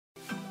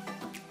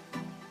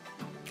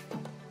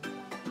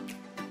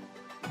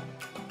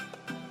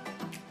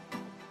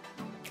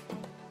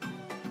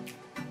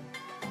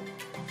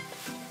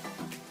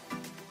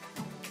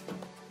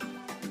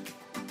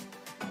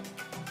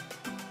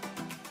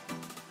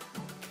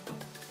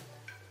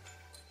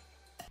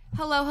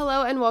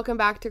Hello, and welcome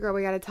back to Girl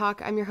We Gotta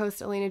Talk. I'm your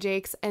host, Elena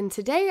Jakes, and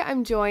today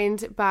I'm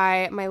joined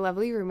by my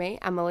lovely roommate,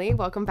 Emily.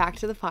 Welcome back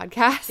to the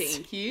podcast.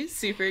 Thank you.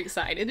 Super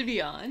excited to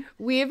be on.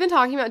 We have been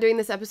talking about doing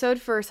this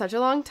episode for such a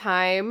long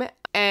time,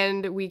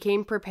 and we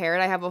came prepared.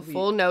 I have a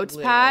full notes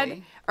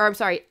pad. Or, I'm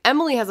sorry,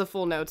 Emily has a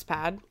full notes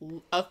pad.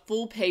 A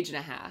full page and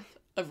a half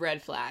of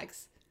red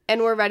flags.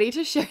 And we're ready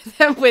to share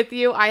them with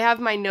you. I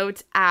have my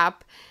notes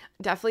app.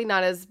 Definitely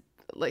not as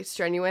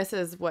strenuous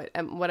as what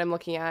I'm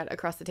looking at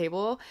across the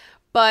table.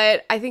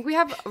 But I think we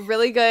have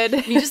really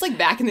good... You just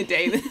back in the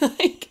day,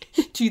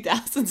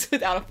 2000s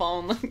without a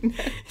phone.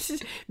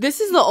 This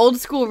is the old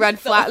school red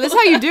flag. This is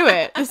how you do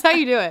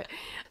it.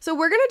 So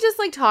we're going to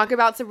just talk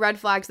about some red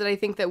flags that I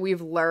think that we've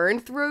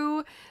learned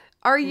through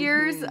our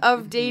years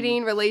of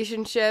dating,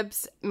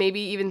 relationships, maybe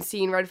even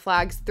seeing red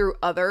flags through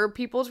other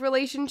people's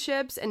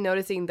relationships and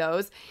noticing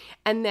those.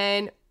 And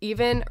then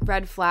even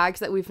red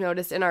flags that we've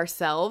noticed in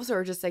ourselves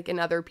or just in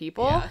other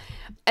people. Yeah.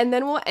 And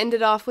then we'll end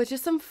it off with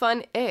just some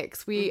fun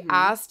icks. We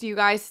asked you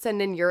guys to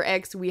send in your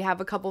icks. We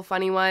have a couple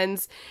funny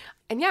ones.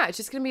 And yeah, it's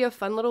just going to be a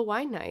fun little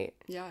wine night.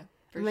 Yeah.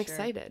 I'm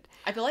excited.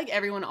 I feel like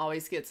everyone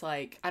always gets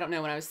I don't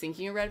know, when I was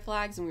thinking of red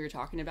flags and we were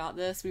talking about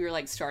this, we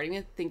were starting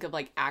to think of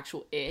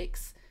actual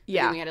icks.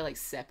 Yeah. And we had to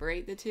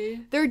separate the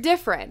two. They're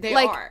different. They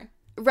are.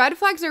 Red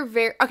flags are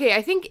very... Okay,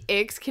 I think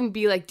icks can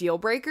be deal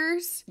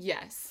breakers.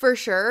 Yes. For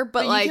sure.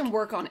 But you can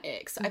work on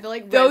icks. I feel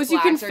like those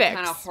red flags you can are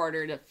kind of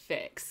harder to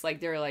fix.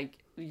 They're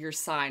your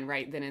sign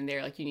right then and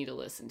there. You need to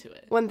listen to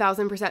it.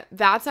 1000%.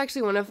 That's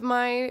actually one of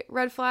my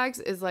red flags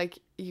is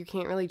you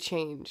can't really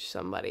change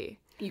somebody.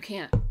 You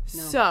can't. No.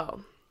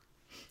 So,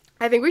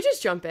 I think we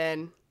just jump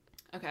in.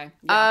 Okay.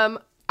 Yeah.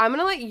 I'm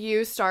gonna let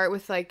you start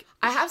with I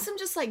have some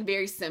just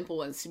very simple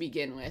ones to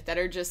begin with that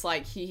are just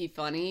hee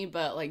funny,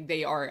 but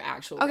they are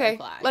actual red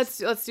flags.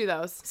 Let's do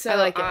those. So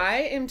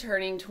I am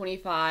turning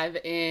 25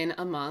 in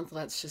a month.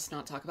 Let's just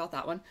not talk about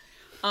that one.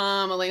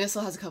 Elena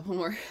still has a couple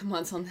more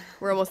months on that.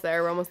 We're almost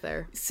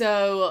there.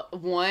 So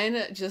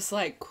one just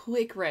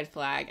quick red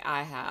flag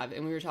I have,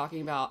 and we were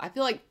talking about, I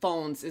feel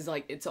phones is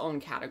its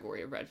own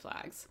category of red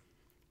flags.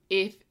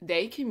 If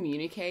they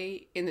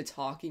communicate in the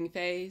talking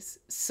phase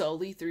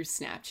solely through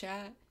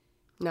Snapchat,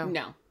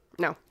 no.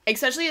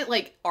 Especially at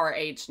our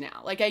age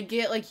now. I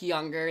get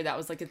younger, that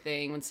was a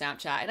thing when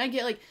Snapchat, and I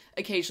get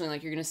occasionally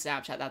you're gonna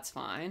Snapchat, that's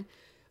fine.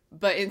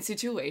 But in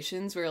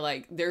situations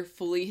where they're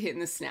fully hitting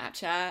the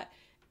Snapchat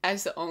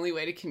as the only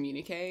way to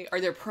communicate,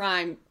 or their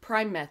prime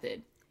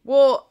method.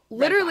 Well,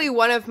 literally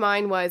one of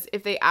mine was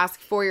if they ask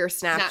for your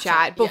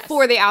Snapchat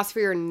before they ask for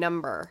your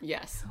number.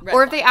 Yes.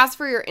 Or if they ask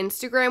for your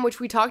Instagram, which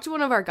we talked to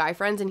one of our guy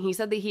friends and he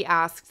said that he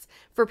asks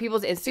for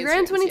people's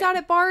Instagrams when he's out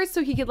at bars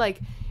so he could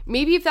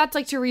maybe if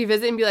that's to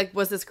revisit and be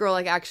was this girl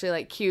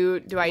actually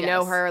cute? Do I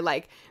know her?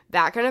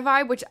 That kind of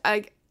vibe, which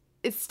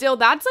it's still,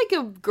 that's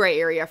a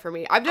gray area for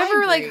me. I've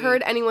never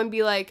heard anyone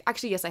be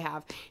actually, yes, I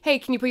have. Hey,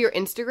 can you put your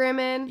Instagram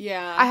in?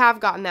 Yeah. I have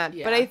gotten that.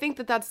 Yeah. But I think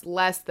that that's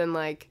less than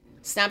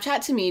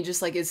Snapchat to me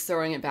just is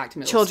throwing it back to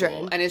middle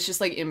school. And it's just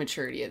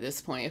immaturity at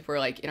this point. If we're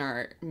in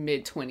our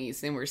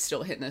mid-20s and we're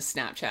still hitting the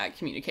Snapchat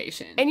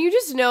communication. And you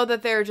just know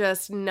that they're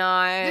just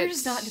not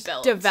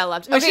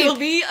developed. Which will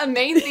be a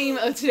main theme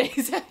of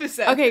today's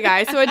episode. Okay,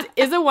 guys, so it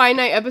is a wine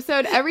night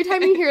episode. Every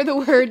time you hear the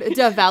word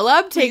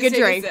develop, take a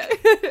drink.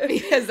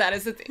 Because that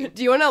is the thing.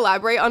 Do you want to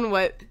elaborate on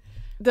what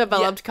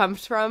developed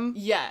comes from?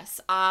 Yes.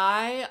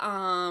 I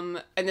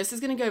and this is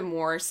gonna go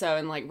more so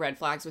in red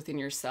flags within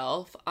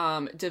yourself.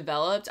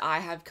 Developed, I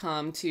have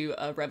come to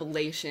a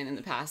revelation in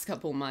the past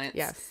couple months.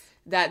 Yes.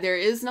 That there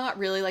is not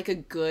really a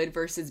good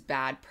versus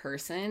bad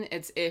person.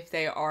 It's if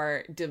they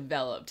are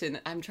developed.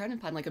 And I'm trying to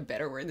find a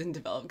better word than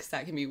developed because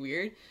that can be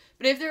weird.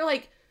 But if they're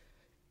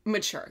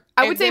mature.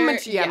 I would say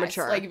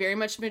mature. Very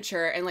much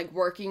mature and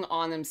working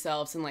on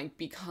themselves and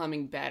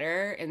becoming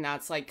better. And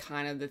that's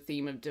kind of the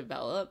theme of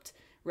developed.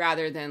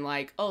 Rather than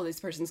oh, this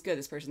person's good,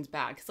 this person's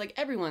bad. Because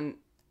everyone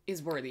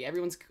is worthy.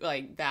 Everyone's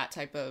that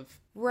type of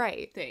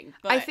thing.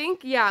 But I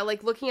think,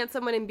 looking at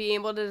someone and being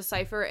able to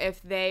decipher if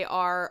they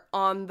are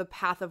on the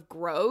path of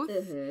growth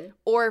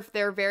or if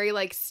they're very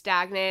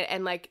stagnant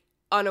and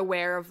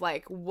unaware of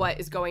what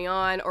is going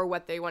on or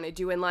what they want to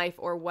do in life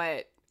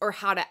or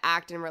how to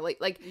act and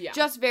relate.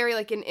 Just very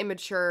an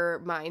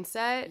immature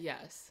mindset.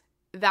 Yes.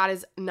 That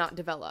is not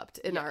developed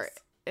in our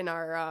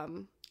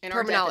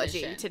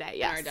terminology today.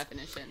 Yes. In our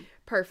definition.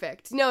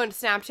 Perfect. No, and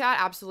Snapchat,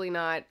 absolutely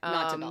not.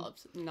 Not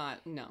developed.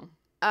 No.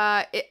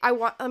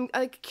 I'm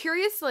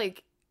curious,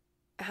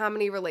 how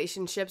many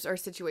relationships or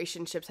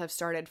situationships have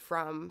started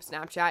from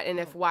Snapchat, and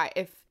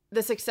if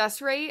the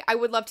success rate, I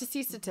would love to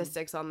see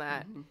statistics on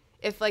that.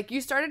 If you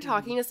started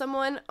talking to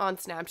someone on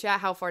Snapchat,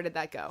 how far did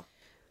that go?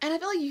 And I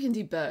feel you can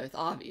do both,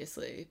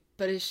 obviously.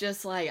 But it's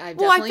just I've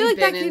definitely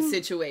been in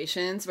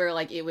situations where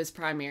it was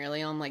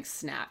primarily on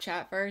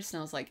Snapchat first, and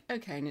I was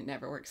okay, and it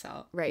never works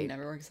out. Right. It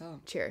never works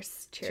out.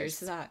 Cheers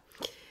to that.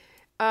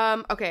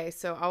 Okay,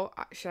 so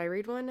should I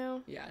read one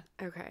now? Yeah.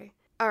 Okay.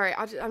 All right,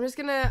 I'm just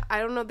gonna, I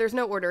don't know, there's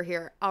no order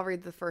here. I'll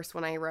read the first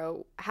one I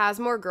wrote.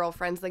 Has more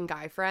girlfriends than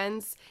guy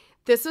friends.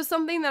 This was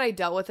something that I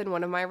dealt with in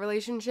one of my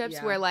relationships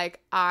Yeah. where, like,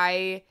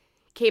 I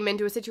came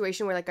into a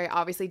situation where, like, I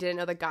obviously didn't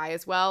know the guy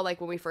as well, like,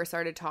 when we first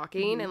started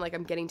talking and, like,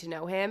 I'm getting to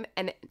know him.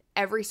 And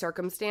every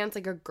circumstance,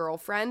 like, a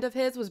girlfriend of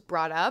his was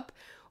brought up,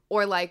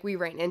 or, like, we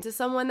ran into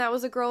someone that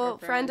was a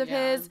girlfriend of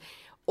yeah. his,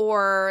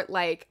 or,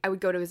 like, I would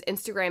go to his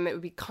Instagram, it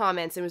would be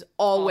comments, and it was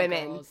all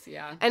women. Girls,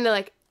 yeah. And then,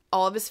 like,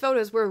 all of his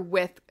photos were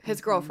with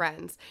his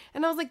girlfriends.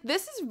 And I was like,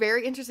 this is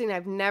very interesting.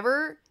 I've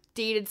never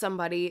dated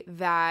somebody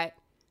that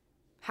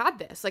had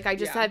this. Like, I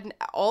just Yeah. had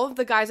all of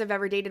the guys I've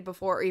ever dated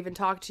before or even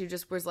talked to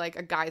just was like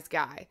a guy's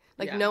guy.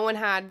 Like, Yeah. no one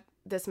had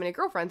this many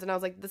girlfriends. And I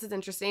was like, this is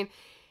interesting.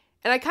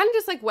 And I kind of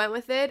just like went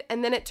with it.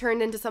 And then it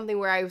turned into something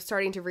where I was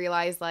starting to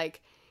realize,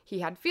 like, he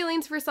had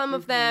feelings for some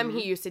of them.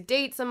 He used to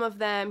date some of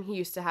them. He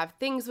used to have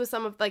things with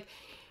some of, like,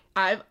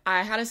 I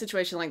had a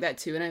situation like that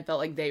too, and I felt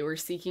like they were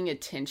seeking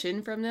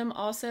attention from them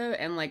also,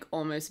 and like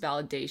almost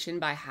validation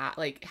by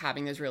like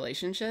having those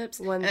relationships.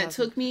 And it 1000.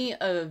 took me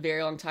a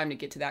very long time to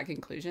get to that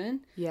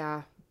conclusion.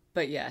 yeah.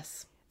 But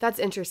yes, That's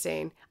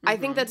interesting. I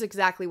think that's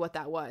exactly what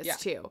that was, Yeah.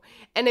 too.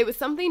 And it was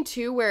something,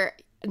 too, where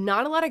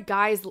not a lot of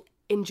guys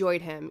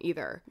enjoyed him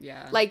either.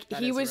 Yeah, Like,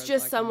 that he is a was red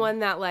just flag for me. someone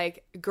that,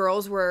 like,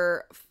 girls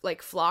were,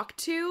 like, flocked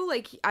to.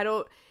 Like,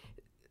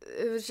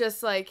 it was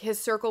just, like, his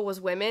circle was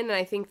women, and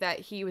I think that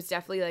he was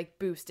definitely, like,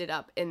 boosted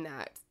up in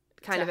that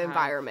kind To of have-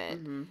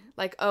 environment.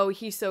 Like, oh,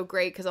 he's so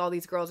great because all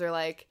these girls are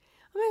like,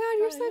 oh my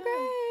God, you're so yeah.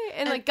 great.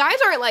 And, like, guys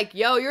aren't like,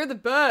 yo, you're the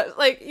best.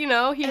 Like, you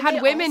know, he And had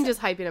they women also- just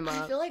hyping him I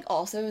up. feel like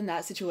also in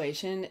that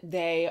situation,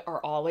 they are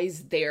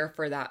always there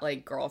for that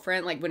like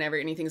girlfriend. Like whenever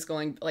anything's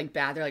going like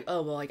bad, they're like,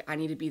 oh well, like I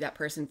need to be that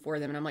person for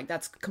them. And I'm like,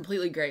 that's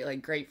completely great,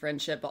 like great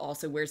friendship, but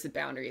also where's the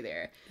boundary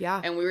there? Yeah.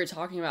 And we were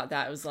talking about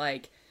that. It was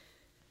like,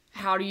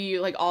 how do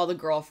you like all the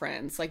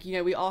girlfriends? Like, you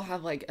know, we all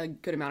have like a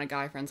good amount of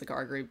guy friends, like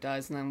our group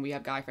does, and then we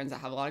have guy friends that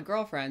have a lot of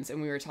girlfriends.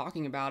 And we were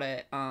talking about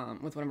it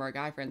with one of our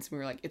guy friends, and we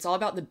were like, it's all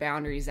about the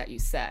boundaries that you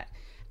set.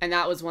 And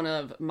that was one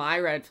of my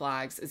red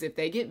flags, is if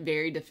they get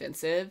very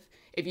defensive,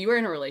 if you are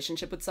in a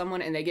relationship with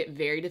someone and they get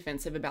very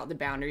defensive about the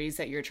boundaries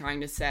that you're trying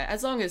to set,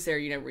 as long as they're,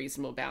 you know,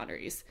 reasonable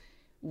boundaries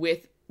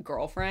with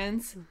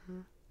girlfriends,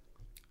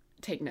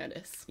 take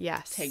notice.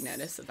 Yes. Take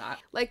notice of that.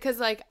 Like, cause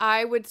like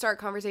I would start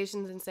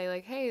conversations and say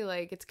like, hey,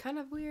 like it's kind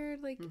of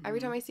weird. Like every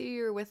time I see you,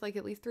 you're with like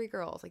at least 3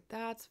 girls. Like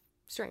that's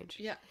strange.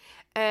 Yeah.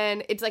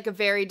 And it's like a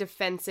very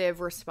defensive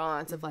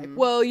response of like,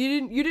 well,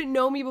 you didn't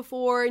know me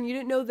before and you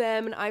didn't know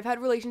them and I've had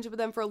a relationship with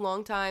them for a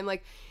long time.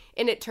 Like,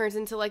 and it turns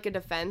into like a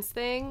defense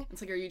thing.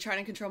 It's like, are you trying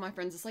to control my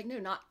friends? It's like, no,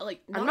 not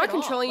like, I'm not at all.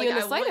 controlling you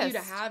Like, in the I want you to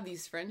slightest. have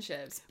these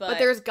friendships, But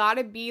there's got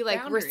to be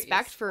like boundaries.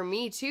 respect for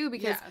me too,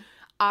 because Yeah.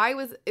 I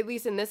was, at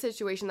least in this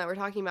situation that we're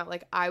talking about,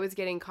 like I was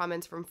getting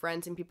comments from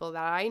friends and people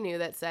that I knew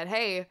that said,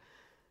 hey,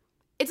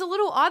 it's a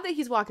little odd that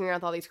he's walking around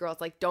with all these girls.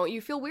 Like, don't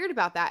you feel weird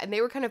about that? And they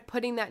were kind of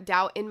putting that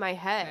doubt in my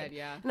head.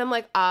 Yeah. And I'm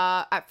like,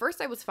 at first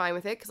I was fine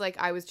with it because like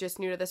I was just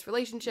new to this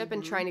relationship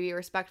and trying to be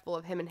respectful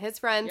of him and his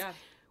friends. Yeah.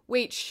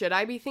 Wait, should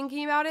I be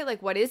thinking about it?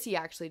 Like, what is he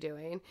actually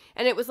doing?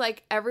 And it was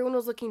like everyone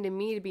was looking to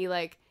me to be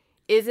like,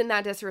 isn't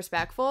that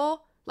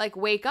disrespectful? Like,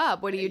 wake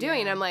up. What are you doing?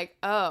 And Yeah. I'm like,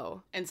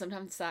 oh. And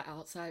sometimes that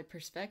outside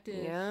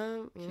perspective Yeah.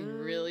 can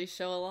really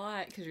show a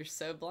lot because you're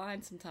so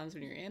blind sometimes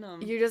when you're in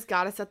them. You just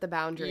got to set the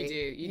boundary. You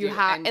do, you do.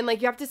 have, And-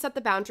 like, you have to set the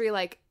boundary,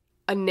 like,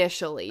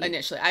 initially.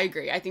 Initially, I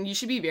agree. I think you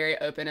should be very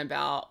open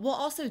about, well,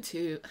 also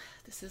too,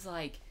 this is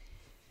like,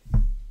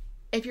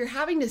 if you're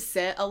having to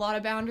set a lot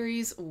of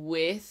boundaries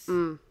with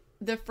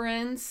the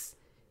friends,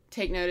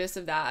 take notice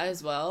of that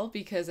as well,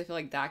 because I feel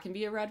like that can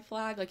be a red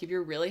flag. Like if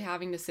you're really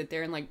having to sit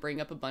there and like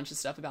bring up a bunch of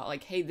stuff about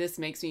like, hey, this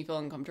makes me feel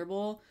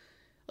uncomfortable,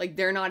 like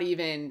they're not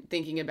even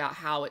thinking about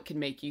how it could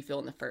make you feel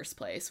in the first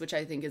place, which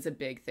I think is a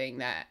big thing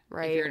that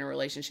Right. if you're in a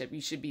relationship,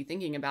 you should be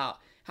thinking about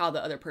how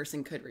the other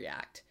person could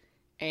react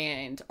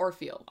and or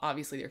feel,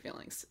 obviously, their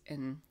feelings.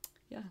 And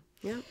yeah.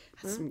 Yeah.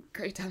 Had some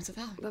great times with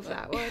that. Love but-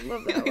 that one.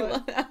 Love that I one.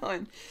 love that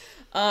one.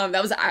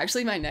 That was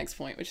actually my next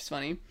point, which is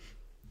funny.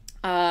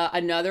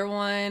 Another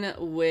one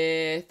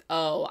with,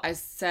 I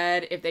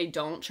said if they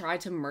don't try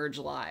to merge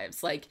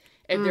lives, like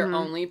if they're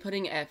only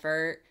putting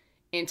effort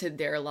into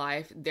their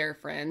life, their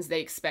friends,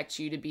 they expect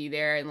you to be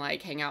there and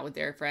like hang out with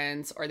their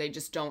friends, or they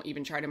just don't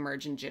even try to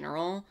merge in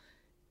general.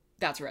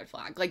 That's a red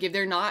flag. Like if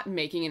they're not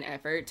making an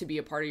effort to be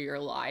a part of your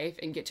life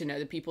and get to know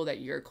the people that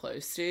you're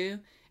close to,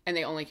 and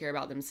they only care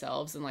about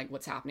themselves and like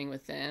what's happening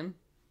with them,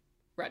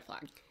 red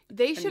flag.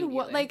 They should,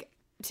 Immediately. like,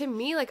 to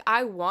me, like,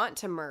 I want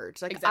to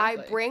merge. Like,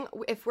 Exactly.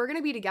 if we're going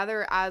to be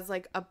together as,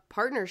 like, a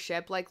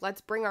partnership, like, let's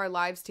bring our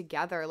lives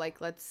together. Like,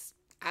 let's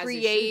As it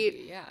should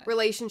create be, yeah.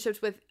 relationships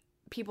with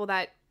people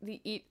that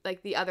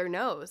the other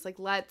knows. Like,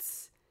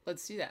 let's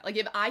do that. Like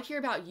if I care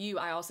about you,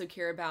 I also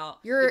care about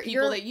Your- the people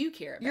your- that you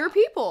care about. your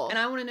people. And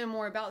I want to know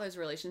more about those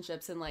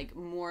relationships and like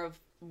more of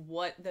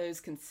what those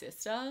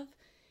consist of,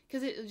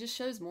 because it just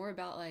shows more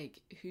about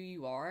like who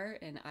you are.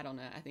 And I don't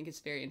know. I think it's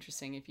very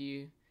interesting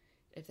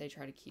if they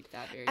try to keep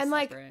that very And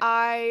like separate.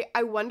 I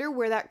wonder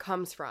where that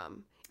comes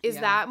from. Is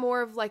Yeah. that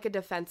more of like a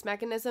defense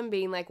mechanism,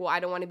 being like, well,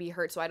 I don't want to be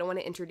hurt, so I don't want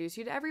to introduce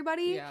you to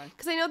everybody? Yeah.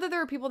 Because I know that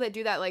there are people that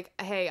do that, like,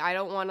 hey, I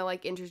don't want to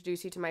like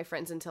introduce you to my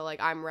friends until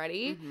like I'm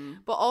ready. Mm-hmm.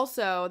 But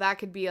also that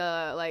could be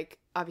a like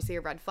obviously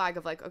a red flag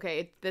of like,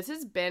 okay, this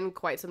has been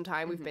quite some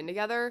time we've been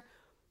together.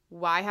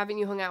 Why haven't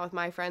you hung out with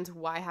my friends?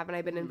 Why haven't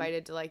I been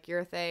invited to like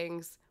your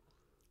things?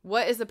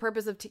 What is the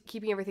purpose of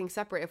keeping everything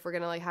separate if we're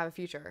gonna like have a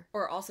future?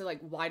 Or also, like,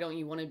 why don't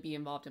you want to be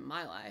involved in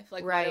my life?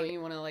 Like, Right. why don't you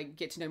want to, like,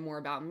 get to know more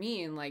about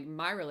me and, like,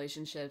 my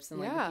relationships and,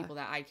 like, Yeah. the people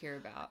that I care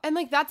about? And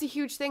like that's a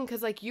huge thing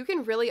because like you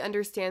can really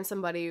understand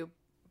somebody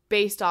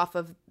based off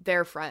of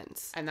their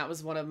friends. And that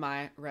was one of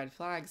my red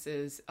flags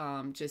is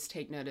just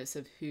take notice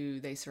of who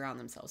they surround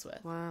themselves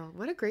with. Wow,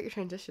 what a great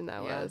transition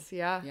that Yeah. was.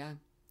 Yeah. Yeah.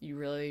 You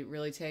really,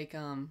 really take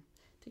a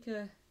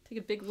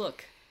big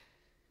look.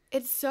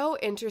 It's so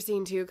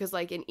interesting too because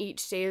like in each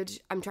stage,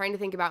 I'm trying to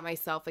think about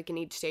myself, like in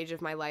each stage of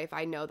my life,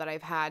 I know that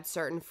I've had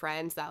certain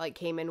friends that like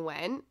came and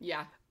went.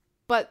 Yeah.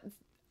 But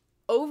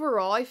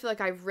overall, I feel like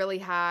I've really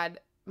had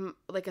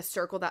like a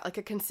circle that like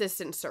a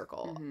consistent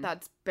circle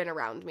that's been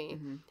around me.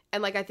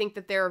 And like I think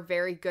that they're a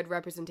very good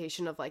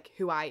representation of like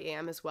who I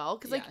am as well.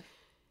 Because like Yeah.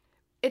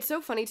 it's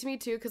so funny to me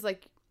too because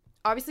like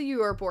obviously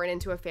you are born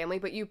into a family,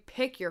 but you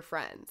pick your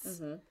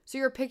friends. So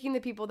you're picking the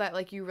people that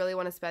like you really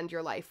want to spend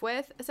your life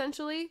with,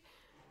 essentially.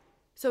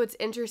 So it's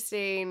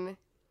interesting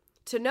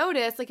to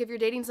notice like if you're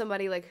dating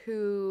somebody like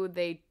who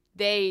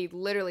they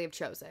literally have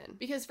chosen.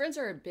 Because friends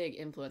are a big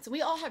influence. And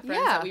we all have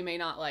friends Yeah. that we may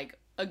not, like,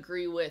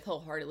 agree with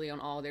wholeheartedly on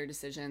all their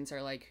decisions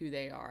or, like, who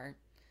they are.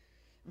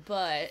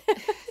 But,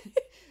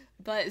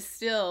 but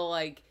still,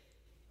 like,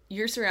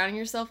 you're surrounding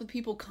yourself with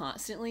people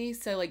constantly.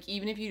 So, like,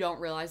 even if you don't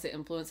realize the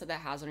influence that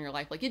has on your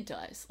life, like, it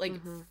does. Like,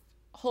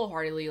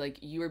 wholeheartedly, like,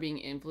 you are being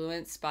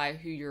influenced by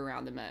who you're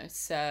around the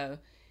most. So,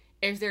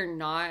 if they're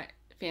not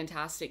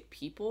fantastic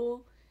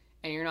people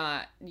and you're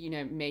not,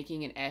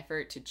 making an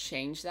effort to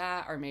change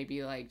that or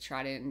maybe like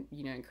try to,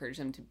 encourage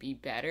them to be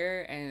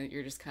better and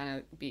you're just kind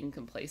of being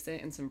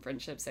complacent in some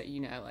friendships that,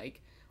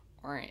 like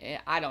aren't it.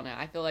 I don't know.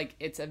 I feel like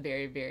it's a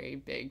very, very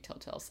big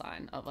telltale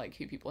sign of like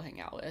who people hang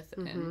out with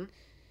and who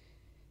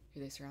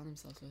they surround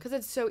themselves with. Because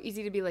it's so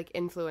easy to be like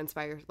influenced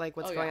by like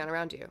what's going on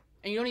around you.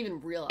 And you don't even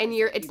realize And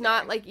it's either.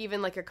 not like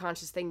even like a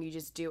conscious thing, you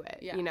just do it,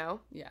 Yeah. you know?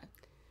 Yeah.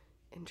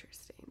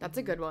 Interesting. That's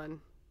a good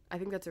one. I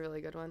think that's a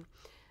really good one.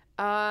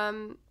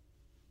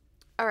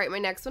 All right, my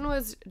next one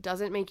was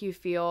doesn't make you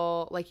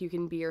feel like you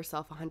can be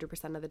yourself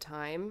 100% of the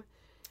time.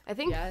 I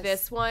think Yes.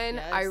 this one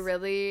Yes. I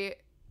really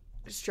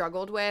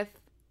struggled with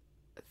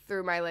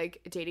through my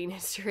like dating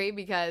history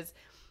because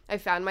I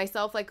found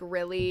myself like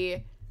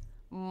really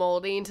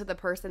molding to the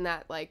person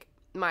that like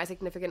my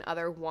significant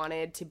other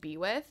wanted to be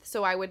with.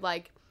 So I would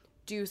like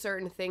do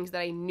certain things that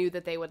I knew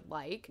that they would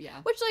like.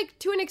 Yeah. Which like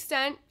to an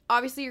extent,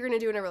 obviously you're going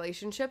to do in a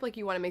relationship, like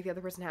you want to make the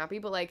other person happy,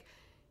 but like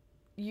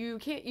you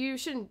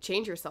shouldn't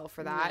change yourself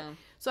for that. No.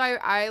 So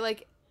I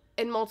like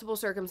in multiple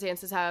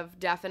circumstances have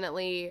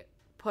definitely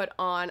put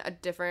on a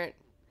different,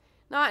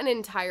 not an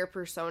entire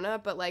persona,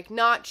 but like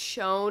not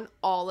shown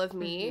all of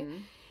me.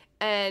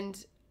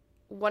 And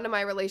one of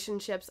my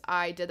relationships,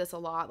 I did this a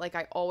lot. Like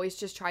I always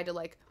just tried to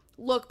like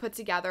look put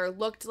together,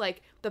 looked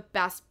like the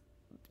best,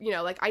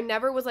 like I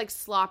never was like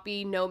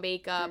sloppy, no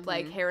makeup,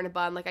 like hair in a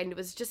bun. Like I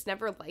was just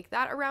never like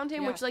that around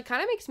him, Yeah. which like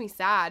kind of makes me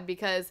sad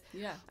because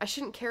Yeah. I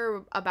shouldn't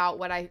care about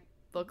what I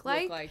look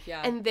like.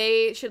 Yeah. And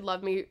they should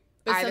love me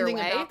But either something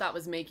way. about that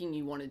was making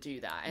you want to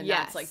do that. And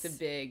Yes. that's like the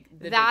big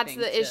That's thing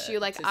the to- issue.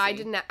 Like to I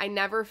see. I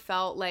never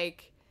felt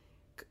like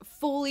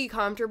fully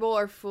comfortable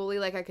or fully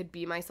like I could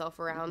be myself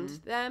around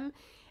them.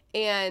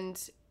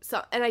 And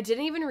I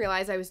didn't even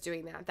realize I was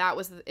doing that. That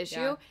was the issue.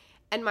 Yeah.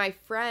 And my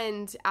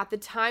friend at the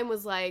time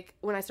was like,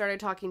 when I started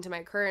talking to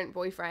my current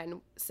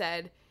boyfriend,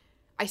 said,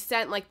 I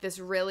sent like this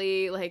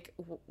really like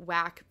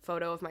whack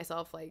photo of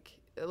myself. Like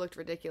it looked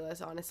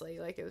ridiculous, honestly.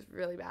 Like it was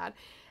really bad.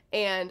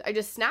 And I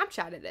just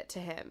Snapchatted it to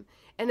him.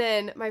 And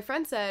then my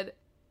friend said,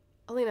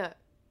 Alina,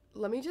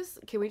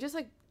 can we just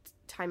like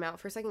time out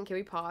for a second? Can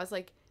we pause?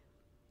 Like,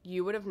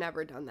 you would have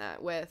never done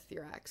that with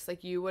your ex.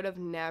 Like, you would have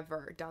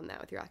never done that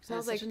with your ex. And I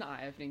was That's like, such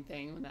an eye-opening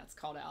thing when that's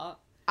called out.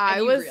 I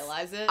And you was,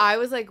 realize it. I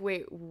was like,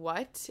 wait,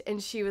 what?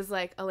 And she was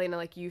like, Elena,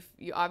 like you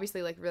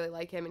obviously like really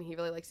like him and he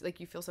really likes,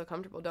 like you feel so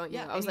comfortable, don't you?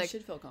 Yeah, I was and you like,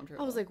 should feel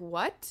comfortable. I was like,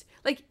 what?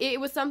 Like it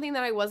was something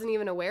that I wasn't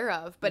even aware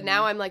of. But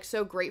now I'm like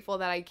so grateful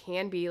that I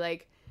can be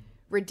like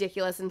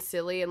ridiculous and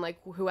silly and like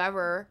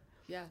whoever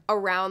yeah.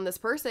 around this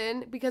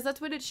person because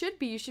that's what it should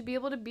be. You should be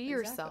able to be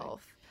Exactly.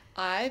 yourself.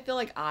 I feel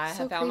like I So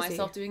have found crazy.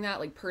 myself doing that,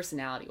 like,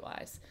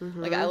 personality-wise.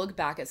 Like, I look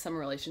back at some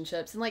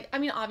relationships, and, like, I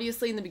mean,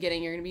 obviously, in the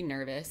beginning, you're gonna be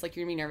nervous. Like,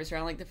 you're gonna be nervous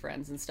around, like, the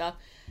friends and stuff.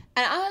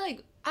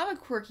 And I'm a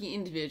quirky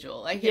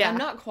individual. Like, Yeah. I'm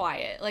not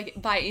quiet,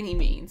 like, by any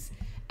means.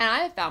 And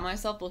I have found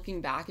myself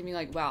looking back and being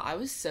like, wow, I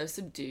was so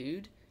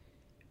subdued,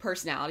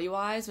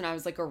 personality-wise, when I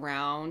was, like,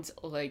 around,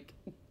 like,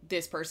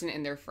 this person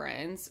and their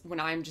friends, when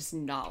I'm just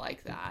not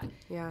like that.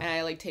 Yeah. And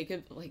I, like, take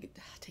a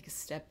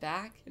step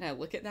back, and I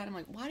look at that, and I'm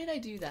like, why did I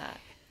do that?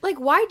 Like,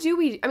 why do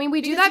we? I mean,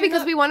 we do that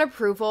because we want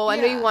approval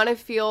and we want to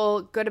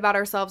feel good about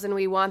ourselves and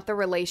we want the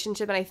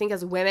relationship. And I think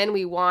as women,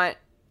 we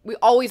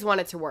always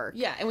want it to work.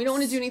 Yeah, and we don't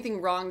want to do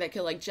anything wrong that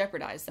could, like,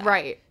 jeopardize that.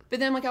 Right. But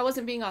then, like, I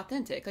wasn't being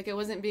authentic. Like, I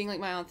wasn't being, like,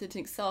 my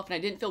authentic self. And I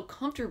didn't feel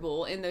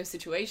comfortable in those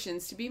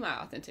situations to be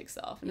my authentic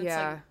self. And it's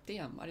like,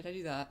 damn, why did I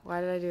do that? Why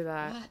did I do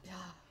that? What?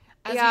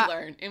 As we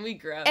learn and we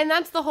grow. And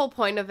that's the whole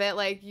point of it.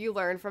 Like, you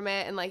learn from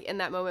it. And, like, in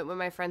that moment when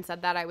my friend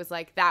said that, I was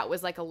like, that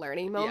was, like, a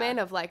learning moment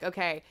of, like,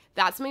 okay,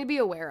 that's something to be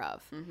aware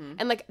of. Mm-hmm.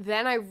 And, like,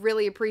 then I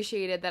really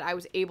appreciated that I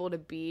was able to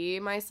be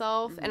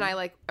myself. Mm-hmm. And I,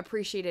 like,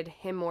 appreciated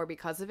him more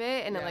because of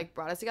it. And it, like,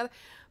 brought us together.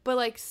 But,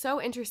 like,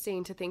 so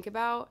interesting to think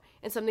about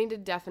and something to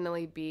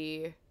definitely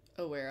be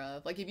aware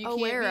of. Like, if you can't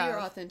be your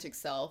authentic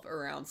self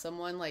around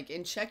someone, like,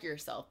 and check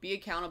yourself. Be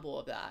accountable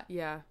of that.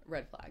 Yeah.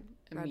 Red flag.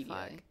 Immediately.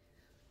 Red flag.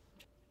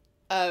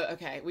 Oh,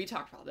 okay. We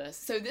talked about this.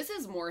 So this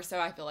is more so,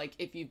 I feel like,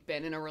 if you've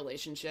been in a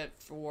relationship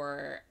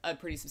for a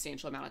pretty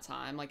substantial amount of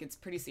time, like, it's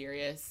pretty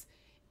serious.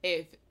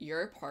 If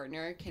your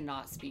partner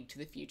cannot speak to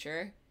the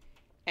future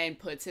and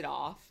puts it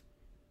off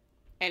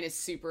and is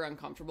super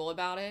uncomfortable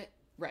about it,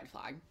 red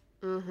flag.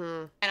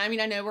 Mm-hmm. And I mean,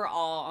 I know we're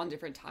all on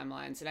different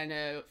timelines, and I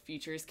know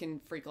futures can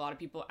freak a lot of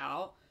people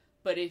out,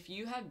 but if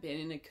you have been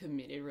in a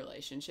committed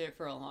relationship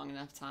for a long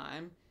enough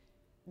time,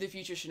 the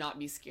future should not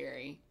be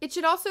scary. It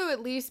should also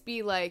at least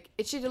be, like,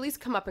 it should at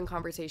least come up in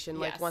conversation,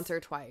 like, once or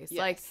twice. Yes.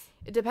 Like,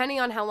 depending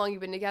on how long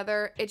you've been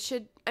together, it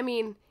should, I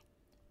mean,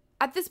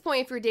 at this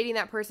point, if you're dating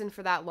that person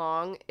for that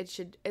long, it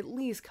should at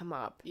least come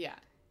up. Yeah.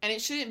 And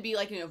it shouldn't be,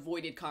 like, an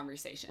avoided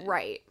conversation.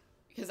 Right.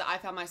 Because I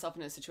found myself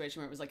in a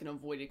situation where it was, like, an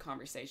avoided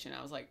conversation.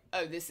 I was like,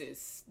 oh, this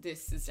is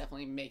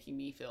definitely making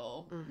me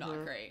feel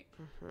not great.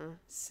 Mm-hmm.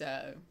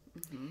 So,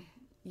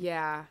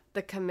 yeah,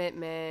 the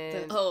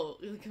commitment.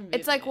 The commitment.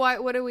 It's like,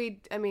 what are we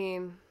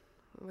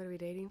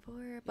dating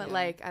for? But,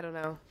 like, I don't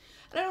know.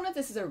 I don't know if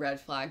this is a red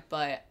flag,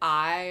 but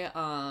I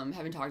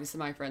have been talking to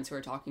some of my friends who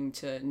are talking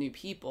to new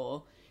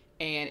people,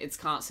 and it's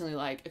constantly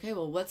like, okay,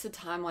 well, what's the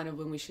timeline of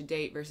when we should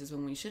date versus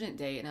when we shouldn't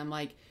date? And I'm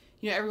like,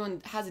 you know,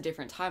 everyone has a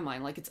different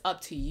timeline. Like, it's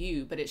up to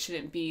you, but it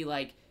shouldn't be,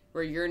 like,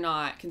 where you're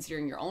not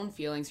considering your own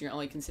feelings, you're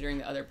only considering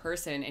the other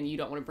person, and you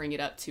don't want to bring it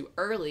up too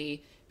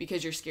early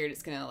because you're scared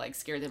it's going to, like,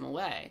 scare them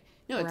away.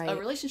 No, it's, a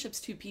relationship's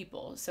two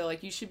people. So,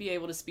 like, you should be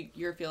able to speak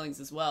your feelings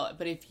as well.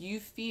 But if you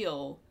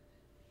feel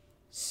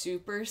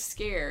super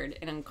scared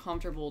and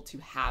uncomfortable to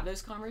have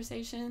those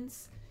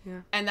conversations,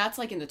 and that's,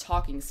 like, in the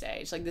talking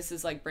stage. Like, this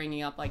is, like,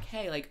 bringing up, like,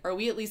 hey, like, are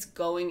we at least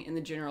going in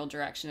the general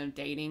direction of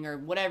dating or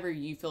whatever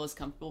you feel is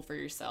comfortable for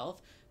yourself?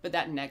 But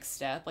that next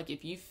step, like,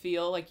 if you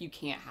feel like you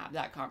can't have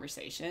that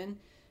conversation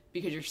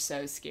because you're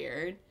so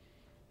scared,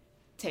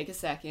 take a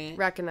second.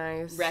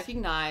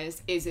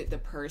 Recognize, is it the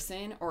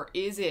person or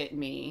is it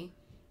me?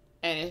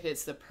 And if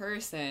it's the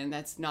person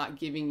that's not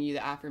giving you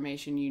the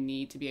affirmation you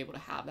need to be able to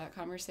have that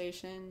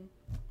conversation,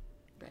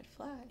 red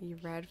flag.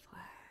 Red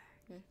flag.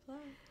 Red flag.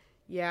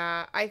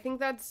 Yeah, I think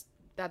that's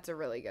a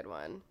really good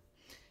one.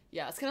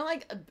 Yeah, it's kind of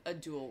like a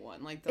dual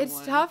one. Like,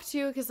 it's tough,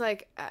 too, because,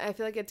 like, I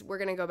feel like we're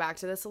going to go back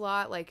to this a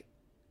lot. Like,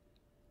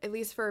 at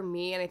least for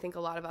me, and I think a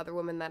lot of other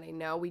women that I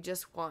know, we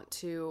just want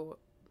to,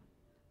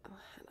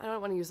 I don't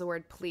want to use the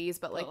word please,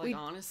 but, like, we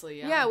honestly,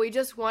 yeah, we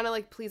just want to,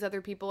 like, please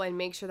other people and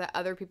make sure that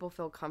other people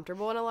feel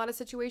comfortable in a lot of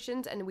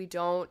situations, and we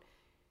don't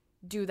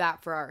do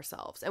that for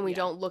ourselves, and we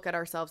don't look at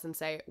ourselves and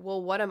say,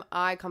 well, what am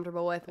I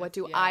comfortable with? What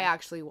do I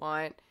actually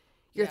want?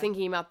 You're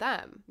thinking about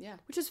them. Yeah.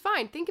 Which is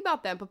fine. Think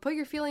about them, but put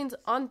your feelings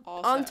on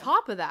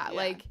top of that. Yeah.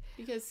 Like,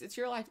 because it's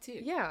your life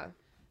too. Yeah.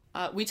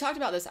 We talked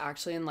about this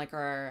actually in, like,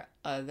 our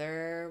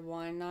other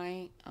one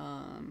night.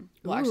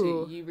 Well,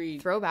 actually, you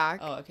read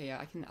throwback. Oh, okay,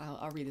 yeah.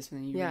 I'll read this one,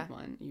 and you read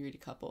one. You read a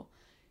couple.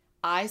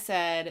 I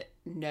said,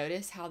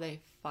 notice how they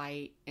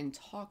fight and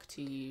talk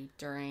to you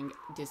during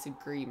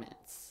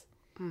disagreements.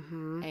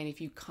 Mm-hmm. And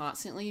if you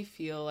constantly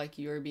feel like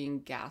you're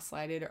being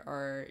gaslighted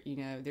or, you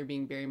know, they're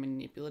being very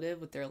manipulative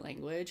with their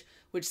language,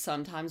 which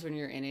sometimes when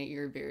you're in it,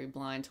 you're very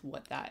blind to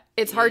what that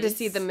It's hard to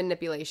see the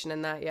manipulation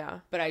in that,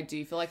 yeah. But I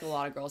do feel like a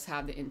lot of girls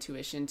have the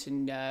intuition to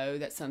know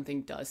that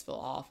something does feel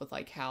off with,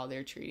 like, how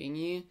they're treating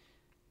you.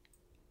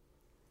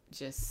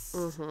 Just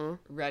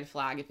red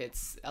flag if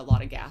it's a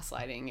lot of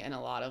gaslighting and a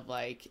lot of,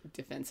 like,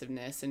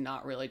 defensiveness and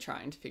not really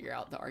trying to figure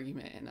out the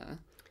argument in a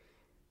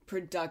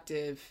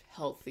productive,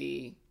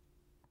 healthy,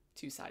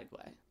 two-sided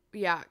way.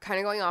 Yeah, kind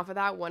of going off of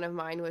that, one of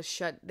mine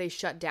was they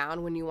shut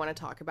down when you want to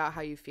talk about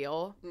how you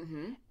feel.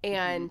 Mm-hmm.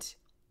 And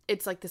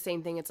it's, like, the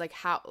same thing. It's, like,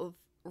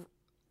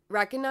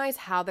 recognize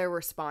how they're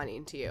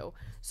responding to you.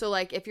 So,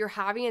 like, if you're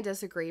having a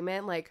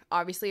disagreement, like,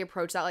 obviously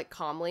approach that, like,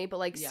 calmly, but,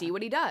 like, see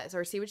what he does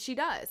or see what she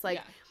does.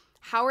 Like,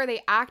 how are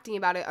they acting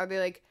about it? Are they,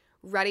 like,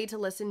 ready to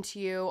listen to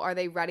you? Are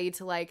they ready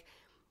to, like,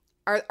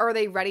 are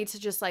they ready to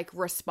just, like,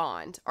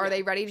 respond? Are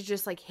they ready to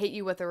just, like, hit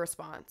you with a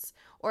response?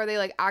 Or are they,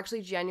 like,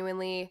 actually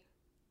genuinely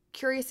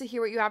curious to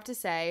hear what you have to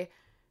say,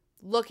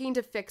 looking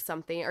to fix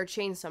something or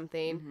change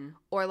something,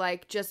 or,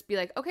 like, just be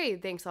like, okay,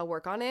 thanks, I'll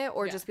work on it,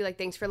 or just be like,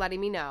 thanks for letting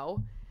me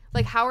know.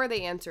 Like, how are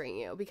they answering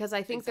you? Because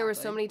I think there were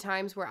so many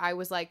times where I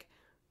was, like,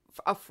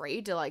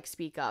 afraid to like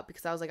speak up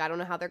because I was like, I don't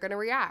know how they're going to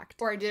react.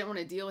 Or I didn't want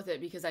to deal with it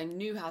because I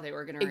knew how they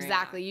were going to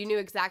Exactly. You knew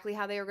exactly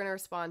how they were going to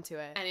respond to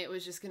it. And it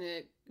was just going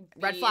to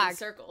red flag in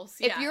circles.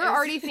 If you're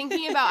already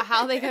thinking about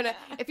how they're going to,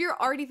 if you're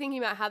already thinking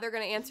about how they're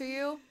going to answer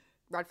you,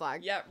 red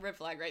flag. Yeah, red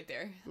flag right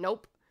there.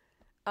 Nope.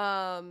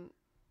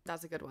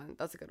 That's a good one.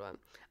 That's a good one.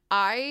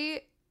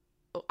 I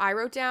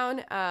wrote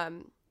down,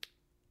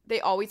 they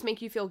always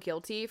make you feel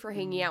guilty for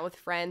hanging out with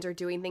friends or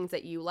doing things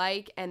that you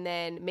like and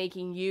then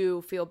making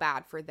you feel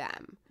bad for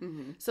them.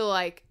 Mm-hmm. So,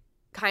 like,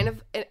 kind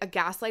of a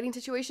gaslighting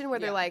situation where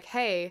they're like,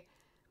 hey,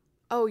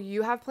 oh,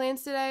 you have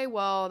plans today?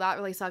 Well, that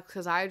really sucks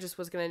because I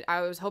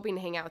was hoping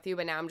to hang out with you,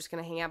 but now I'm just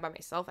going to hang out by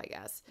myself, I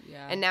guess.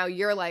 Yeah. And now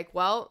you're like,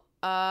 well,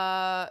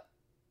 I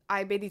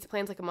made these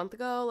plans like a month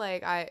ago.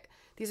 Like,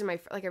 these are my,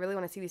 like, I really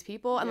want to see these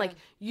people. And, like,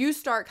 you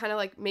start kind of,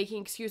 like,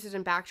 making excuses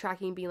and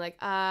backtracking, being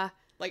like,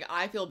 like,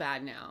 I feel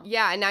bad now.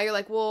 yeah, and now you're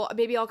like, well,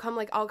 maybe I'll come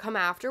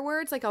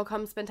afterwards. Like, I'll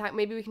come spend time.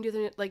 Maybe we can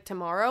do it, like,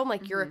 tomorrow. I'm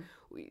like,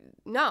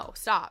 no,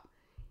 stop.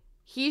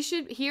 He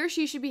or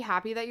she should be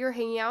happy that you're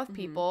hanging out with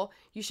people.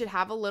 You should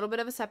have a little bit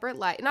of a separate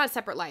life. Not a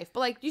separate life,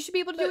 but, like, you should be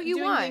able to do what you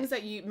doing want. Things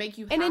that make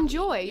you happy. And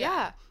enjoy,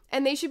 yeah.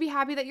 And they should be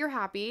happy that you're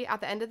happy at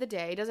the end of the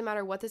day. It doesn't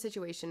matter what the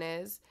situation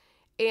is.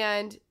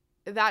 And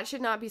that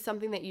should not be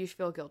something that you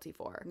feel guilty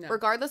for. No.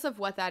 Regardless of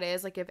what that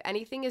is. Like, if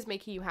anything is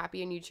making you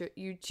happy and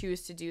you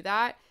choose to do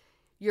that,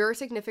 your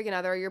significant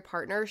other or your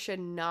partner should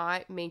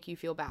not make you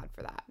feel bad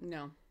for that.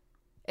 No.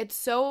 It's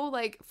so,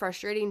 like,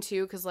 frustrating,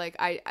 too, because, like,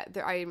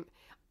 I'm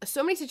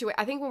so many situations.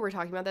 I think when we're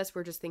talking about this,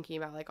 we're just thinking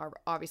about, like,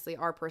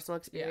 our personal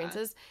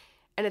experiences. Yeah.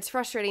 And it's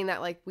frustrating that,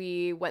 like,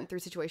 we went through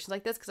situations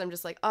like this because I'm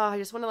just like, oh, I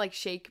just want to, like,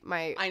 shake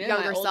my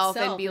younger self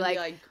and be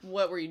like,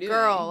 what were you doing?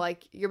 Girl,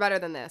 like, you're better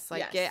than this.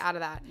 Like, get out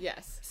of that.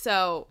 Yes.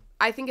 So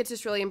I think it's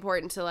just really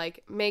important to,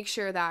 like, make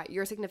sure that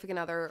your significant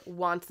other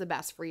wants the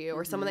best for you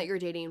or someone that you're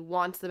dating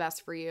wants the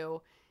best for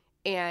you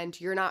and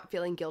you're not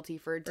feeling guilty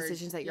for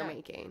decisions that you're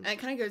making. And it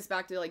kind of goes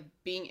back to, like,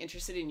 being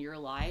interested in your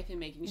life and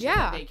making sure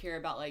that they care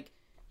about, like,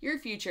 your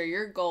future,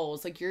 your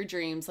goals, like, your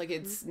dreams. Like,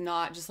 it's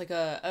not just, like,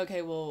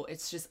 okay, well,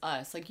 it's just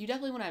us. Like, you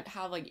definitely want to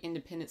have, like,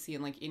 independency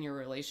and, like, in your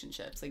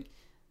relationships.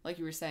 Like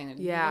you were saying, like,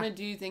 you want to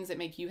do things that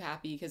make you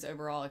happy because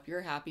overall, if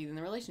you're happy, then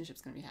the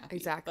relationship's going to be happy.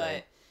 Exactly.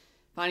 But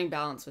finding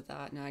balance with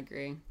that, and I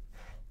agree.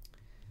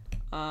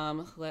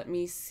 Let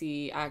me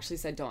see. I actually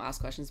said don't ask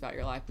questions about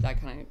your life, but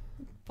that kind of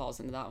falls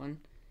into that one.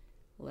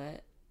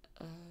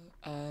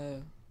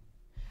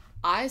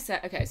 I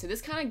said, okay, so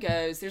this kind of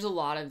goes, there's a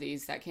lot of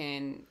these that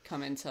can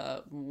come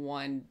into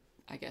one,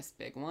 I guess,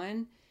 big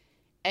one.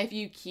 If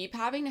you keep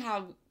having to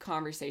have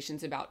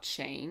conversations about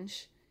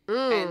change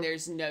and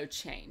there's no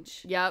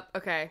change. Yep,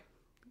 okay.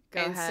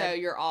 Go ahead. So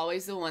you're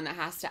always the one that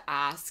has to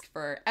ask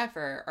for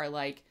effort or,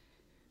 like,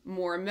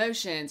 more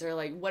emotions or,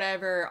 like,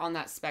 whatever on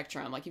that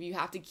spectrum. Like, if you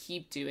have to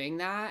keep doing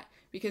that,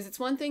 because it's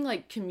one thing,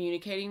 like,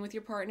 communicating with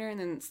your partner, and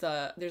then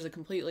there's a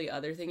completely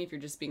other thing if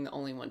you're just being the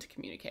only one to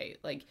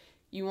communicate. Like,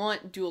 you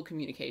want dual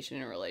communication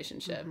in a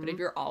relationship, but if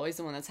you're always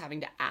the one that's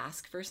having to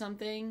ask for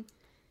something,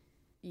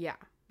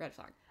 red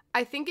flag.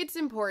 I think it's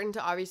important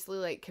to obviously,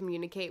 like,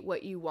 communicate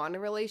what you want in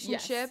a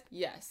relationship.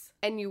 Yes.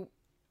 And you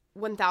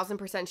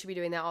 1000% should be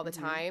doing that all the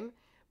time.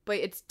 But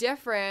it's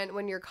different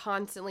when you're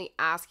constantly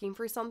asking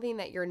for something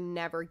that you're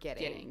never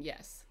getting.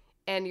 Yes.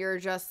 And you're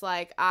just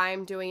like,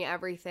 I'm doing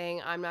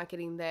everything. I'm not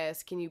getting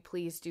this. Can you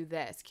please do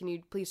this? Can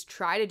you please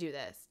try to do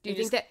this? Do you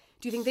think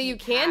that you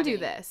can do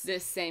this?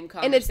 This same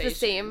conversation. And it's the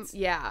same,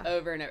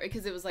 over and over.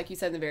 Because it was like you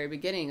said in the very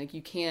beginning, like,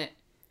 you can't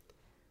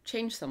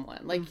change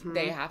someone. Like,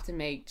 they have to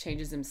make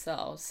changes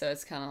themselves. So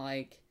it's kind of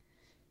like,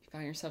 you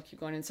find yourself keep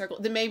going in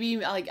circles. Then maybe,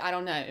 like, I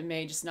don't know, it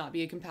may just not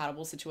be a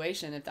compatible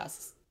situation if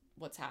that's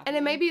what's happening. And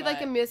it may be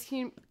like a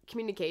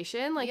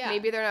miscommunication. Like,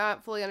 maybe they're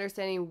not fully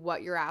understanding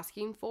what you're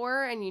asking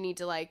for and you need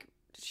to, like,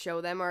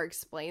 show them or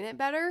explain it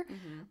better.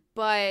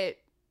 But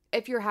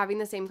if you're having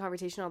the same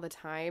conversation all the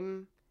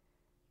time,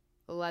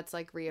 let's,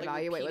 like,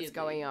 reevaluate what's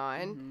going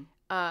on.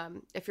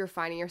 If you're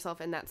finding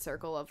yourself in that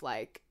circle of,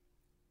 like,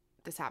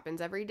 this happens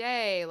every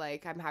day,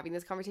 like, I'm having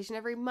this conversation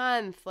every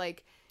month,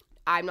 like,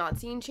 I'm not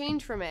seeing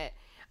change from it.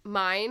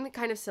 Mine,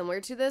 kind of similar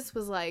to this,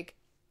 was, like,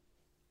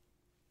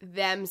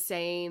 them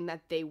saying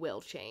that they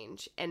will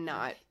change and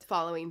not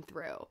following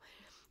through.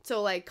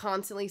 So, like,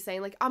 constantly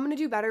saying, like, I'm gonna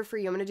do better for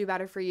you, I'm gonna do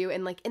better for you.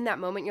 And, like, in that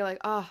moment, you're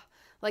like, oh,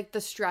 like,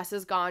 the stress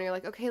is gone. You're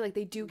like, okay, like,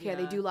 they do care,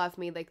 they do love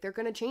me, like, they're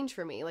gonna change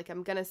for me, like,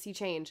 I'm gonna see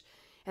change.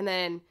 And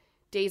then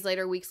days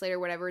later, weeks later,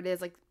 whatever it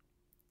is, like,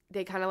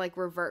 they kind of, like,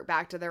 revert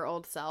back to their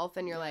old self.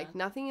 And you're like,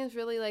 nothing is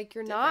really, like,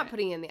 you're not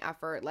putting in the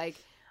effort. Like,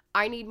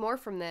 I need more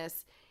from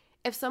this.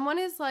 If someone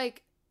is,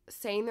 like,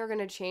 saying they're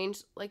gonna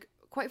change, like,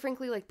 quite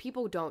frankly, like,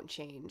 people don't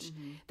change.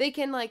 They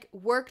can, like,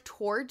 work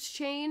towards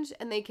change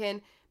and they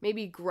can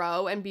maybe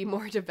grow and be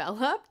more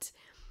developed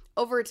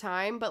over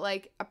time. But,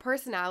 like, a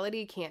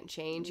personality can't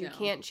change. You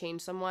can't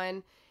change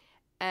someone.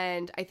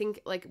 And I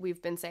think, like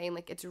we've been saying,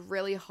 like, it's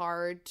really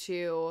hard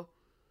to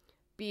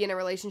be in a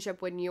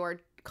relationship when you are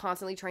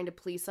constantly trying to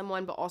please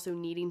someone but also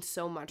needing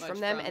so much from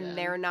them and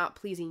they're not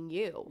pleasing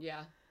you.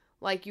 Yeah.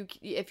 Like,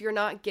 if you're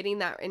not getting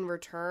that in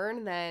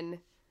return, then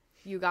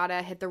you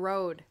gotta hit the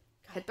road.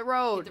 Hit the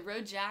road. Hit the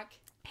road, Jack.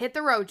 Hit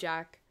the road,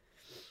 Jack.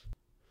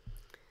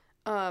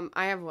 I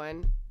have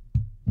one.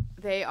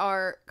 They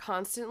are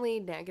constantly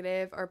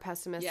negative or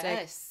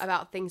pessimistic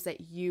about things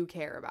that you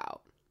care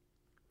about.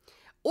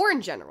 Or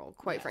in general,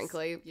 quite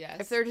frankly.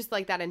 Yes. If they're just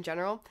like that in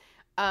general.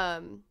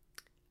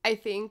 I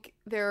think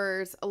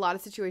there's a lot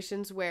of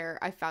situations where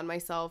I found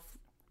myself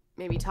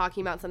maybe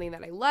talking about something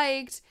that I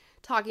liked,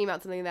 talking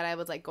about something that I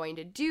was like going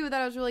to do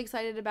that I was really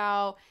excited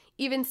about,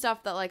 even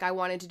stuff that like I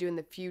wanted to do in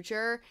the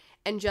future,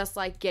 and just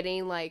like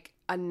getting like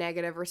a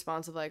negative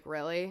response of like,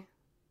 really?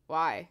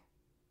 Why?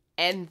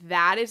 And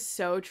that is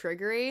so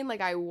triggering.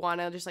 Like, I want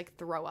to just like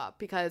throw up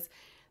because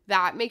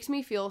that makes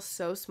me feel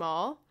so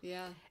small.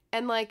 Yeah.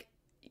 And like,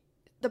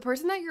 the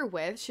person that you're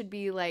with should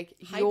be like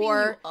hyping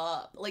your you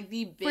up, like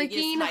the biggest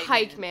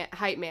freaking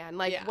hype man,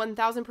 like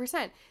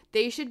 1000%.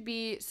 They should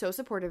be so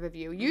supportive of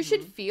you. You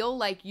should feel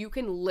like you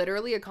can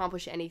literally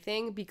accomplish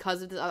anything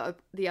because of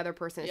the other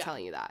person is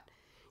telling you that.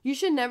 You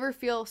should never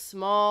feel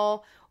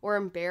small or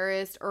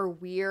embarrassed or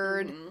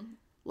weird.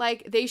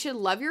 Like, they should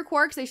love your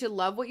quirks. They should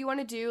love what you want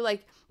to do.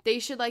 Like, they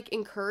should like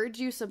encourage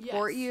you,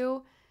 support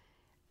you,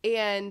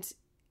 and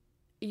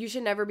you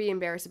should never be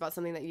embarrassed about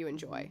something that you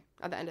enjoy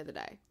at the end of the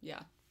day. Yeah.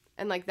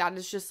 And, like, that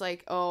is just,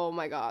 like, oh,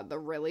 my God, the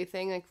really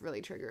thing, like,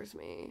 really triggers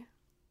me.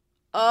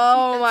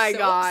 Oh, my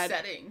God.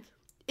 Upsetting.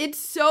 It's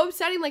so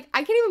upsetting. Like,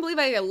 I can't even believe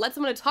I let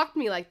someone talk to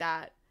me like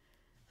that.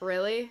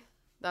 Really?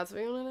 That's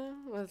what you want to know?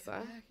 What's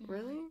that?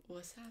 Really?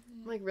 What's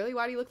happening? Like, really?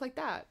 Why do you look like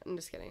that? I'm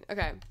just kidding.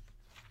 Okay.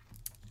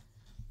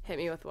 Hit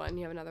me with one.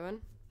 You have another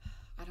one?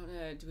 I don't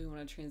know. Do we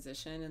want to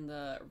transition in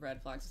the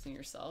red flags within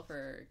yourself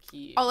or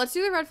keep? Oh, let's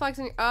do the red flags.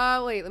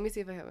 Wait, let me see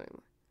if I have any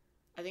more.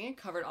 I think I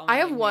covered all my I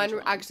have one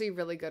ones. actually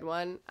really good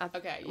one.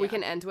 Okay, we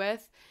can end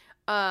with.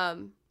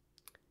 Actually,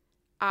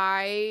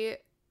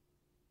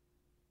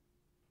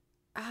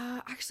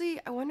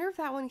 I wonder if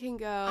that one can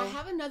go. I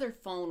have another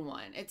phone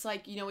one. It's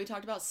like, you know, we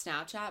talked about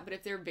Snapchat, but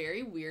if they're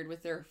very weird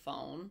with their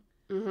phone,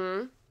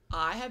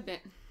 I have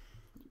been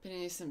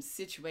in some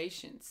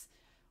situations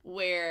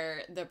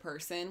where the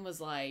person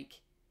was like,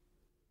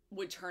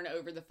 would turn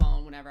over the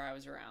phone whenever I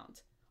was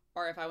around.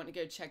 Or if I went to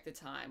go check the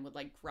time, would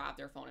like grab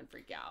their phone and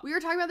freak out. We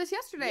were talking about this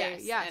yesterday.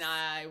 Yes. And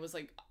I was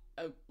like,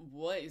 oh,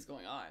 what is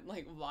going on?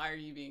 Like, why are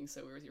you being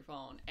so weird with your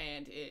phone?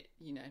 And it,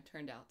 you know,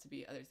 turned out to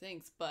be other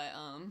things. But,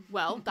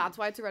 well, that's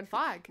why it's a red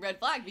flag. Red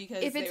flag,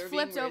 because if it's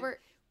flipped over.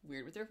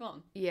 Weird with their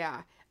phone.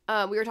 Yeah.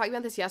 We were talking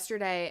about this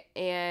yesterday,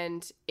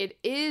 and it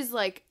is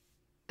like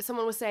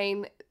someone was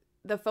saying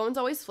the phone's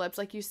always flipped,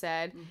 like you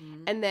said,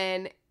 and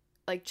then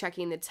like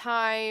checking the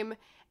time.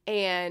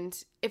 And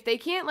if they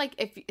can't, like,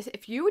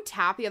 if you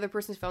tap the other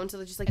person's phone to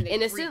just like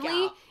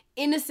innocently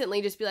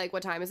just be like,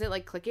 what time is it?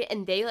 Like, click it,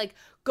 and they like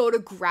go to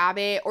grab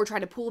it or try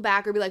to pull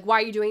back or be like, why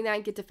are you doing that,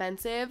 and get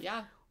defensive.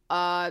 Yeah.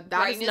 That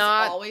Brightness is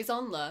not always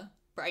on low.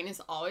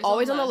 Brightness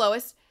always on the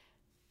lowest.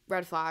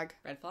 Red flag.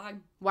 Red flag.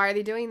 Why are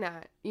they doing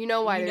that? You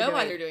know why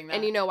they're doing that.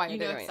 And you know why they're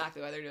doing it. You know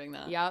exactly why they're doing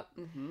that. Yep.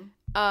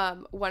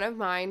 One of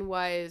mine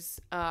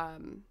was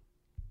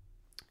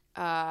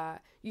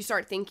you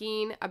start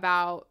thinking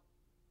about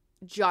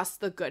just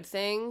the good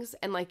things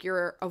and like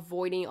you're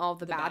avoiding all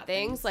the bad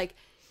things. Like,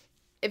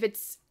 if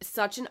it's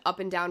such an up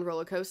and down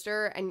roller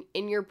coaster and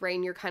in your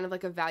brain you're kind of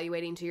like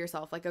evaluating to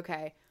yourself like,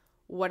 okay,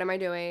 what am I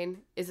doing?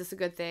 Is this a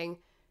good thing?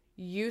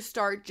 You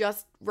start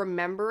just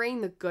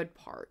remembering the good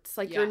parts.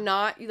 Like, you're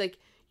not like,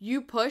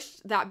 you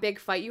pushed that big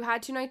fight you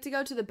had 2 nights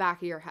ago to the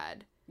back of your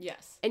head.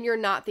 Yes. And you're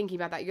not thinking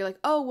about that. You're like,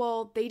 oh,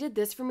 well, they did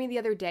this for me the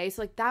other day,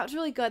 so like that was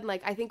really good, and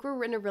like I think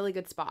we're in a really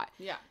good spot.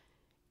 Yeah.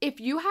 If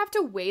you have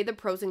to weigh the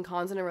pros and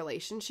cons in a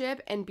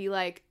relationship and be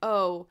like,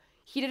 oh,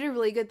 he did a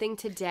really good thing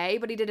today,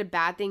 but he did a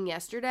bad thing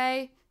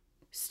yesterday,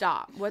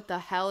 stop. What the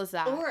hell is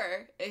that?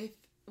 Or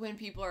when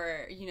people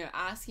are, you know,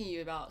 asking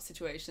you about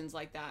situations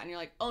like that and you're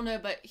like, oh no,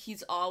 but he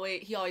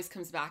always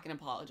comes back and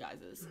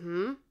apologizes.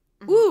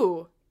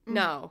 Ooh,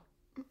 no.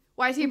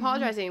 Why is he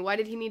apologizing? Why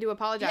did he need to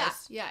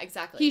apologize? Yeah,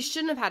 exactly. He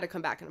shouldn't have had to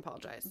come back and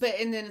apologize.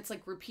 And then it's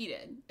like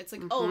repeated. It's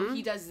like, oh,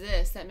 he does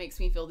this, that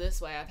makes me feel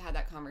this way. I've had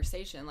that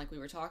conversation like we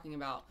were talking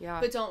about. Yeah.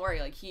 But don't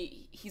worry, like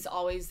he's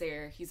always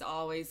there. He's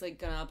always like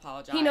gonna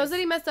apologize. He knows that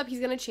he messed up.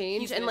 He's gonna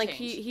change.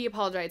 He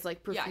apologized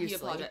like profusely. Yeah, he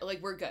apologized.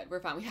 Like, we're good. We're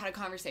fine. We had a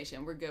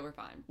conversation. We're good. We're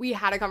fine. We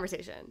had a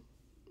conversation.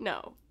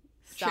 No.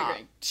 Stop.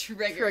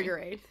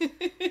 Triggering.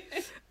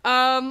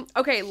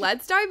 Okay,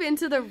 let's dive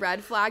into the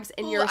red flags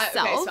in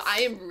yourself. Okay, so I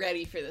am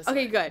ready for this.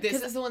 Okay, one. good.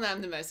 This is the one that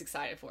I'm the most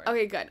excited for.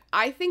 Okay, good.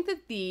 I think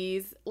that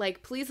these,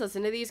 like, please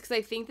listen to these because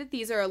I think that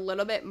these are a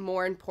little bit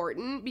more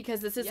important because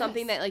this is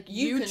something that, like,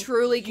 you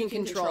truly can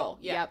control.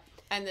 Yeah. Yep.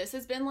 And this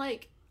has been,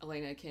 like,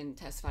 Elena can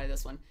testify to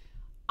this one.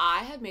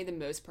 I have made the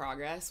most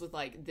progress with,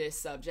 like, this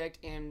subject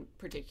in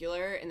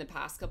particular in the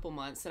past couple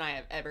months than I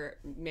have ever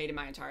made in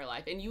my entire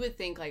life. And you would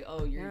think, like,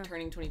 oh, you're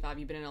turning 25,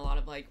 you've been in a lot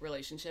of, like,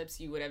 relationships,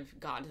 you would have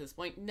gotten to this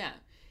point. No.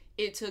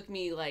 It took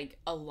me, like,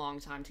 a long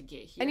time to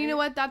get here. And you know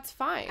what? That's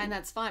fine. And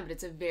that's fine, but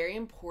it's a very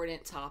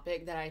important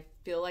topic that I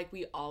feel like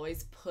we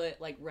always put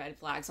like red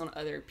flags on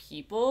other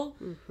people,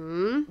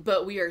 Mm-hmm.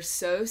 but we are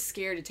so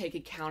scared to take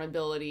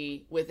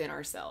accountability within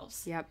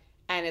ourselves. Yep.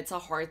 And it's a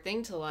hard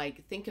thing to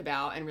like think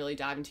about and really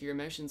dive into your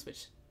emotions,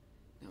 which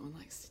no one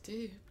likes to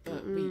do,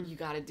 but you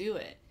got to do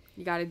it.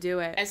 You got to do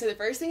it. And so the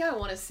first thing I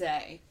want to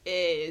say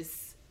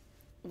is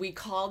we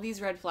call these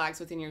red flags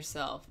within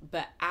yourself,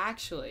 but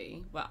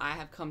actually what I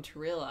have come to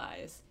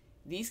realize,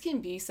 these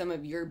can be some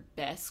of your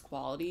best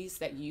qualities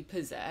that you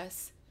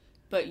possess,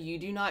 but you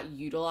do not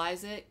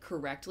utilize it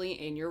correctly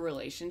in your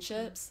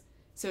relationships.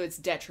 So it's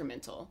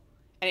detrimental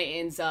and it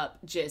ends up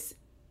just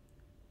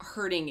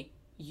hurting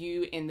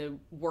you in the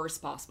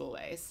worst possible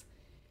ways.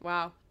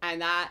 Wow.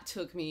 And that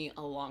took me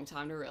a long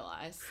time to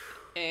realize.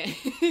 And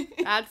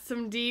That's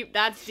deep.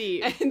 That's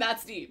deep. and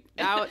that's deep.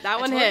 That one I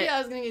told hit. you I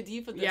was gonna get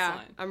deep with this Yeah,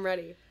 one. I'm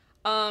ready.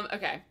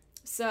 Okay.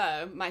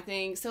 So my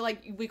thing, so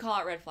like we call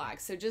it red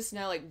flags. So just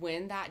know like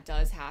when that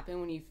does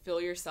happen, when you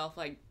feel yourself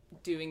like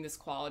doing this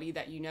quality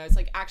that you know it's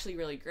like actually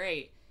really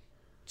great,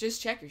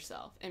 just check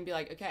yourself and be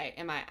like, okay,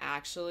 am I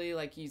actually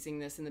like using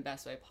this in the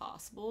best way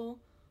possible?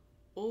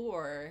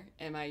 Or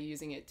am I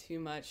using it too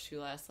much,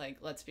 too less? Like,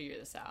 let's figure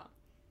this out.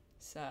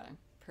 So,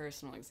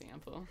 personal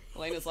example.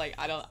 Elena's like,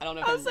 I don't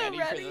know if I'm so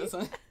ready for this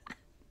one.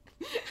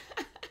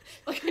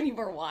 Like, I need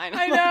more wine.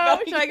 I I'm know.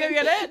 like, Should I go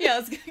get it? Yeah,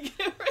 let's go get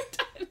it right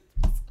done.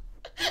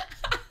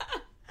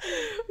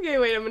 Okay,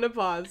 wait, I'm going to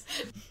pause.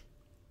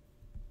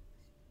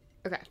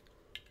 Okay.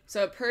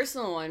 So, a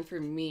personal one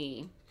for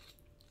me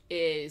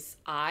is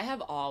I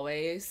have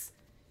always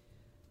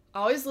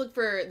look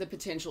for the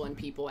potential in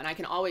people, and I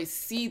can always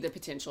see the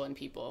potential in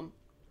people.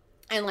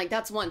 And, like,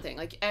 that's one thing.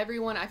 Like,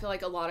 everyone, I feel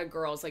like a lot of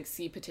girls, like,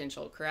 see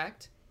potential,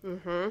 correct?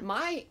 Mm-hmm.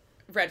 My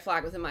red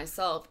flag within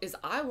myself is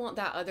I want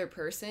that other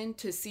person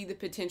to see the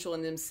potential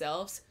in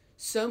themselves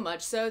so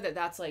much so that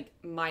that's, like,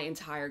 my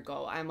entire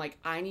goal. I'm like,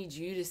 I need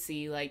you to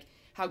see, like,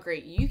 how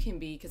great you can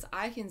be because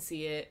I can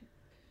see it.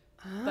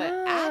 But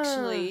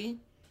actually,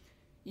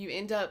 you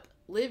end up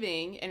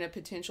living in a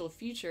potential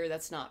future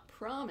that's not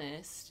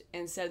promised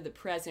instead of the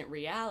present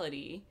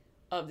reality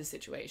of the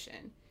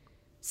situation.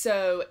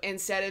 So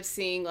instead of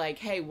seeing like,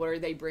 hey, what are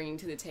they bringing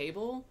to the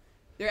table?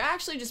 They're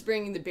actually just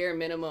bringing the bare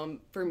minimum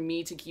for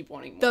me to keep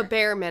wanting more. The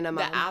bare minimum.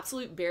 The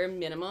absolute bare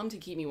minimum to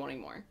keep me wanting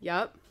more.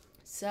 Yep.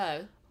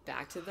 So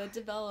back to the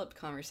developed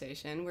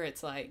conversation where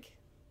it's like,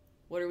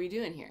 what are we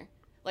doing here?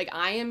 Like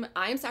I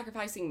am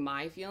sacrificing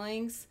my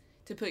feelings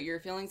to put your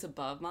feelings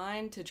above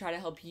mine to try to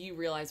help you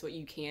realize what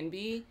you can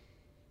be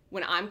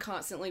when I'm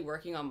constantly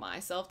working on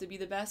myself to be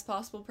the best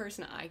possible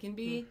person I can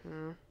be.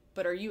 Mm-hmm.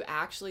 But are you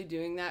actually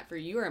doing that for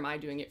you or am I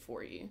doing it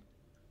for you?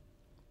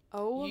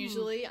 Oh.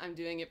 Usually I'm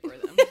doing it for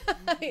them.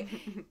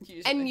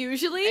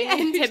 Usually.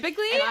 And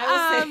typically. And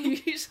I will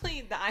say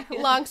usually that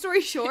long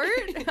story short,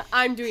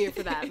 I'm doing it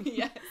for them.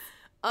 Yes.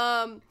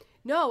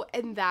 No,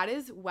 and that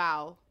is,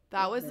 wow.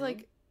 That was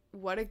like,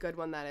 what a good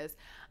one that is.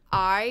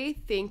 I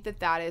think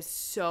that is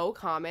so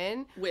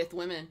common. With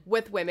women.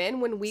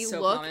 When we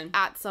look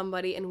at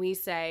somebody and we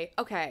say,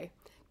 okay,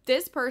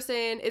 this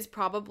person is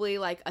probably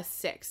like a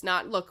 6,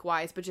 not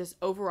look-wise, but just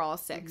overall a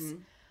 6. Mm-hmm.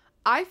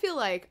 I feel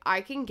like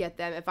I can get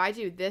them, if I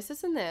do this,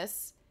 this, and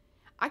this,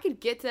 I could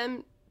get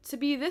them to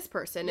be this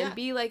person and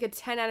be like a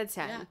 10 out of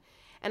 10. Yeah.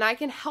 And I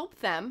can help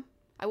them.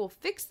 I will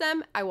fix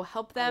them. I will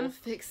help them.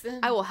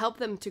 I will help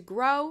them to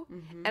grow.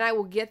 Mm-hmm. And I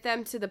will get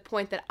them to the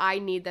point that I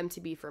need them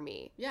to be for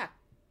me. Yeah.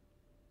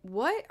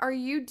 What are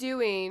you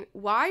doing?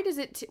 Why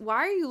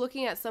are you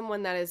looking at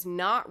someone that is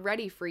not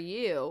ready for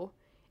you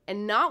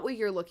and not what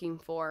you're looking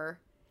for?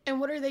 And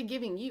what are they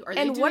giving you? What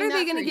are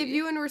they going to give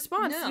you in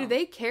response? No. Do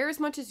they care as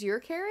much as you're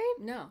caring?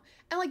 No.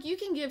 And like you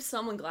can give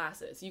someone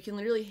glasses. You can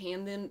literally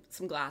hand them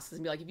some glasses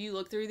and be like, if you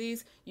look through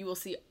these, you will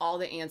see all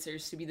the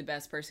answers to be the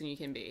best person you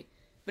can be.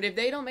 But if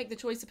they don't make the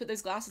choice to put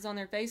those glasses on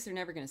their face, they're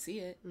never going to see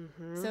it.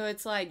 Mm-hmm. So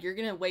it's like you're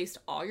going to waste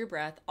all your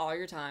breath, all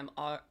your time,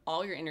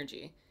 all your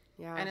energy.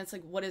 Yeah. And it's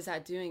like, what is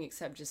that doing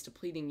except just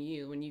depleting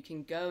you when you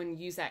can go and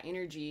use that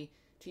energy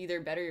to either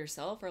better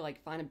yourself or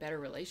like find a better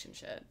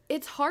relationship?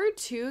 It's hard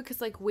too, because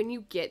like when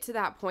you get to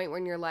that point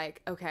when you're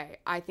like, okay,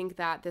 I think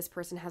that this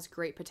person has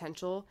great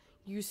potential,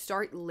 you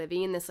start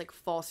living in this like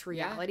false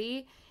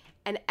reality. Yeah.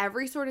 And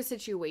every sort of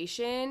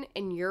situation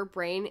in your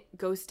brain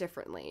goes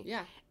differently.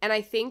 Yeah. And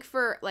I think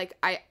for like,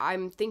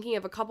 I'm thinking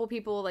of a couple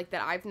people like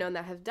that I've known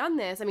that have done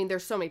this. I mean,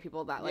 there's so many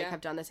people that like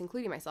have done this,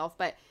 including myself,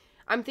 but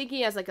I'm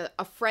thinking as like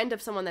a friend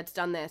of someone that's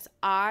done this,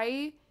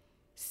 I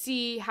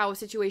see how a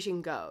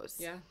situation goes.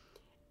 Yeah.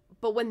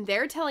 But when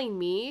they're telling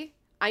me,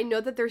 I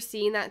know that they're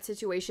seeing that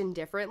situation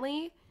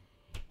differently.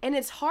 And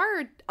it's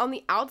hard on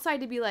the outside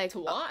to be like,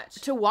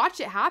 to watch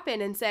it happen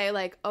and say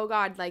like, oh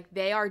God, like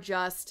they are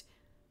just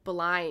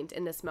blind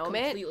in this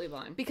moment. Completely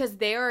blind. Because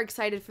they are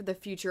excited for the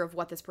future of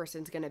what this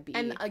person's going to be.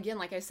 And again,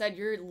 like I said,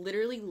 you're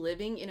literally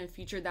living in a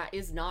future that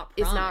is not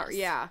promised.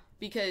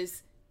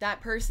 Because that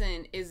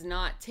person is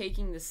not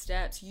taking the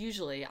steps.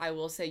 Usually, I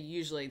will say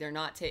usually, they're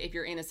not, if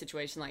you're in a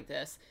situation like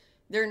this,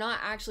 they're not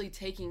actually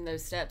taking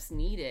those steps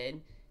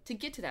needed to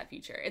get to that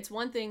future. It's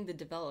one thing, the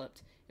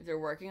developed. if they're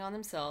working on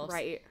themselves,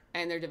 Right.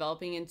 and they're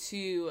developing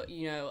into,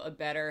 you know, a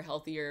better,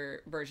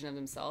 healthier version of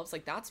themselves,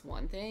 like, that's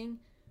one thing.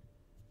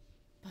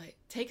 But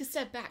take a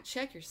step back,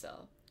 check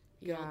yourself.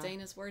 You know,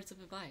 Dana's words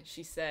of advice.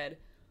 She said,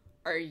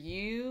 are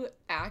you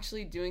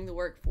actually doing the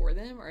work for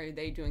them, or are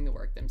they doing the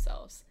work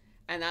themselves?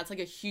 And that's like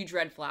a huge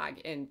red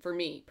flag. And for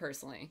me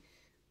personally,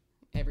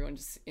 everyone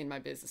just in my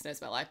business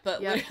knows my life,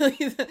 but literally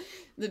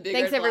the big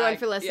Thanks red everyone flag,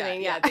 for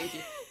listening. Yeah, thank you.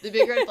 The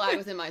big red flag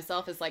within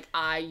myself is like,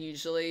 I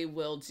usually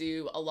will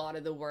do a lot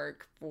of the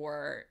work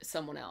for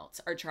someone else,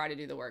 or try to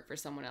do the work for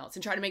someone else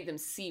and try to make them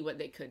see what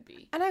they could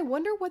be. And I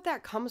wonder what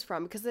that comes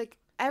from, because like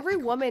every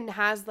woman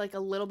has like a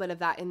little bit of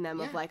that in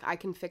them of like, I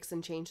can fix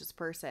and change this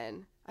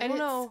person. I don't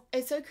know.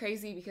 It's so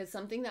crazy because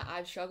something that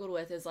I've struggled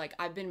with is like,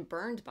 I've been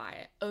burned by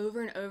it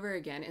over and over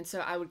again. And so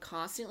I would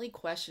constantly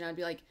question, I'd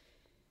be like,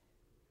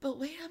 but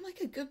wait, I'm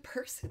like a good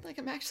person. Like,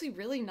 I'm actually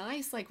really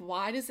nice. Like,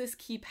 why does this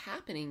keep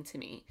happening to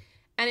me?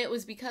 And it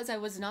was because I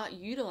was not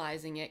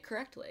utilizing it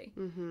correctly.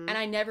 Mm-hmm. And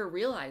I never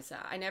realized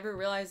that. I never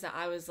realized that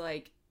I was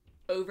like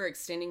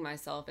overextending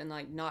myself and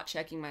like not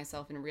checking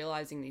myself and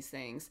realizing these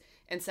things.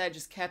 Instead, I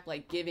just kept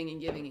like giving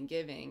and giving and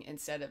giving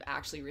instead of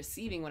actually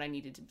receiving what I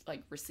needed to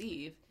like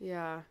receive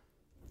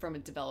from a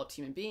developed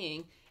human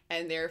being.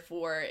 And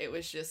therefore, it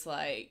was just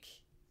like,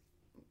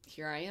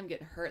 here I am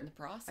getting hurt in the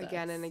process.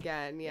 Again and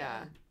again,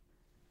 yeah.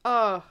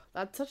 Oh,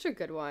 that's such a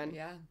good one.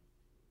 Yeah.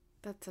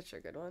 That's such a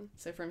good one.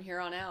 So from here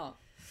on out,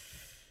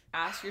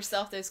 ask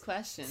yourself those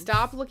questions.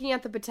 Stop looking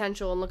at the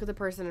potential and look at the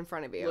person in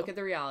front of you. Look at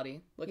the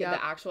reality. Look at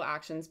the actual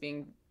actions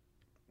being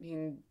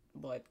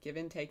what,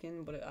 given,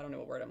 taken? What, I don't know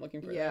what word I'm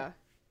looking for. Yeah.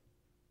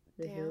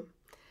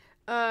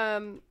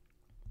 Damn.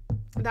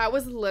 That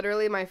was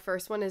literally my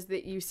first one, is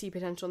that you see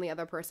potential in the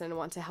other person and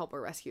want to help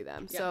or rescue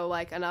them. Yep. So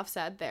like, enough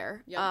said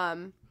there.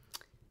 Yep.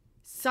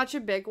 Such a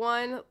big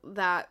one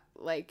that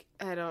like,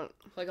 I don't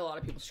like, a lot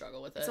of people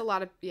struggle with it. It's a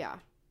lot of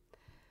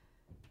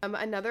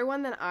another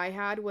one that I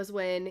had was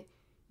when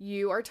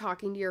you are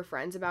talking to your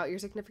friends about your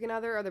significant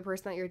other or the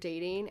person that you're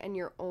dating, and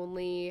you're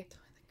only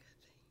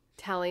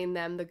telling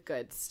them the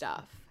good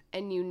stuff,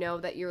 and you know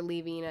that you're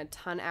leaving a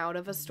ton out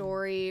of a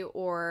story,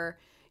 or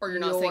you're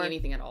not saying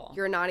anything at all.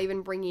 You're not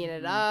even bringing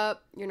it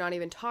up. You're not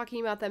even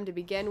talking about them to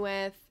begin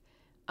with.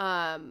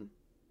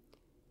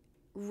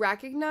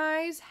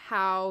 Recognize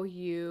how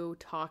you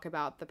talk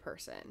about the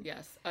person.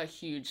 Yes, a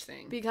huge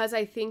thing. Because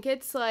I think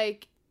it's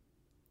like,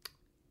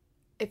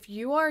 if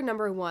you are,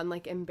 number one,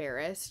 like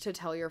embarrassed to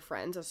tell your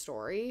friends a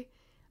story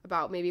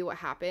about maybe what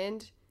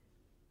happened,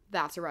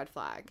 that's a red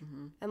flag.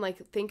 Mm-hmm. And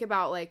like, think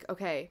about like,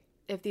 okay,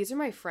 if these are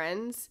my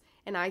friends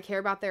and I care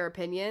about their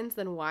opinions,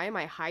 then why am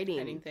I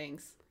hiding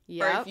things?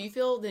 Yeah. Or if you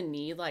feel the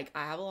need, like,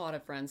 I have a lot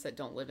of friends that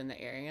don't live in the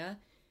area.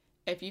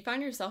 If you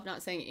find yourself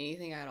not saying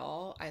anything at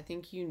all, I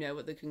think you know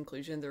what the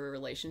conclusion of the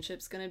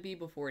relationship's going to be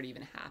before it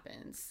even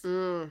happens.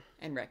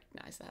 And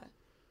recognize that.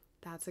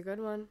 That's a good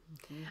one.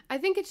 Mm-hmm. I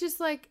think it's just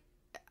like,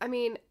 I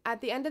mean,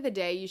 at the end of the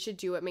day, you should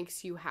do what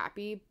makes you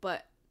happy,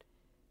 but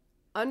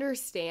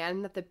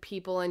understand that the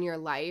people in your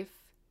life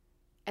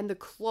and the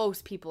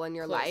close people in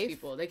your life,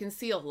 people, they can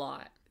see a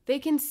lot. They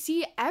can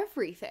see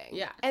everything.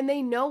 Yeah. And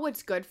they know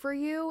what's good for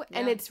you. Yeah.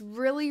 And it's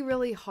really,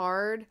 really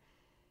hard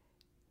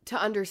to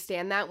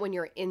understand that when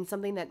you're in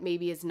something that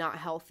maybe is not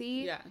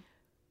healthy. Yeah.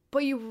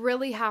 But you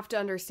really have to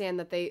understand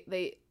that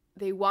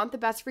they want the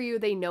best for you.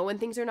 They know when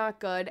things are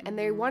not good, and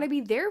they want to be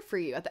there for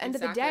you. At the end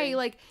of the day,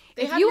 like,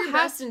 they have your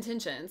best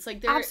intentions.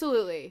 Like,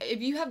 absolutely.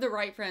 If you have the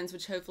right friends,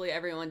 which hopefully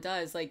everyone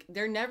does, like,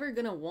 they're never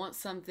gonna want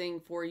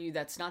something for you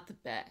that's not the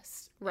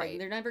best. Right. Like,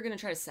 they're never gonna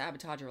try to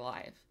sabotage your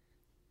life.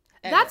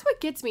 Ever. That's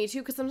what gets me too,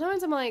 because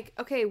sometimes I'm like,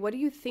 okay, what do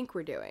you think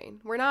we're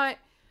doing? We're not,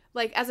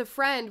 like, as a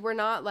friend, we're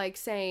not like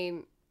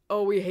saying,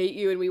 oh, we hate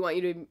you and we want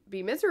you to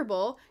be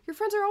miserable. Your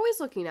friends are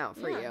always looking out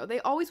for you. They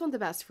always want the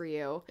best for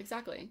you.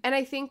 Exactly. And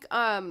I think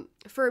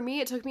for me,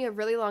 it took me a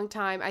really long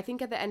time. I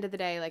think at the end of the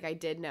day, like, I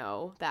did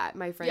know that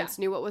my friends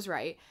knew what was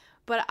right.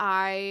 But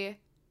I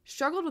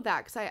struggled with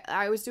that because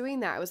I was doing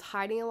that. I was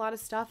hiding a lot of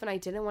stuff and I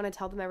didn't want to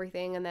tell them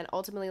everything. And then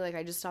ultimately, like,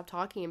 I just stopped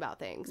talking about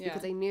things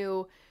because I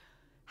knew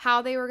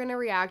how they were going to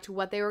react,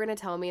 what they were going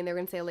to tell me. And they were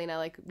going to say, Elena,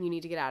 like, you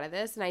need to get out of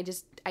this. And I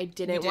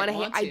didn't want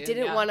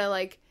to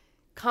like,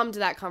 come to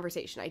that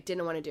conversation. I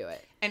didn't want to do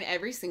it. And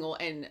every single,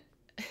 and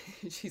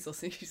she's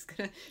listening, she's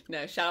gonna,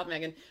 no, shout out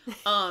Megan.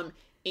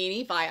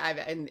 Any fight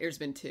and there's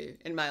been 2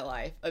 in my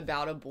life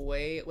about a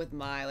boy with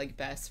my, like,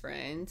 best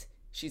friend,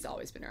 she's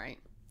always been right.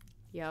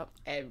 Yep.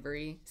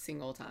 Every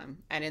single time.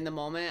 And in the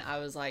moment, I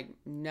was like,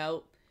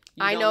 nope.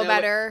 I know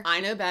better. I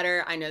know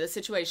better. I know the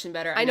situation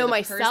better. I know the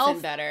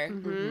myself person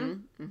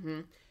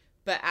better.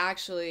 But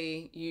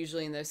actually,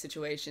 usually in those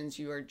situations,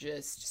 you are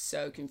just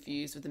so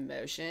confused with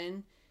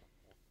emotion.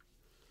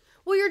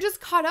 Well, you're just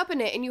caught up in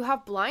it and you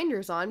have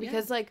blinders on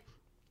because, like,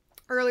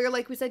 earlier,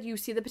 like we said, you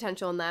see the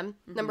potential in them,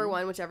 number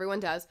one, which everyone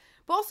does.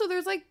 But also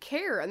there's, like,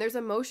 care and there's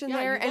emotion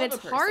there, and it's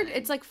hard.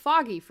 It's, like,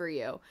 foggy for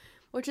you,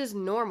 which is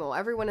normal.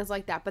 Everyone is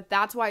like that. But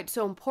that's why it's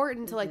so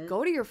important to, like,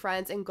 go to your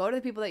friends and go to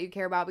the people that you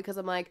care about, because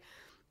I'm like,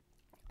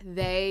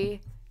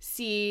 they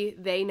see,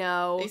 they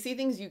know. They see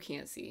things you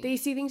can't see. They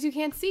see things you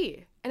can't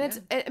see. And it's,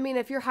 I mean,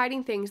 if you're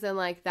hiding things, then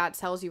like that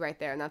tells you right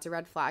there. And that's a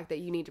red flag that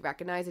you need to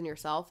recognize in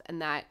yourself,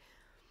 and that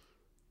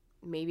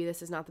maybe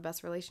this is not the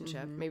best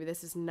relationship. Maybe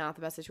this is not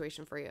the best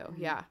situation for you.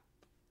 Yeah.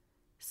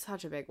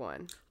 Such a big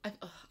one.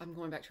 I'm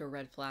going back to a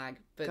red flag,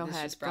 but Go this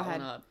ahead, just brought go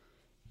ahead. one up.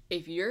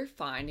 If you're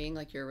finding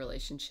like your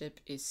relationship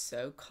is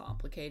so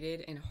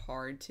complicated and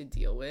hard to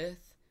deal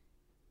with,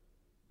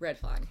 red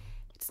flag.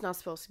 It's not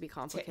supposed to be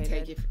complicated.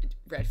 Take it,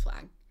 red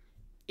flag.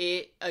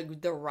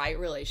 The right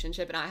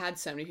relationship, and I had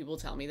so many people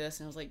tell me this,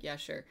 and I was like, yeah,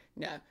 sure.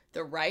 No,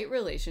 the right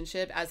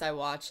relationship, as I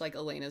watch like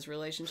Elena's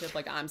relationship,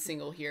 like I'm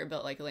single here,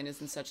 but like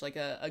Elena's in such like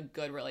a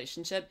good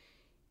relationship,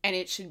 and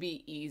it should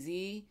be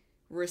easy,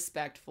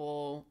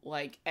 respectful,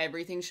 like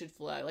everything should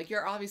flow. Like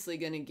you're obviously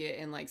gonna get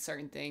in like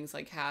certain things,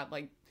 like have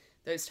like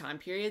those time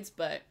periods,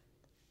 but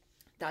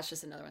that's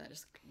just another one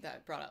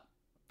that brought up.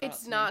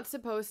 It's not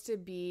supposed to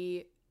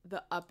be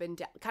the up and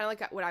down, kind of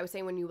like what I was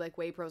saying when you like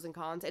weigh pros and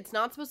cons. It's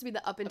not supposed to be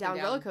the up and down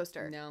roller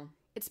coaster. No,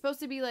 it's supposed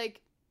to be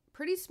like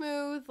pretty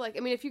smooth. Like, I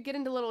mean, if you get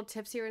into little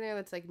tips here and there,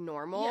 that's like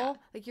normal.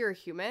 Like you're a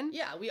human.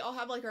 Yeah, we all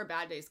have like our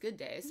bad days, good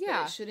days. Yeah,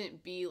 but it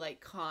shouldn't be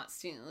like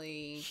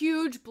constantly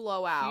huge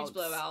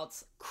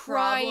blowouts,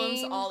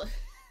 crying, problems,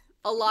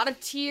 a lot of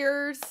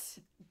tears.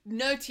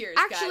 No tears.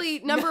 Actually,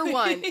 guys. number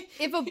one,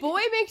 if a boy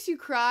makes you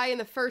cry in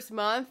the first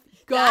month,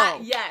 go.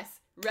 Yes,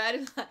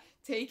 red flag.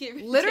 Take it.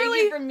 Literally,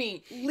 take it from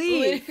me.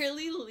 Leave.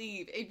 Literally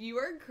leave. If you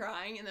are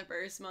crying in the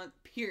first month,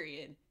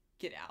 period,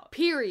 get out.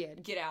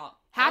 Period. Get out.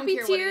 Happy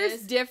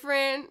tears,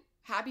 different.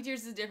 Happy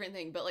tears is a different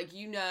thing, but like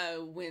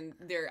when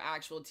they're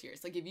actual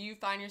tears. Like if you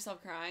find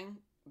yourself crying,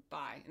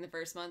 bye. In the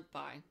first month,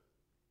 bye.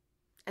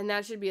 And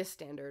that should be a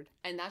standard.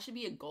 And that should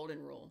be a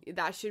golden rule. It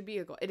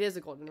is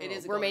a golden rule. It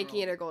is. We're making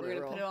rule. it a golden rule.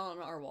 We're gonna put it on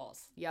our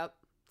walls. Yep.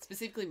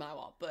 Specifically my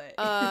wall, but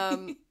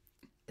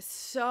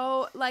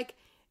so like,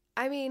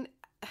 I mean,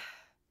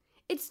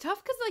 it's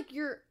tough because like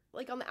you're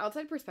like on the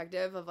outside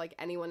perspective of like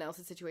anyone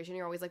else's situation,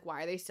 you're always like,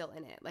 why are they still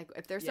in it? Like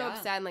if they're so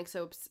upset and like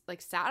so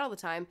like sad all the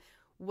time,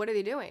 what are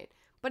they doing?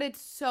 But it's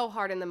so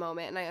hard in the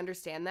moment, and I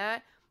understand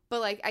that.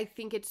 But like I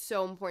think it's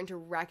so important to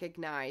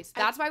recognize.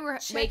 That's why we're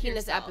making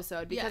this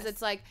episode, because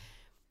it's like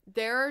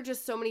there are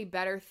just so many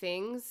better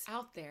things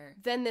out there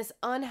than this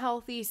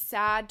unhealthy,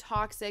 sad,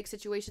 toxic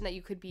situation that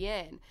you could be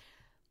in.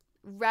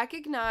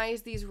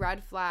 Recognize these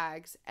red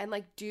flags and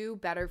like do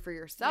better for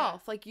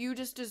yourself. Like you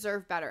just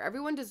deserve better.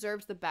 Everyone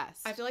deserves the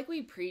best. I feel like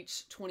we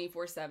preach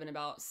 24/7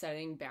 about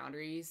setting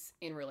boundaries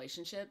in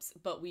relationships,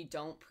 but we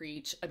don't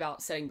preach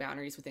about setting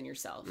boundaries within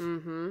yourself.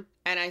 And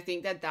I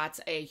think that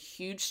that's a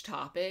huge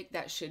topic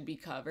that should be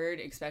covered,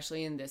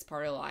 especially in this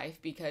part of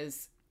life,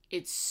 because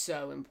it's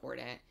so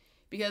important.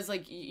 Because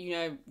like you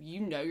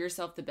know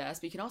yourself the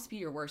best, but you can also be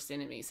your worst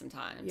enemy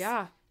sometimes.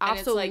 Yeah,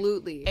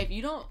 absolutely. Like, if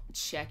you don't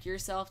check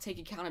yourself, take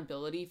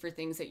accountability for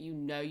things that you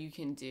know you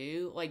can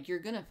do, like you're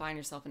gonna find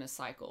yourself in a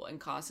cycle and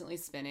constantly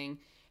spinning,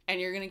 and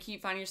you're gonna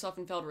keep finding yourself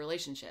in failed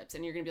relationships,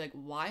 and you're gonna be like,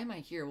 why am I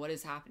here? What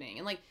is happening?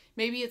 And like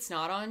maybe it's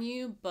not on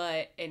you,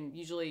 and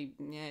usually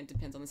it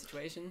depends on the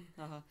situation.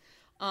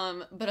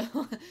 But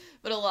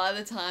a lot of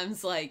the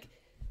times, like,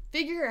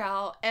 figure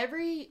out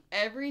every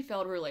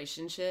failed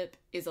relationship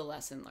is a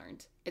lesson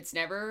learned. It's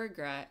never a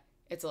regret.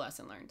 It's a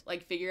lesson learned.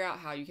 Like, figure out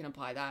how you can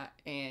apply that.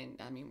 And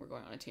I mean, we're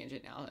going on a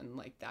tangent now and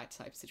like that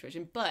type of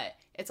situation, but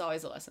it's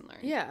always a lesson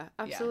learned. Yeah,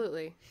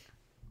 absolutely.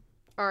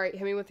 Yeah. All right,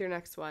 hit me with your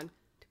next one.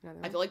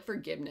 I feel like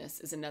forgiveness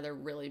is another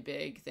really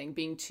big thing,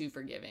 being too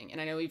forgiving. And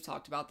I know we've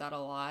talked about that a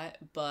lot,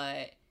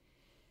 but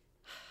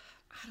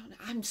I don't know.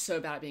 I'm so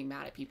bad at being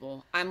mad at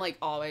people. I've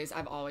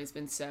always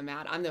been so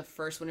mad. I'm the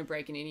first one to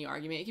break in any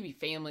argument. It could be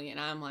family, and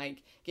I'm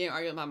like getting an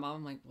argument with my mom.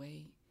 I'm like,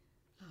 wait,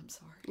 I'm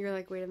sorry. You're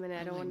like, wait a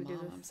minute, I don't want to do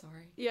this. I'm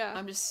sorry. Yeah.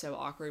 I'm just so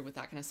awkward with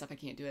that kind of stuff. I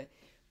can't do it.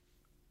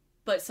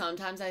 But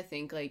sometimes I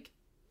think like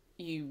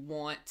you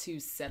want to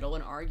settle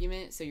an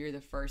argument, so you're the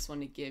first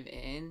one to give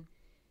in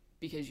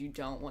because you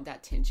don't want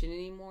that tension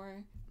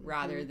anymore,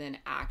 rather than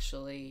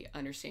actually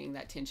understanding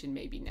that tension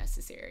may be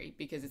necessary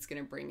because it's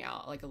going to bring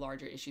out like a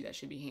larger issue that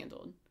should be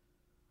handled.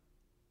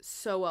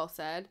 So well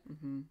said.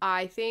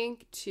 I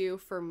think too,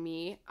 for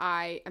me,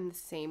 I am the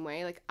same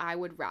way. Like I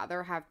would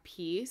rather have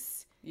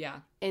peace.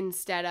 Yeah.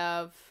 Instead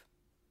of,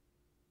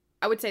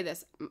 I would say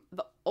this,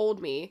 the old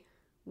me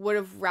would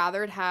have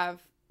rathered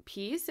have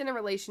peace in a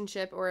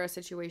relationship or a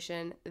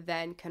situation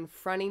than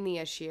confronting the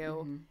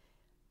issue.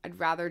 I'd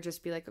rather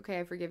just be like, okay,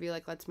 I forgive you.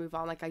 Like, let's move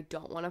on. Like, I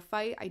don't want to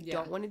fight. I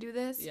don't want to do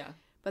this. Yeah.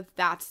 But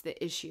that's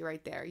the issue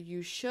right there.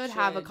 You should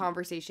have a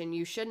conversation.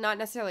 You should not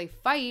necessarily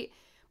fight.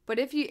 But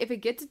if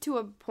it gets to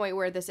a point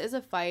where this is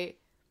a fight,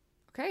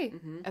 okay,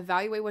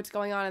 evaluate what's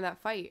going on in that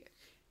fight.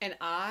 And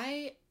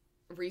I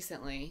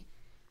recently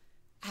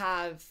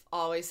have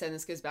always said, and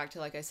this goes back to,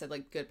 like I said,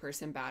 like good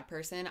person, bad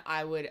person.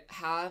 I would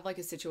have like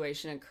a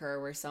situation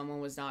occur where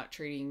someone was not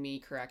treating me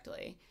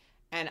correctly.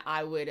 And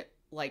I would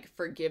like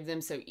forgive them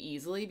so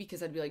easily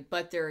because I'd be like,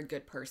 but they're a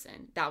good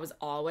person. That was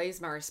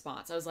always my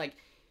response. I was like,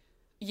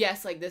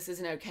 yes, like this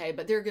isn't okay,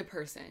 but they're a good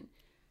person.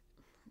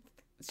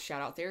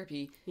 shout out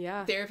therapy.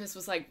 Yeah. Therapist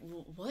was like,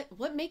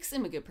 what makes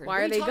them a good person?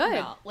 Why what are they you talking good?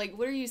 about? Like,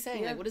 what are you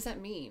saying? Yeah. Like, what does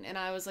that mean? And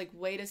I was like,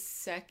 wait a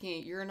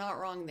second, you're not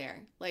wrong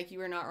there. Like,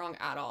 you are not wrong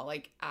at all.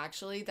 Like,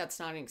 actually, that's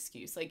not an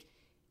excuse. Like,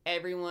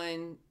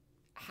 everyone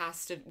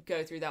has to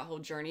go through that whole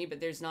journey, but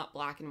there's not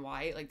black and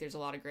white. Like, there's a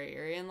lot of gray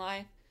area in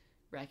life.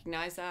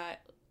 Recognize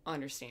that,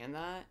 understand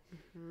that.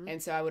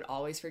 And so I would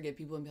always forgive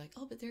people and be like,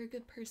 oh, but they're a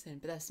good person.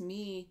 But that's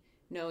me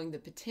knowing the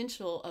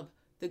potential of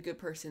the good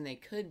person they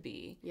could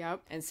be.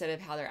 Yep. Instead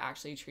of how they're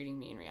actually treating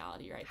me in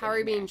reality, right? How are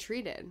you being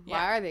treated? Yeah.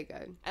 Why are they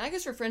good? And I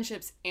guess for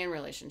friendships and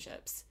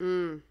relationships.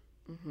 Mm.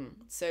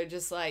 So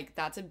just like,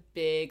 that's a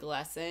big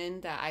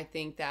lesson that I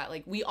think that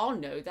like, we all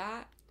know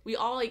that. We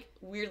all like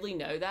weirdly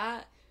know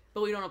that,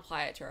 but we don't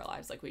apply it to our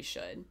lives like we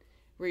should.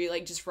 We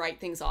like just write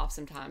things off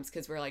sometimes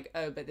because we're like,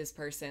 oh, but this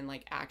person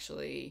like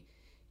actually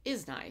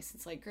is nice.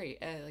 It's like,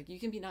 great, like you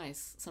can be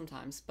nice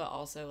sometimes, but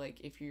also like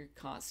if you're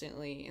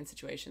constantly in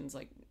situations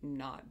like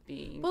not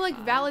being Well, like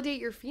kind. validate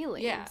your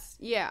feelings.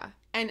 Yeah.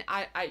 And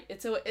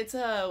it's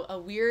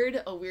a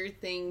weird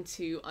thing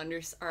to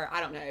or I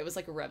don't know, it was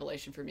like a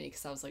revelation for me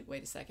because I was like,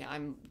 wait a second,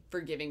 I'm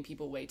forgiving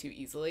people way too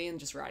easily and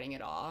just writing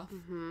it off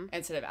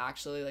instead of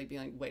actually like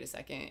being like, wait a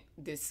second,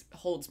 this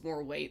holds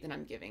more weight than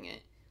I'm giving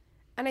it.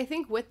 And I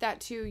think with that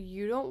too,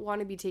 you don't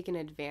want to be taken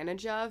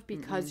advantage of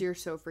because you're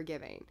so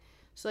forgiving.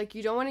 So like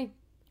you don't want to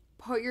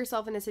put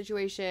yourself in a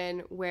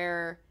situation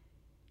where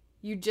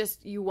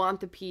you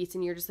want the peace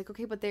and you're just like,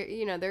 okay, but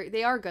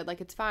they are good,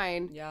 like it's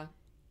fine. Yeah.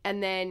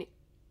 And then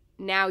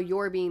now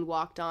you're being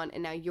walked on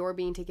and now you're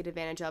being taken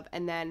advantage of,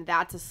 and then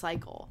that's a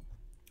cycle.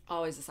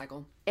 Always a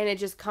cycle. And it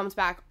just comes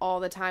back all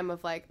the time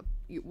of like,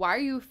 why are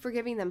you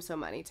forgiving them so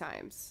many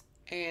times?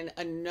 And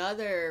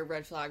another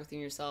red flag within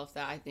yourself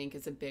that I think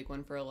is a big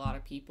one for a lot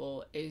of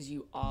people is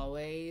you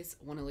always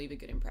want to leave a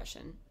good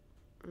impression.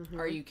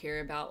 Or you care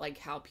about like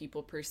how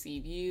people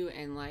perceive you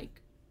and like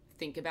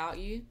think about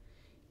you.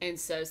 And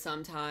so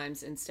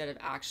sometimes instead of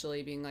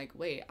actually being like,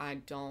 wait, I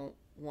don't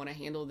want to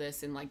handle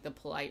this in like the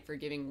polite,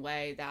 forgiving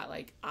way that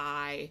like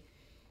I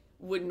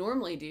would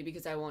normally do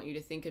because I want you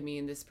to think of me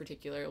in this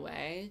particular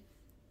way,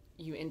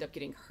 you end up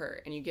getting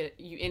hurt and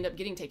you end up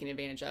getting taken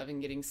advantage of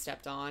and getting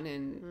stepped on,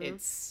 and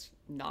it's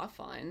not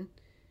fun.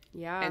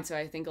 Yeah. And so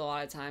I think a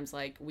lot of times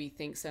like we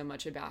think so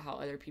much about how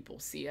other people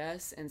see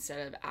us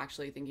instead of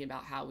actually thinking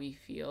about how we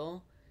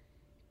feel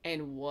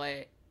and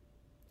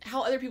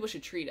how other people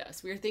should treat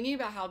us. We're thinking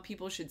about how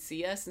people should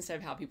see us instead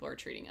of how people are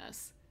treating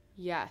us.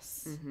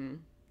 Yes.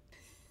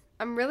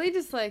 I'm really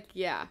just like,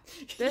 yeah,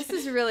 this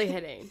is really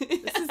hitting.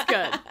 This is good.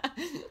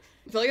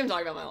 I feel like I'm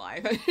talking about my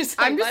life.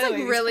 I'm just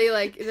like really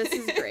like, this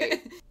is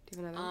great. Do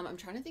you have another one? I'm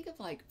trying to think of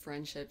like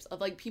friendships of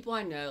like people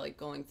I know like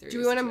going through. Do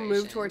we want to move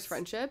situations. towards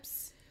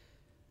friendships?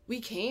 We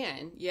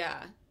can,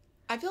 yeah.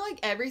 I feel like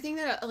everything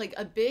that like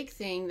a big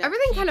thing that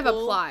everything kind of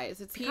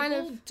applies. It's people kind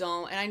of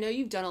don't, and I know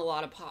you've done a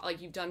lot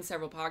of you've done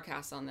several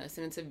podcasts on this,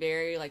 and it's a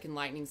very like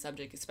enlightening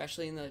subject,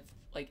 especially in the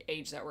like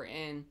age that we're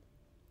in.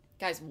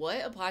 Guys,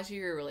 what applies to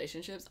your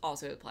relationships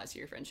also applies to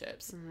your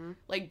friendships.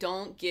 Like,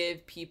 don't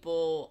give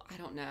people, I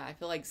don't know, I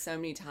feel like so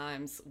many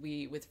times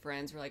with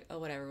friends, we're like, oh,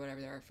 whatever,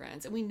 they're our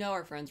friends. And we know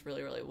our friends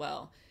really, really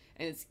well.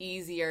 And it's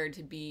easier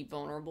to be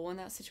vulnerable in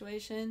that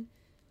situation.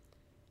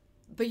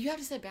 But you have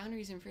to set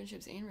boundaries in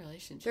friendships and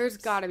relationships. there's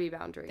got to be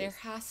boundaries. There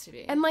has to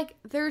be. And like,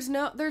 there's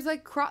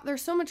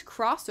so much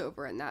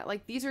crossover in that.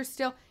 Like, these are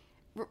still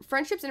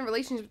friendships and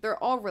relationships. They're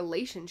all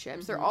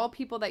relationships. They're all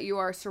people that you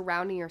are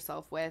surrounding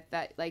yourself with,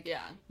 that like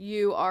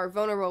you are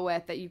vulnerable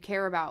with, that you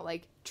care about.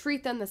 Like,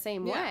 treat them the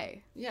same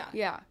way.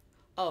 Yeah.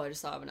 Oh, I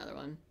just thought of another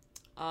one.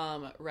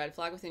 Red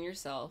flag within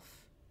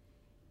yourself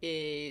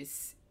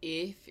is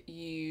if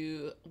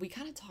we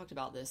kind of talked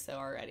about this though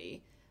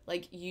already.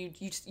 Like you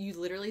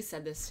literally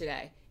said this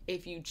today.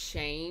 If you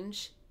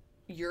change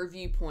your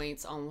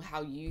viewpoints on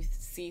how you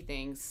see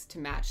things to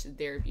match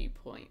their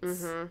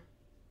viewpoints.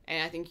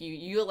 And I think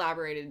you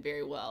elaborated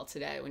very well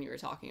today when you were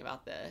talking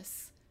about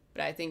this.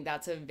 But I think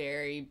that's a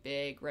very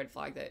big red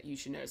flag that you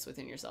should notice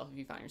within yourself if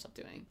you find yourself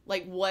doing.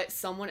 Like, what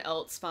someone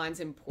else finds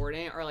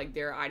important are, like,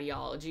 their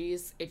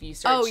ideologies. If you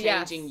start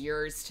changing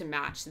yours to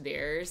match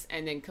theirs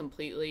and then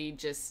completely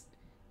just,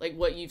 like,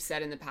 what you've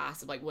said in the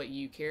past of, like, what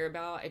you care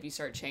about, if you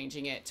start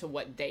changing it to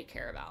what they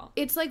care about.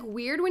 It's, like,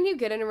 weird when you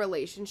get in a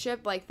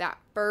relationship, like, that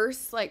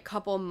first, like,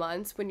 couple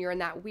months when you're in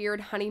that weird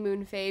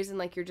honeymoon phase and,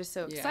 like, you're just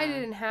so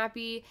excited and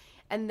happy.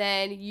 And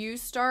then you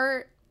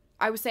start,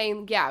 you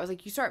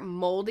start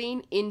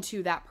molding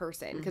into that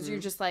person. Because you're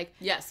just like,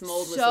 yes,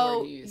 mold was the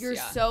word you used. You're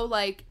so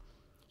like,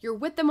 you're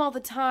with them all the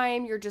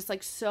time. You're just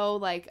like, so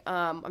like,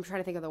 I'm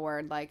trying to think of the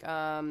word. Like,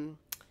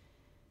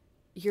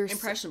 you're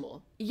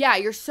impressionable.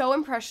 You're so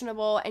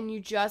impressionable and you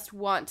just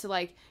want to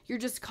like, you're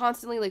just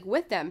constantly like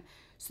with them.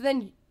 So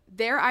then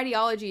their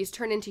ideologies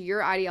turn into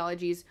your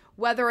ideologies,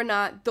 whether or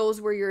not those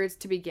were yours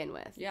to begin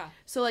with. Yeah.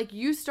 So like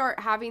you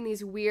start having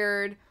these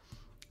weird,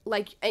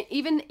 like,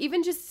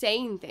 even just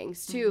saying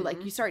things too,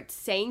 like you start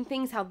saying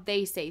things how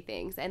they say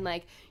things, and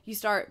like you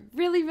start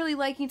really, really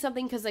liking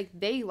something because like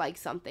they like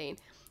something,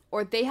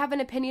 or they have an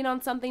opinion on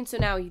something, so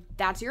now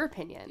that's your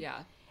opinion.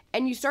 Yeah.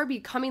 and you start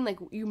becoming like,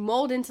 you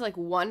mold into like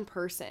one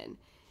person.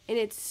 And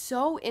it's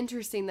so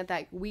interesting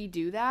that we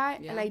do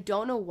that. And I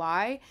don't know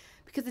why,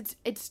 because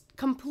it's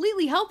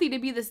completely healthy to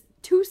be this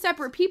two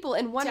separate people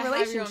in one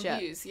relationship. Have your own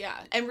views, yeah.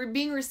 And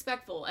being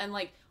respectful, and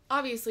like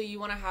obviously you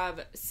want to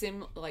have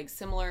similar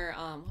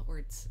what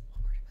words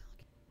am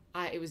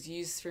I looking? It was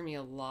used for me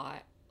a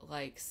lot,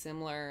 like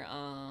similar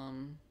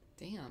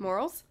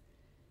morals?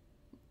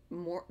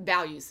 More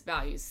values,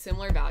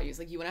 similar values.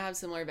 Like you want to have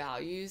similar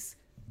values,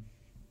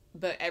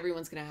 but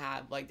everyone's going to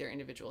have like their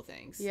individual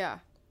things. Yeah.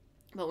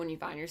 But when you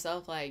find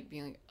yourself like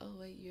being like, oh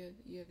wait,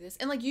 you have this,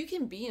 and like you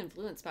can be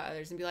influenced by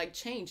others and be like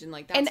change, and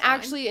like that's and fine.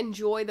 Actually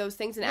enjoy those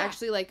things, and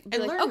actually like be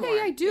and like, learn okay,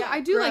 more. I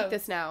do grow. like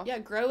this now. Yeah,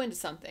 grow into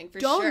something for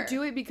Don't sure.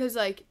 do it because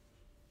like,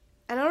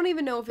 and I don't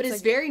even know if but it's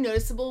like, very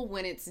noticeable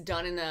when it's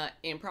done in a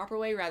improper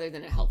way rather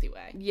than a healthy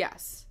way.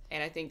 Yes.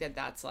 And I think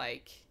that's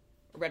like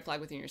a red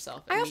flag within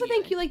yourself. I also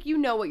think you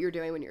know what you're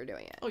doing when you're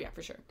doing it. Oh yeah,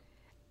 for sure.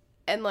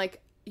 And like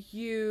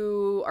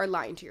you are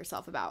lying to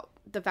yourself about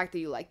the fact that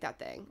you like that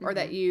thing or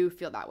that you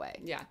feel that way.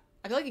 Yeah.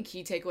 I feel like a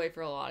key takeaway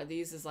for a lot of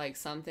these is like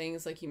some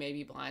things like you may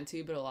be blind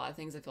to, but a lot of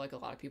things I feel like a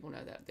lot of people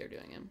know that they're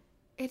doing them.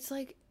 It's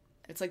like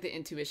the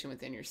intuition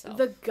within yourself.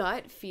 The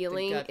gut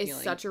feeling is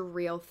such a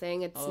real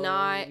thing. It's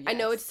not, yes. I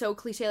know it's so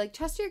cliche, like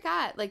trust your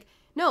gut. Like,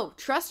 no,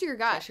 trust your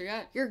gut. Trust your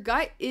gut. Your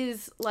gut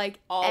is like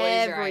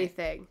always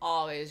everything. Right.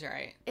 Always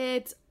right.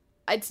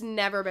 It's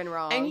never been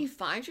wrong. And you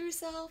find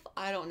yourself,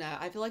 I don't know,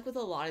 I feel like with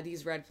a lot of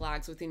these red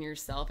flags within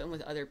yourself and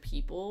with other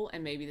people,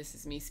 and maybe this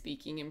is me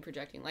speaking and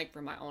projecting like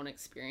from my own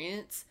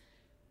experience,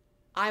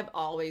 I've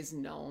always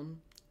known,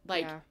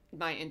 like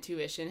my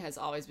intuition has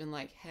always been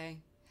like, hey,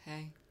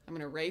 I'm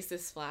going to raise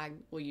this flag.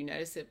 Will you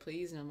notice it,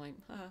 please? And I'm like,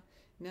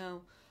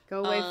 no.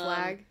 Go away,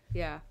 flag.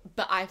 Yeah.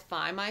 But I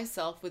find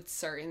myself with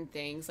certain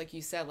things, like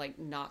you said, like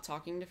not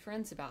talking to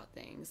friends about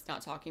things,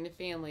 not talking to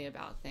family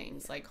about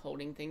things, like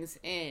holding things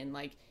in,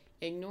 like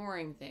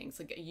ignoring things.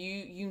 Like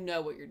you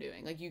know what you're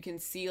doing. Like you can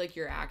see like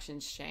your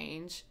actions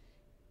change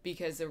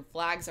because the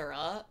flags are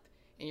up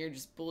and you're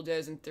just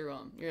bulldozing through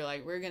them. You're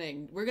like, we're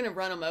gonna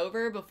run them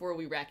over before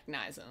we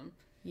recognize them.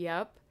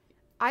 Yep.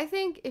 I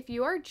think if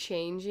you are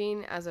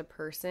changing as a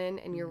person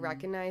and you're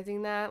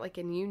recognizing that, like,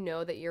 and you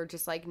know that you're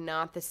just like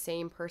not the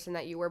same person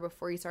that you were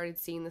before you started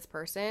seeing this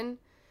person,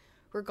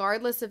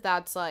 regardless if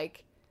that's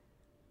like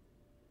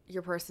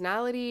your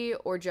personality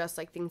or just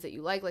like things that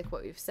you like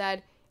what we've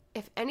said,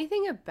 if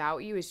anything about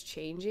you is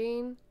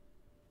changing,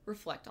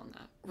 reflect on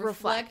that.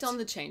 Reflect on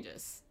the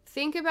changes.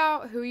 Think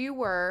about who you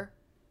were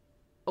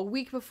a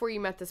week before you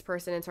met this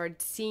person and started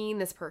seeing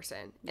this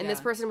person. And this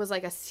person was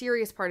like a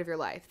serious part of your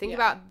life. Think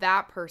about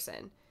that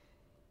person.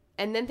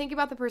 And then think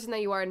about the person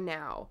that you are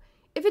now.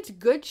 If it's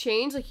good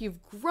change, like you've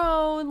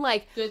grown,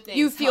 like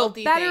you feel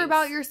better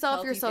about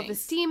yourself, your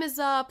self-esteem is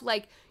up,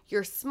 like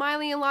you're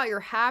smiling a lot, you're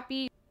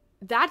happy,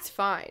 that's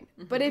fine.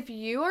 But if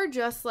you are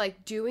just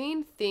like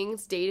doing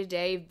things day to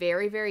day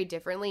very, very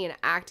differently and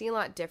acting a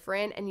lot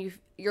different, and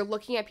you're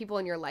looking at people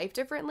in your life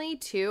differently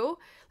too,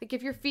 like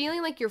if you're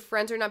feeling like your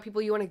friends are not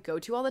people you want to go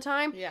to all the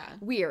time,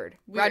 weird.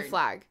 Red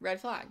flag.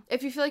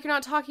 If you feel like you're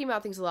not talking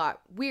about things a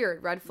lot,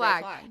 weird. Red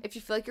flag. If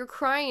you feel like you're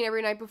crying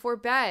every night before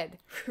bed,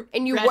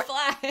 and you red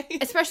flag.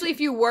 Especially if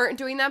you weren't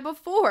doing that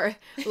before.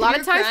 A lot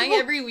of times crying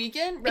every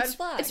weekend, red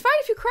flag. It's fine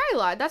if you cry a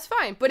lot, that's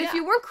fine. But if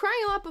you weren't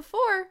crying a lot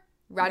before,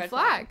 red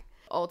flag.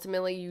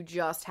 Ultimately, you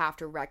just have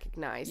to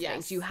recognize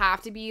things. You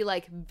have to be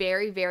like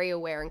very, very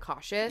aware and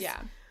cautious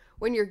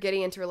when you're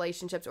getting into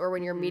relationships or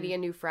when you're meeting a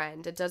new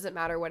friend. It doesn't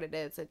matter what it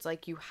is. It's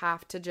like you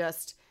have to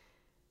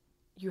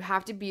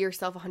be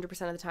yourself 100%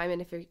 of the time.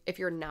 And if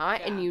you're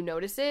not and you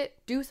notice it,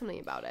 do something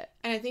about it.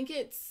 And I think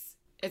it's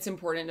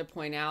important to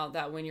point out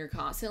that when you're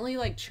constantly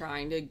like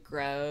trying to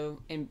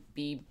grow and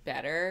be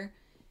better,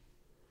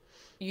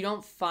 you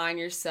don't find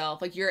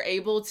yourself, like you're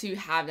able to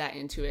have that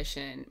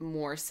intuition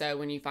more so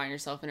when you find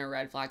yourself in a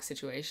red flag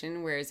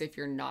situation. Whereas if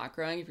you're not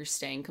growing, if you're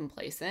staying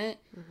complacent,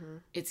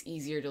 it's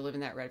easier to live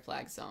in that red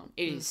flag zone.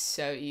 It is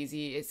so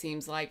easy. It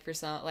seems like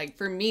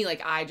for me,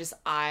 like I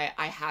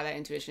have that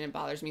intuition. It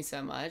bothers me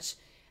so much.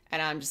 And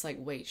I'm just like,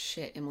 wait,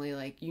 shit, Emily,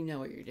 like, you know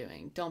what you're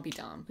doing. Don't be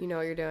dumb. You know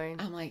what you're doing.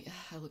 I'm like,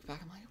 I look back,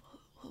 I'm like,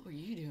 what were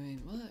you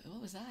doing?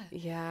 What was that?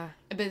 Yeah.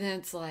 But then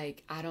it's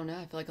like, I don't know.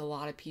 I feel like a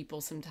lot of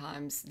people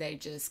sometimes they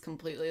just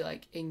completely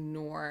like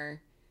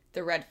ignore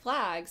the red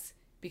flags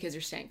because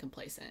you're staying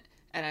complacent.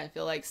 And I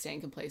feel like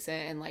staying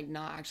complacent and like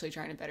not actually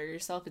trying to better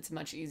yourself, it's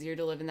much easier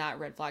to live in that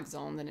red flag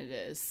zone than it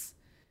is.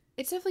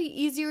 It's definitely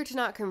easier to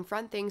not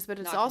confront things, but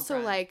it's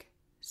also like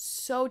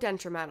so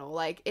detrimental.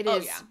 Like it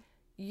is,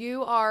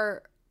 you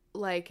are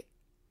like,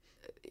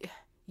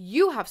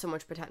 you have so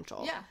much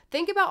potential. Yeah.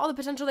 Think about all the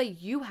potential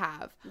that you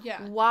have.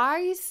 Yeah.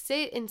 Why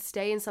sit and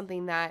stay in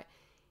something that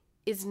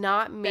is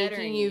not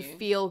making you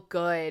feel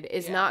good,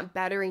 is not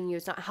bettering you,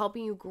 is not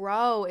helping you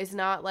grow, is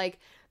not like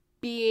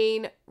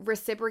being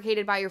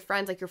reciprocated by your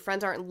friends, like your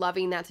friends aren't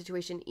loving that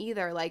situation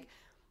either. Like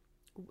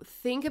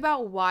think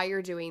about why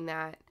you're doing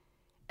that.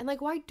 And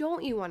like why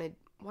don't you want to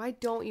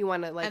like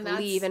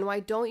leave, and why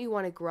don't you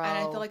want to grow? And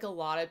I feel like a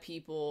lot of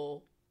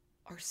people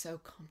are so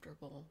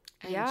comfortable.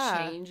 And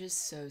Yeah. change is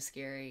so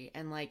scary.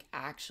 And like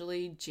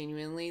actually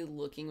genuinely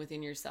looking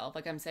within yourself.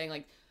 Like I'm saying,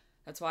 like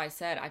that's why I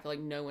said I feel like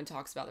no one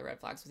talks about the red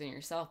flags within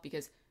yourself,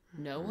 because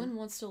no one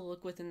wants to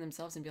look within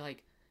themselves and be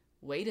like,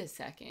 wait a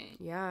second.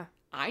 Yeah.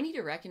 I need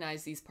to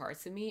recognize these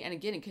parts of me. And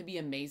again, it could be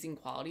amazing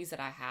qualities that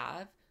I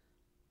have,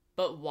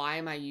 but why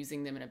am I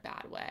using them in a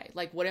bad way?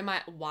 Like,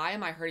 why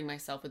am I hurting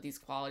myself with these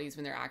qualities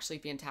when they're actually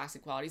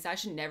fantastic qualities I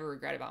should never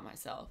regret about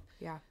myself?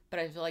 Yeah. But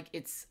I feel like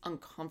it's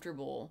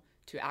uncomfortable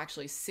to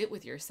actually sit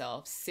with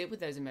yourself, sit with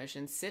those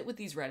emotions, sit with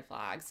these red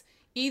flags,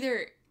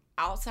 either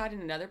outside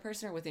in another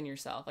person or within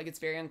yourself. Like, it's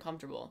very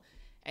uncomfortable.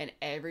 And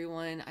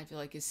everyone, I feel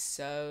like, is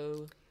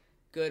so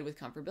good with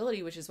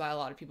comfortability, which is why a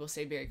lot of people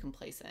stay very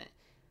complacent.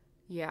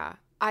 Yeah.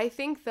 I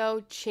think,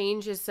 though,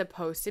 change is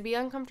supposed to be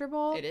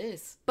uncomfortable. It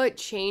is. But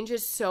change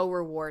is so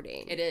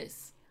rewarding. It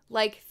is.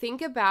 Like,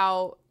 think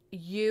about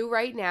you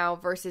right now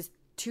versus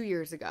 2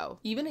 years ago.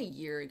 Even a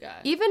year ago.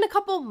 Even a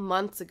couple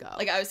months ago.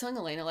 Like, I was telling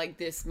Elena, like,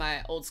 this,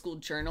 my old school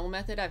journal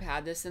method, I've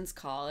had this since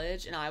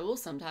college, and I will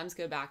sometimes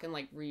go back and,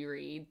 like,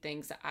 reread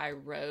things that I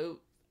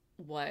wrote,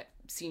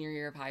 senior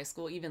year of high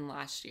school, even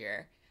last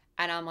year.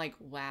 And I'm like,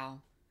 wow.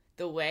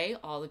 The way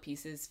all the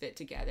pieces fit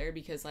together,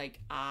 because like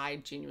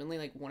I genuinely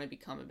like want to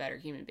become a better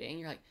human being.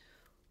 You're like,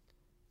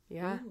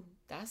 yeah,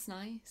 that's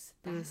nice.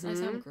 That's nice.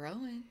 I'm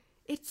growing.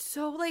 It's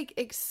so like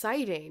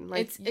exciting.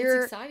 Like it's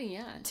exciting,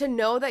 yeah. To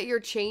know that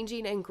you're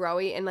changing and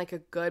growing in like a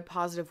good,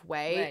 positive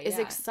way is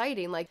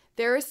exciting. Like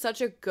there is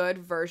such a good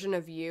version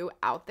of you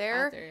out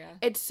there.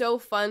 Yeah. It's so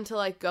fun to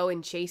like go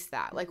and chase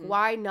that. Like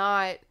why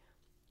not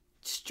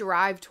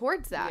strive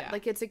towards that?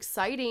 Like it's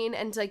exciting,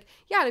 and like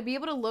to be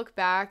able to look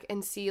back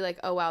and see like,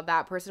 oh wow,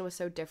 that person was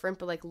so different,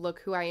 but like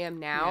look who I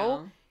am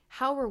now.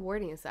 How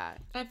rewarding is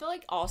that? I feel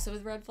like also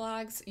with red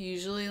flags,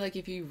 usually like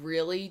if you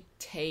really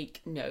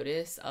take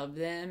notice of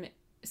them,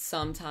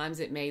 sometimes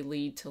it may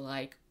lead to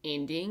like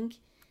ending,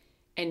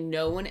 and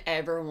no one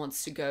ever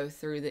wants to go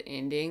through the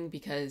ending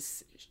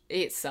because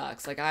it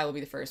sucks. Like I will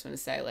be the first one to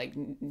say like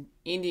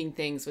ending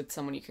things with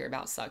someone you care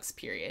about sucks,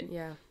 period.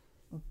 Yeah.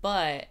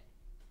 But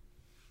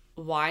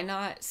why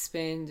not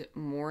spend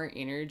more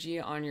energy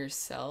on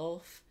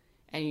yourself,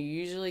 and you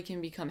usually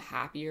can become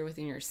happier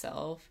within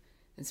yourself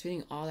than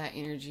spending all that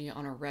energy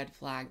on a red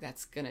flag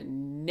that's gonna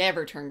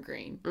never turn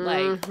green.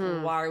 Like,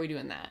 why are we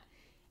doing that?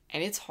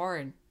 And it's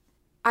hard.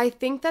 I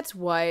think that's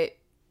what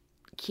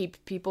keeps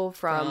people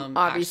from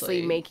obviously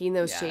actually, making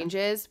those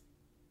changes.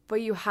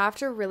 But you have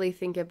to really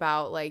think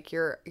about like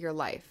your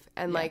life,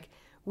 and like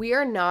we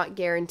are not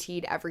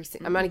guaranteed every.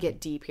 I'm gonna get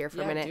deep here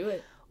for a minute. Do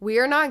it. We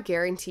are not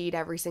guaranteed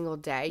every single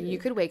day. You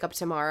could wake up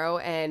tomorrow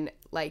and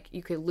like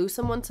you could lose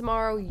someone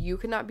tomorrow. You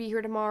could not be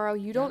here tomorrow.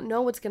 You don't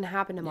know what's going to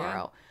happen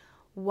tomorrow.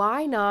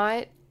 Why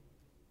not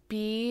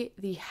be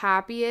the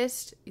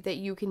happiest that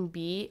you can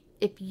be?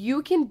 If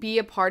you can be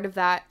a part of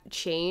that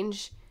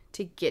change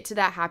to get to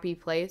that happy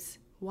place,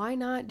 why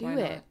not do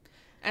it?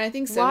 And I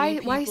think many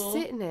people, why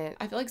sit in it?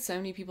 I feel like so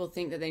many people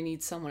think that they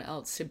need someone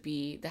else to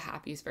be the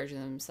happiest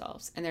version of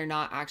themselves, and they're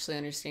not actually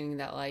understanding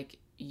that like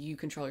you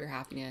control your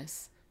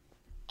happiness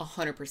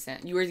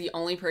 100%. You are the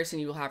only person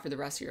you will have for the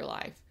rest of your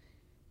life.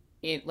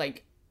 It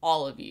like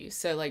all of you.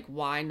 So like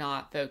why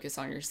not focus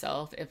on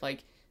yourself? If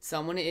like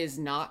someone is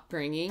not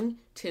bringing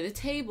to the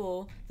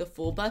table the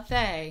full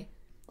buffet,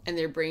 and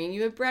they're bringing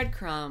you a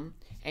breadcrumb,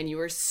 and you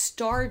are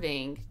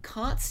starving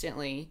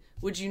constantly,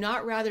 would you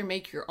not rather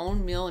make your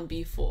own meal and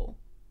be full?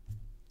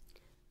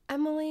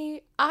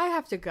 Emily, I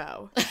have to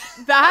go.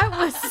 That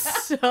was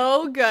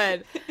so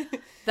good.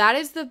 That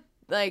is the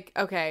like,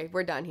 okay,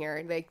 we're done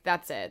here. Like,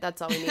 that's it.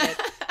 That's all we needed.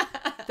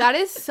 That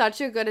is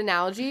such a good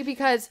analogy,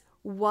 because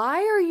why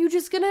are you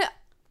just going to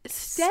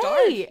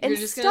stay and You're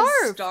just starve?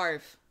 Gonna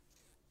starve.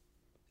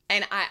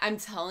 And I'm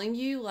telling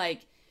you,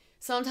 like,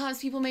 sometimes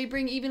people may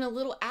bring even a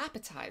little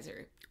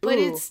appetizer, but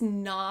it's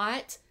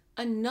not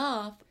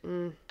enough.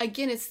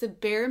 Again, it's the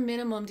bare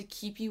minimum to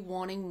keep you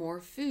wanting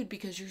more food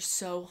because you're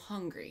so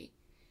hungry.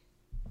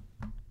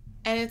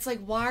 And it's like,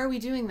 why are we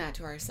doing that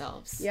to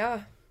ourselves?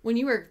 Yeah. When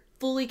you are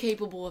fully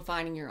capable of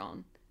finding your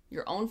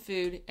own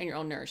food and your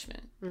own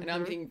nourishment. And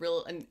I'm getting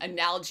real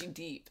analogy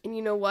deep. And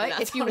you know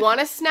what? If you want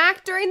a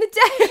snack during the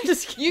day,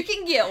 you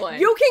can get one.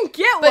 You can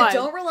get one. But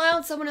don't rely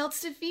on someone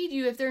else to feed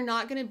you if they're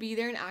not going to be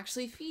there and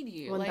actually feed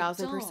you.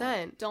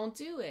 1,000%. Don't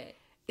do it.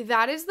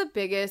 That is the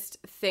biggest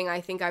thing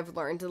I think I've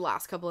learned the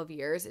last couple of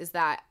years, is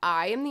that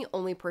I am the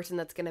only person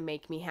that's going to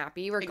make me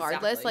happy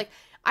regardless. Exactly. Like,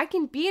 I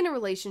can be in a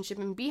relationship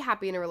and be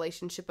happy in a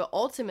relationship, but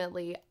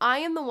ultimately, I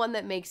am the one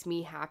that makes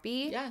me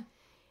happy. Yeah.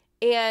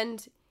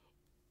 And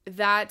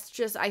that's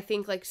just, I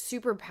think, like,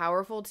 super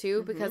powerful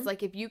too, because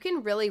like if you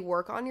can really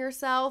work on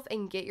yourself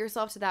and get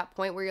yourself to that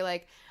point where you're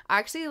like, I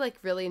actually like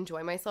really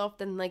enjoy myself,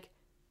 then like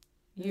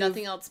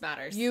nothing else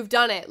matters. You've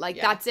done it. Like,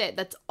 that's it.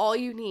 That's all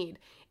you need.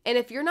 And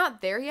if you're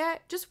not there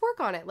yet, just work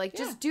on it. Like,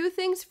 just do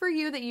things for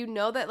you that you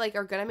know that like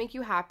are gonna make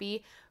you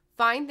happy.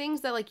 find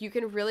things that, like, you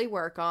can really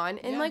work on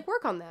and, Yeah. like,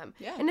 work on them.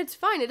 Yeah. And it's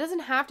fine. It doesn't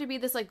have to be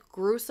this, like,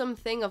 gruesome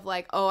thing of,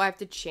 like, oh, I have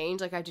to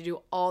change. Like, I have to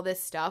do all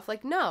this stuff.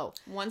 Like, no.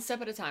 One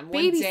step at a time.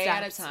 Baby One day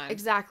steps. at a time.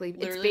 Exactly.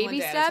 Literally it's one baby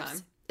day at a steps.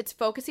 time. It's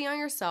focusing on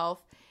yourself.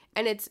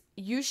 And it's,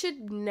 you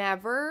should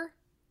never,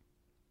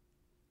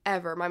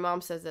 ever, my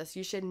mom says this,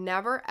 you should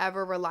never,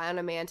 ever rely on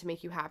a man to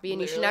make you happy.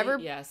 And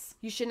Literally, yes.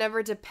 you should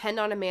never depend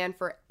on a man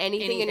for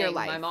anything in your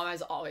life. My mom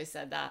has always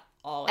said that.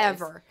 Always.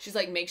 Ever. She's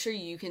like, make sure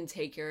you can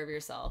take care of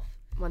yourself.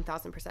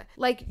 1000%.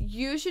 Like,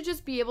 you should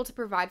just be able to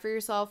provide for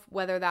yourself,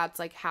 whether that's,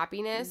 like,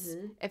 happiness,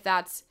 if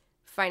that's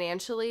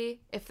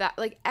financially, if that,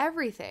 like,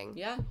 everything.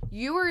 Yeah.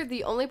 You are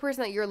the only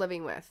person that you're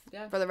living with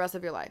for the rest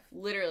of your life.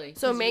 Literally.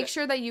 So make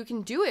sure that you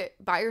can do it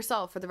by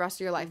yourself for the rest of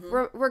your life,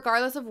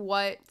 regardless of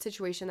what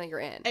situation that you're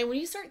in. And when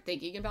you start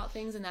thinking about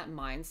things in that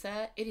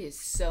mindset, it is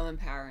so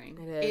empowering.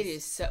 It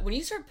is. so, when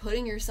you start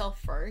putting yourself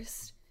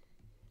first,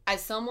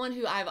 as someone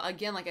who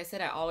again, like I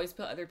said, I always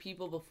put other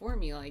people before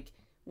me. Like,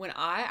 when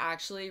I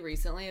actually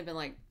recently have been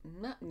like,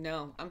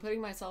 no, I'm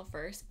putting myself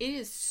first. It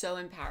is so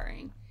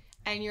empowering.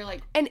 And you're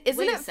like, And isn't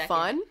wait a it second.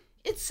 fun?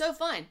 It's so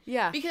fun.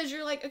 Yeah. Because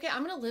you're like, okay,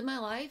 I'm going to live my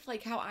life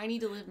like how I need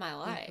to live my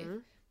life.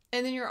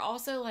 And then you're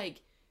also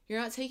like, you're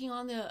not taking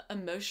on the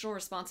emotional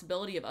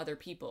responsibility of other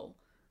people,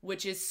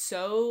 which is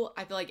so,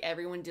 I feel like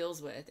everyone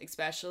deals with,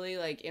 especially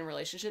like in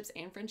relationships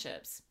and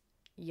friendships.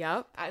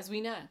 Yep. As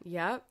we know,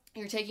 Yep.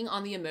 you're taking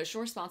on the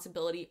emotional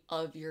responsibility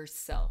of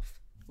yourself,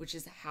 which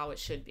is how it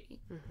should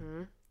be.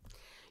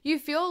 You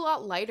feel a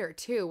lot lighter,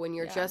 too, when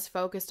you're just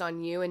focused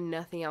on you and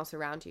nothing else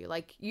around you.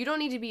 Like, you don't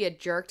need to be a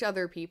jerk to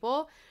other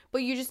people,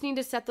 but you just need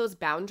to set those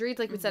boundaries,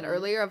 like we said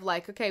earlier, of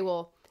like, okay,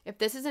 well, if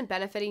this isn't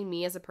benefiting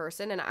me as a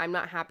person and I'm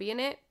not happy in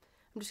it,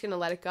 I'm just going to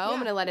let it go. I'm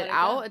going to let it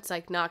out. go. It's,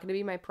 like, not going to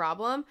be my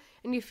problem.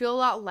 And you feel a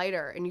lot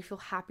lighter and you feel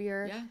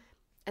happier. Yeah.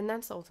 And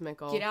that's the ultimate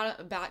goal.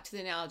 Back to the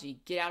analogy,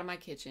 get out of my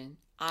kitchen.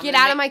 Get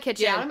out of my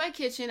kitchen. Get out of my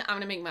kitchen. I'm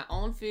going to make my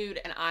own food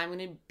and I'm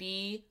going to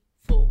be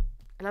full.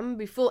 And I'm going to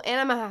be full and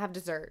I'm going to have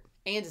dessert.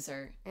 And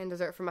dessert. And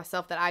dessert for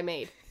myself that I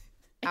made.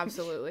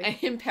 Absolutely.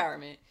 And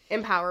empowerment.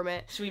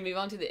 Empowerment. Should we move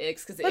on to the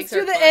icks? Because the Let's icks do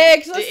are the funny.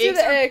 icks. Let's do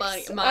the are icks.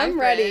 funny. My I'm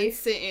ready.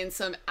 sent in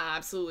some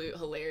absolute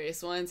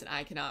hilarious ones, and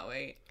I cannot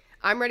wait.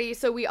 I'm ready.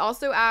 So we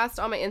also asked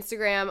on my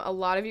Instagram, a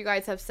lot of you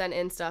guys have sent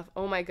in stuff.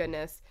 Oh my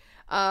goodness.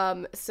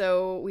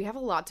 So we have a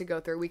lot to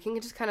go through. We can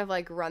just kind of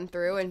like run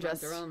through and Run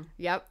just, through 'em.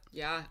 Yep.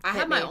 Yeah, I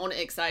have my own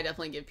icks that I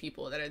definitely give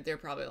people that they're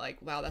probably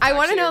like, wow, that's I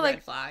want to actually know a red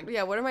like, flag.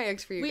 yeah, what are my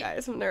icks for you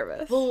guys? I'm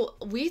nervous. Well,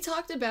 we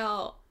talked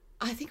about,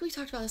 I think we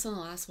talked about this on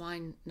the last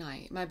wine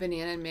night, my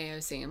banana and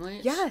mayo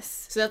sandwich.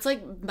 Yes. So that's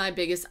like my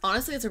biggest,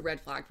 honestly, it's a red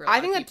flag for a lot I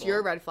think of that's people.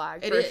 your red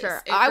flag It for is.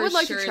 sure. It I for would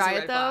like sure to is a try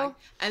red it though. flag.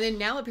 And then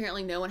now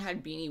apparently no one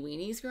had beanie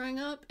weenies growing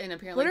up, and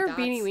apparently What are that's...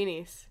 beanie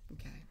weenies?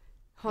 Okay.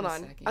 Hold Wait a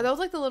on. second. Are those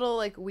like the little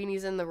like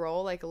weenies in the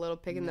roll, like a little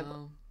pig in the?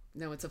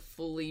 No, it's a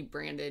fully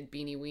branded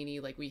beanie weenie.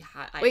 Like we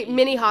had. Wait,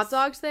 mini hot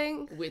dogs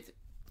thing? with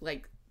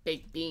like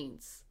baked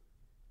beans.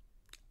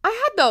 I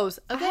had those.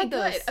 Okay, I had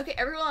good. those. Okay,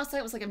 everyone else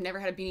was like, I've never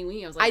had a beanie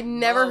weenie. I was like, I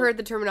never whoa. heard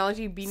the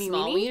terminology beanie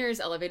Small weenie. wieners,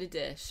 elevated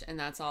dish, and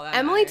that's all that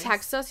Emily matters.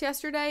 texted us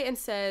yesterday and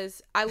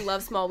says, "I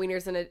love small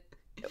wieners in a."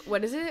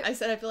 What is it? I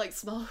said I feel like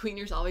small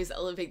wieners always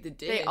elevate the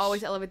dish. They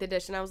always elevate the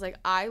dish, and I was like,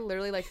 I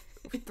literally like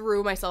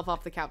threw myself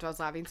off the couch. I was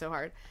laughing so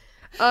hard.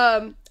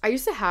 I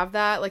used to have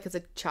that like as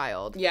a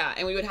child. Yeah,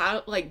 and we would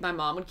have like my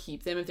mom would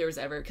keep them if there was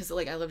ever because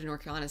like I lived in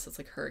North Carolina, so it's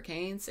like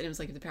hurricanes, and it was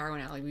like if the power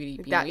went out, like we'd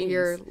eat beanie That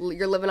weenies.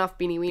 you're living off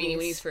beanie weenies. Beanie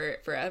weenies for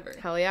forever.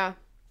 Hell yeah!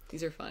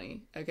 These are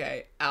funny.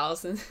 Okay,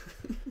 Allison.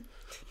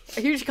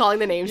 Are you just calling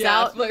the names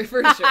Yeah, out? for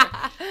sure.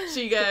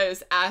 She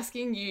goes,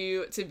 asking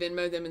you to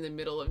Venmo them in the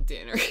middle of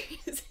dinner.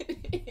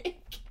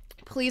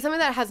 Please tell me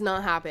that has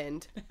not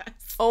happened.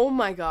 Oh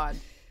my god!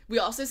 We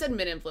also said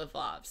men in flip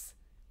flops,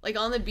 like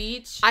on the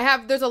beach.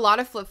 There's a lot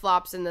of flip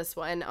flops in this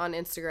one on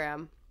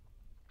Instagram.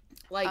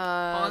 Like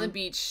on the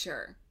beach,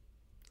 sure.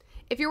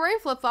 If you're wearing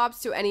flip flops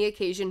to any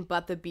occasion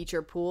but the beach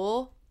or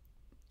pool,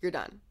 you're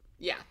done.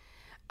 Yeah.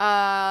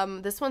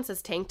 This one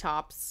says tank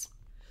tops.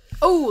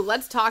 Oh,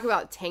 let's talk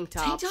about tank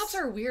tops. Tank tops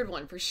are a weird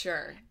one for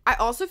sure. I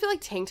also feel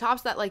like tank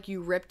tops that like you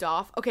ripped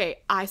off. Okay,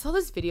 I saw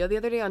this video the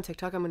other day on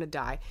TikTok. I'm gonna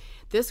die.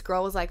 This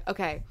girl was like,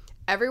 okay,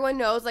 everyone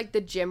knows like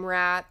the gym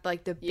rat,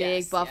 like the big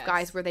Yes, buff yes.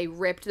 guys where they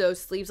ripped those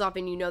sleeves off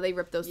and you know they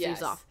ripped those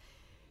sleeves Yes. off.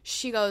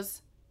 She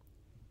goes,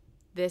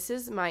 this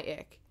is my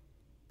ick.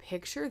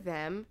 Picture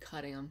them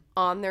Cutting them.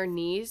 on their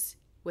knees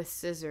with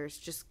scissors,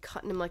 just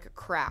cutting them like a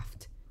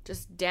craft.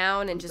 Just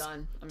down and just,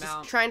 done. I'm just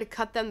out. trying to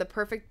cut them the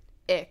perfect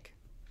ick.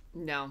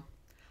 No.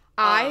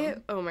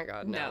 Oh my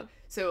god, no.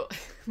 So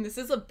this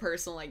is a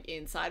personal, like,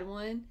 inside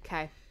one.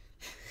 Okay.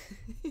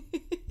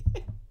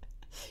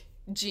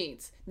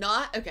 Jeans.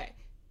 Not okay.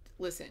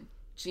 Listen,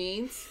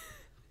 jeans.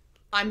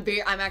 I'm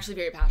actually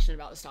very passionate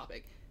about this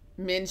topic.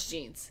 Men's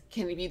jeans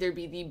can either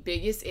be the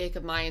biggest ick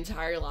of my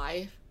entire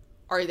life,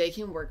 or they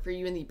can work for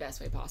you in the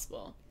best way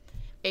possible.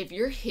 If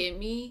you're hit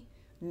me,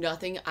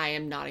 nothing. I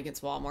am not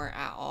against Walmart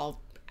at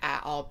all.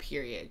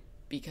 Period,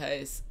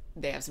 because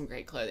they have some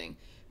great clothing.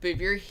 But if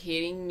you're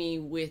hitting me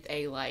with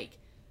a like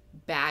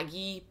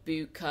baggy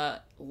boot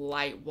cut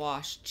light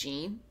wash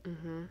jean.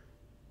 Mm-hmm.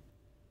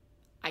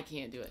 I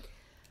can't do it.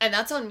 And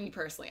that's on me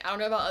personally. I don't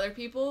know about other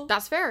people.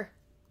 That's fair.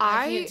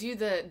 I can't do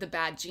the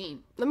bad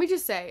jean. Let me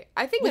just say,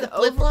 I think with a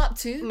flip flop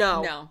too.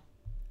 No.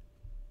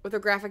 With a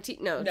graphic tee?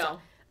 No. No.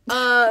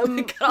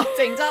 Cut off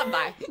tank top,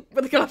 bye.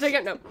 With a cut off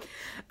tank top,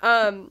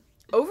 no.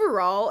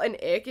 Overall, an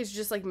ick is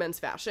just like men's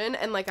fashion,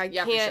 and like I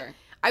can't. For sure.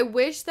 I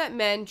wish that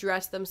men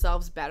dress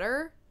themselves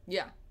better.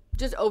 Yeah.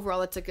 Just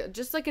overall, it's like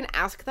just like an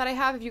ask that I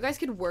have. If you guys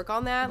could work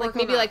on that, like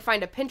maybe like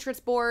find a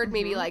Pinterest board,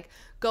 maybe like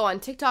go on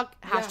TikTok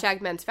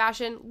 # men's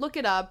fashion, look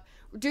it up,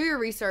 do your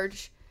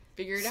research,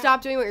 figure it out.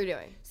 Stop doing what you're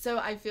doing. So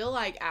I feel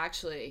like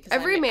actually,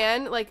 every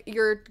man, like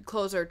your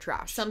clothes are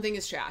trash. Something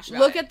is trash.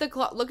 Look at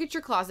look at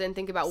your closet and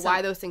think about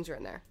why those things are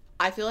in there.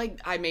 I feel like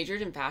I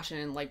majored in fashion,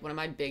 and like one of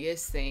my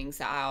biggest things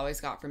that I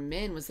always got from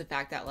men was the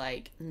fact that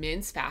like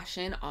men's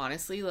fashion,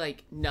 honestly,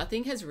 like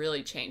nothing has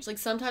really changed. Like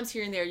sometimes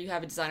here and there you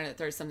have a designer that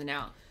throws something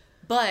out,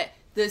 but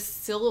the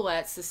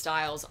silhouettes, the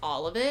styles,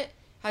 all of it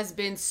has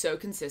been so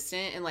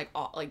consistent and like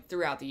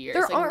throughout the years.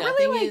 There like, aren't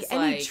really like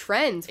any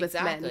trends with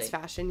men's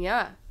fashion,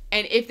 yeah.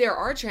 And if there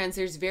are trends,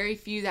 there's very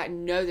few that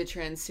know the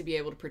trends to be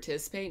able to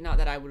participate. Not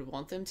that I would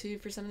want them to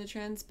for some of the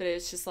trends, but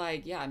it's just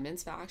like, yeah,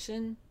 men's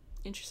fashion,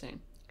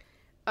 interesting.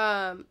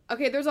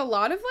 Okay, there's a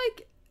lot of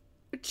like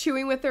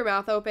chewing with their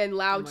mouth open,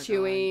 loud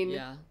chewing. God,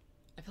 yeah.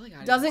 I feel like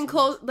I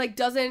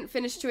doesn't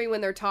finish chewing when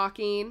they're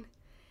talking.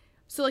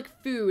 So like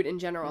food in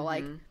general,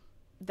 like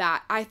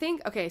that. I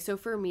think, okay, so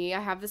for me, I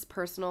have this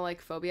personal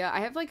like phobia.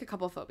 I have like a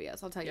couple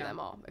phobias. I'll tell you them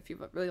all if you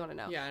really want to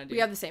know. Yeah, I do. We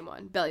have the same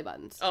one, belly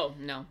buttons. Oh,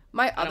 no.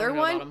 My other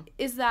one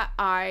is that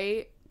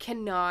I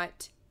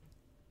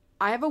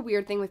have a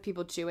weird thing with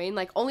people chewing,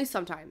 like only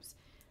sometimes.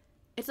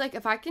 It's like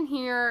if I can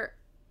hear,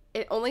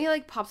 it only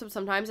like pops up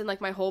sometimes and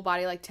like my whole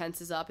body like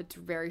tenses up. It's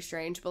very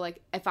strange, but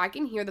like if I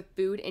can hear the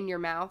food in your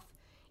mouth,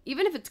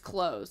 even if it's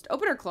closed,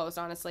 open or closed,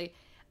 honestly,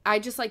 I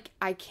just like,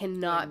 I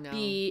cannot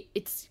be,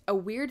 it's a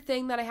weird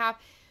thing that I have.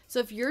 So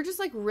if you're just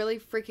like really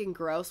freaking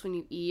gross when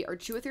you eat or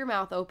chew with your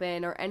mouth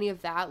open or any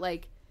of that,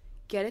 like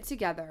get it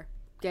together.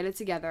 Get it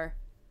together.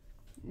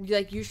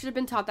 Like you should have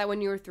been taught that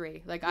when you were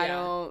 3. Like what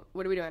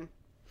are we doing?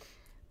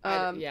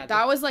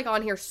 That was like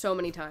on here so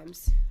many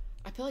times.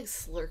 I feel like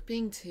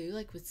slurping too,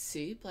 like with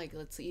soup, like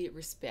let's eat it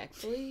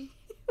respectfully.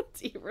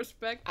 Let's eat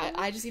respectfully.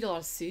 I just eat a lot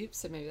of soup,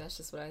 so maybe that's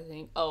just what I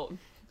think. Oh,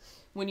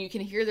 when you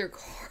can hear their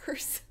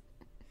cars.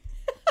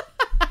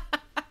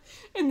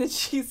 And then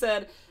she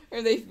said,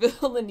 or they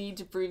feel the need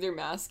to prove their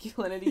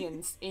masculinity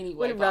in any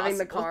way when revving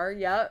the car.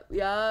 Yep.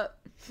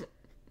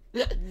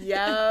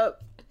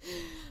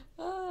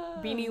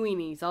 Beanie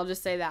weenies, I'll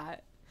just say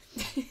that.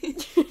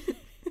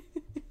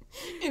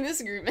 In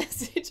this group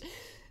message,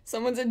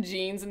 someone said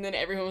jeans, and then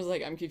everyone was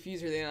like, I'm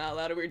confused, are they not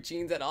allowed to wear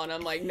jeans at all? And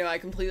I'm like, no, I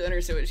completely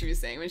understood what she was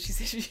saying when she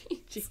said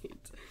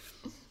jeans.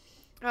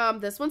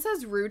 This one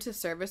says rude to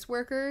service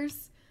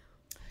workers.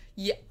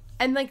 Yeah.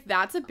 And like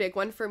that's a big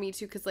one for me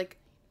too, because like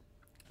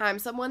I'm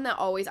someone that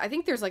always, I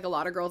think there's like a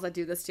lot of girls that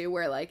do this too,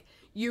 where like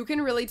you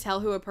can really tell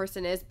who a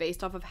person is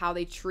based off of how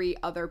they treat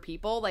other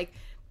people, like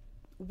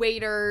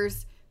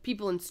waiters,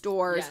 people in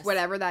stores,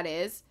 whatever that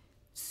is.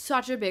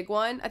 Such a big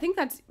one. I think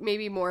that's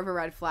maybe more of a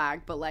red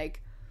flag, but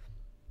like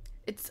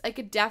it's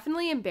like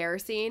definitely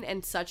embarrassing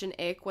and such an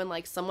ick when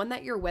like someone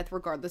that you're with,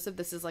 regardless if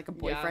this is like a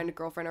boyfriend, a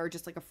girlfriend, or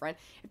just like a friend,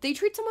 if they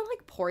treat someone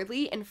like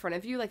poorly in front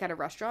of you, like at a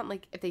restaurant,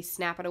 like if they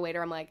snap at a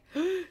waiter, I'm like,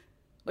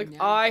 like,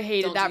 no, I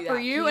hated that for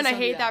you, and I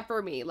hate that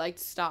for me. Like,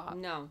 stop.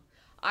 No.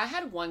 I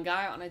had one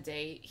guy on a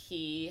date,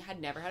 he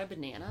had never had a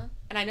banana,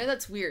 and I know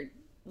that's weird.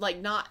 Like,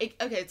 okay,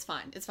 it's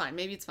fine. It's fine.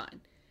 Maybe it's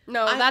fine.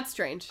 No, that's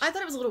strange. I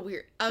thought it was a little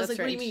weird. I was like,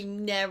 what do you mean you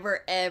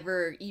never,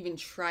 ever even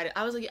tried it?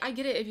 I was like, I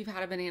get it if you've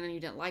had a banana and you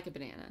didn't like a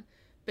banana.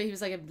 But he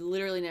was like, I've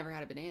literally never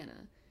had a banana.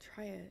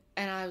 Try it.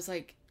 And I was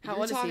like, how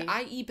old is he?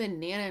 I eat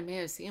banana and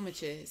mayo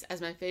sandwiches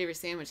as my favorite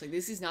sandwich. Like,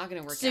 this is not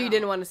going to work out. So you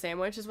didn't want a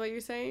sandwich is what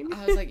you're saying?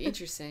 I was like,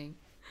 interesting.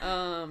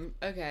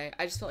 Okay.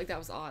 I just felt like that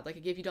was odd. Like,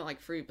 if you don't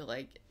like fruit, but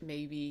like,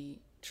 maybe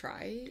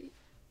try.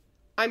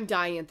 I'm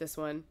dying at this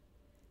one.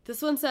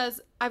 This one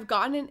says, I've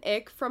gotten an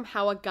ick from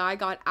how a guy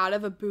got out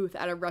of a booth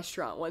at a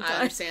restaurant one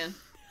time.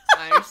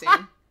 I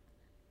understand.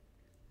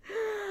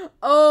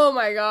 Oh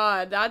my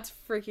god, that's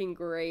freaking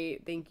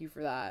great. Thank you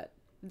for that.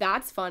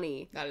 That's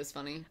funny. That is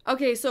funny.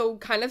 Okay, so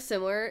kind of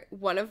similar.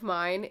 One of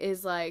mine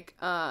is like,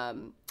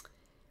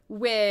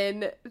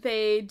 when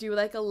they do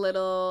like a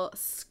little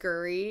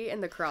scurry in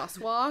the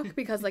crosswalk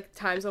because like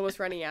time's almost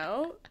running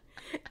out.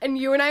 And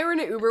you and I were in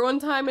an Uber one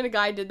time and a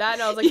guy did that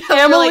and I was like,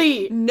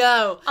 Emily!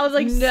 No. I was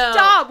like,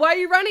 stop! Why are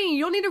you running?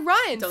 You don't need to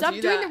run. Stop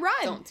doing the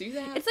run. Don't do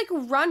that. It's like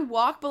run,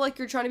 walk, but like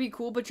you're trying to be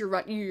cool, but you're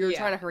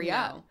trying to hurry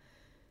up.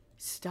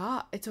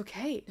 Stop. It's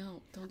okay.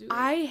 No, don't do it.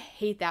 I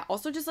hate that.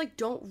 Also, just like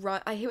don't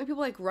run. I hate when people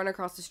like run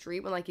across the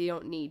street when like you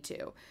don't need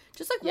to.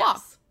 Just like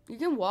walk. You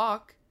can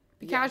walk.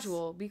 Be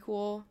casual. Be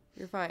cool.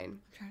 You're fine.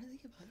 I'm trying to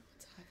think about it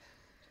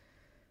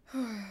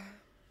once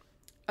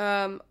I've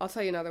had. I'll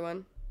tell you another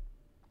one.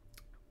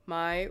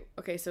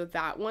 Okay, so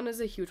that one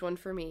is a huge one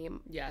for me.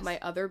 Yes. My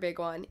other big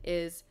one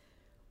is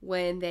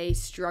when they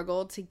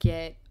struggle to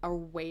get a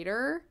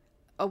waiter's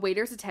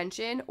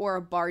attention or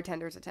a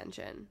bartender's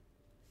attention.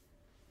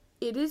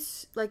 It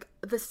is like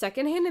the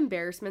secondhand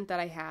embarrassment that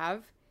I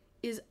have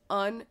is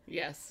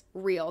Yes.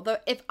 unreal.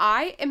 If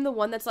I am the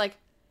one that's like,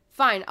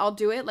 fine, I'll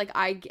do it. Like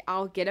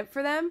I'll get it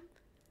for them.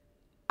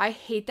 I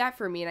hate that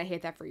for me and I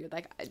hate that for you.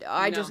 Like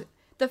I No. just,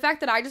 the fact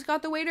that I just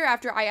got the waiter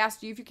after I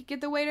asked you if you could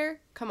get the waiter,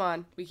 come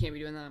on. We can't be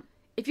doing that.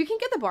 If you can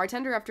get the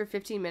bartender after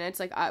 15 minutes,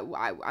 like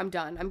I'm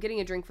done. I'm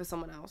getting a drink with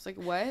someone else. Like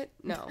what?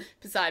 No.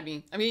 Beside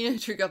me. I'm eating a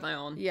drink of my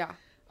own. Yeah.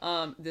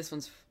 This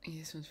one's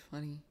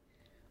funny.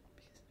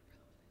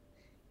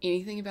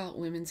 Anything about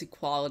women's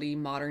equality,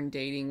 modern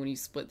dating when you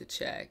split the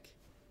check?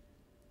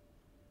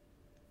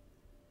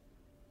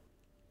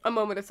 A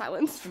moment of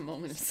silence. A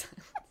moment of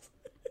silence.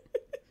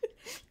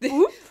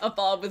 Oops. A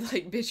follow-up with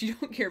like, bitch, you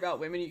don't care about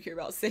women, you care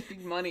about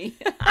saving money.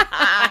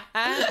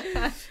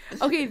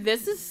 Okay,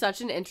 this is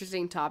such an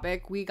interesting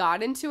topic. We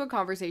got into a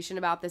conversation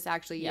about this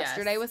actually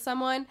yesterday with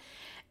someone.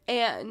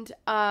 And,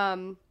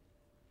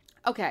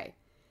 okay.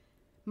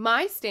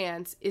 My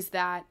stance is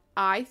that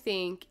I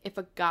think if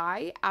a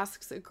guy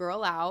asks a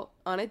girl out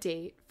on a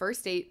date,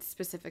 first date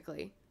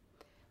specifically,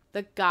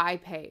 the guy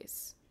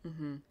pays.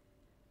 Mm-hmm.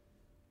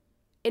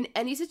 In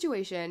any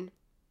situation,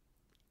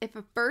 if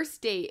a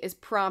first date is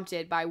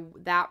prompted by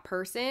that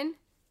person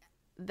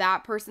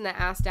that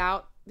asked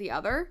out the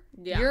other,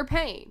 you're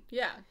paying.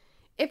 Yeah.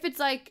 If it's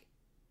like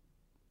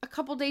a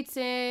couple dates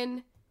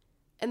in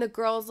and the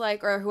girl's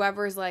like, or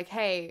whoever's like,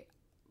 hey,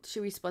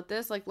 should we split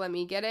this? Like, let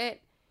me get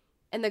it.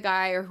 And the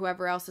guy or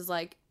whoever else is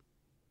like,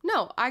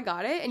 no, I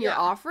got it. And you're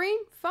offering,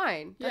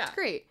 fine. That's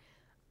great.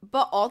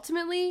 But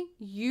ultimately,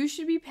 you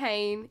should be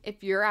paying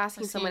if you're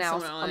asking someone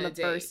else on the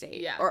first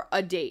date or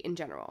a date in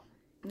general.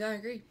 No, I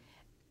agree.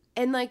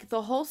 And, like,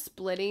 the whole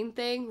splitting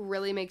thing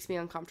really makes me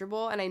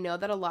uncomfortable. And I know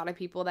that a lot of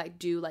people that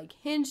do, like,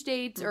 Hinge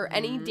dates or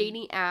any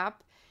dating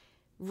app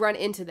run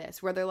into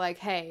this. Where they're like,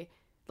 hey,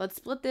 let's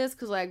split this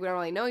because, like, we don't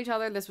really know each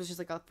other. This was just,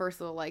 like, a first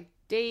little, like,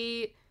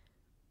 date.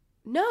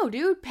 No,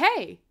 dude,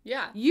 pay.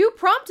 Yeah. You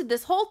prompted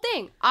this whole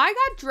thing. I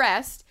got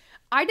dressed.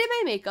 I did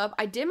my makeup.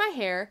 I did my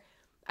hair.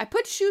 I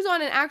put shoes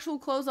on and actual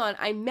clothes on.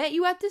 I met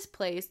you at this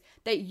place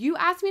that you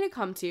asked me to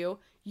come to.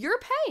 You're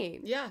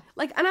paying. Yeah.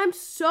 Like, and I'm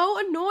so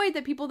annoyed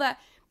that people that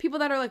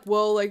are like,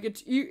 well, like,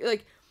 it's,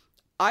 like,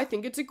 I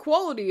think it's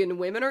equality and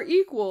women are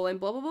equal and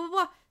blah, blah, blah,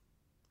 blah.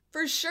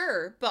 For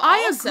sure. But I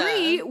also,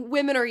 agree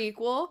women are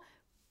equal,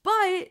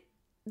 but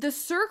the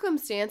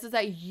circumstances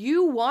that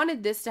you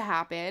wanted this to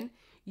happen,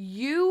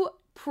 you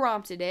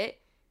prompted it,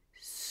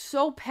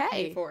 so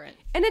pay for it.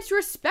 And it's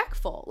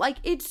respectful. Like,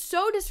 it's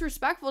so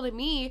disrespectful to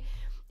me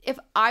if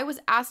I was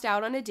asked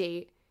out on a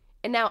date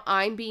and now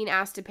I'm being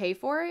asked to pay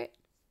for it.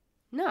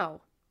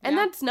 No. And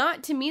that's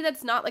not, to me,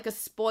 that's not like a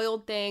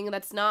spoiled thing.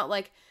 That's not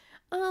like,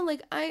 oh,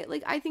 like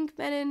I think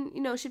men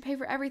and, should pay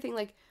for everything.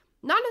 Like,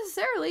 not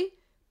necessarily,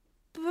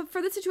 but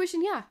for this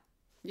situation, yeah.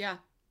 Yeah.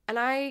 And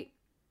I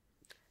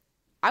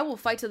will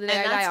fight till the day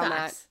I die on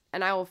that.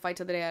 And I will fight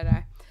till the day I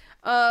die.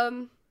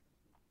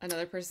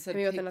 Another person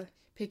said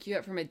pick you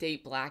up from a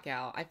date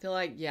blackout. I feel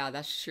like,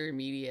 that's just your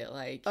immediate,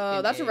 like...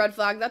 Oh, that's a red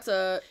flag.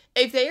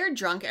 If they are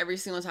drunk every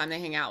single time they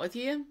hang out with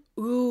you...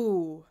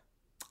 Ooh.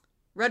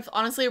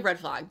 Honestly, a red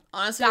flag.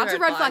 Honestly, that's a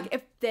red flag.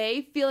 If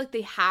they feel like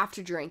they have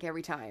to drink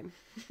every time.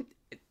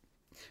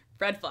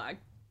 Red flag.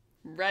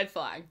 Red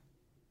flag.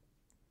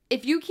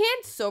 If you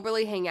can't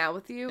soberly hang out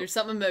with you... There's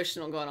something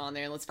emotional going on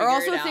there. Let's figure it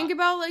out. Or also think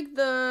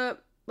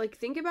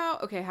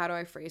about, okay, how do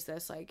I phrase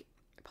this, like,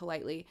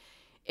 politely?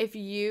 If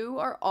you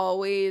are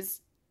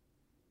always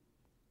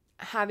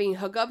having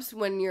hookups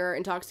when you're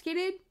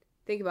intoxicated,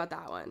 think about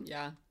that one.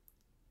 Yeah.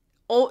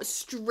 Oh,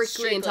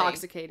 strictly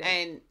intoxicated.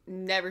 And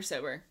never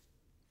sober.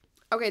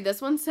 Okay,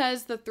 this one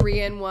says the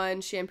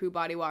 3-in-1 shampoo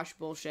body wash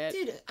bullshit.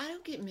 Dude, I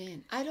don't get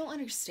men. I don't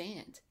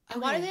understand.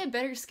 And why do they have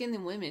better skin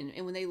than women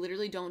and when they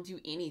literally don't do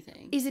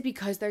anything? Is it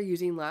because they're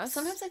using less?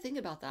 Sometimes I think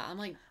about that. I'm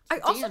like, I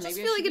also just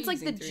feel like it's like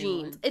the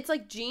jeans. It's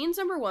like jeans,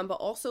 number one, but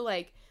also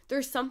like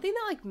there's something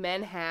that like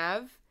men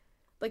have,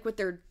 like with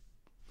their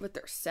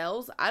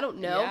cells. I don't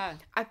know. Yeah.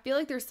 I feel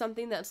like there's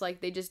something that's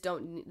like they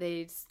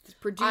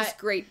produce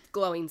great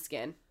glowing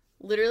skin.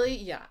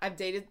 Literally, I've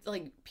dated,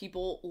 like,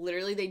 people,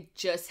 literally, they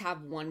just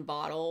have one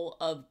bottle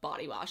of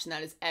body wash, and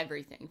that is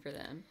everything for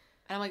them.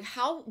 And I'm like,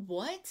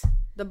 what?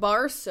 The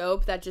bar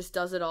soap that just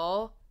does it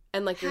all,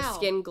 and, like, your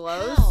skin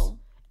glows. How?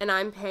 And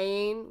I'm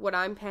paying what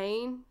I'm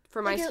paying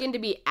for my skin to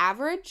be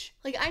average.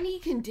 Like, I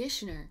need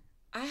conditioner.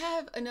 I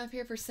have enough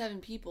hair for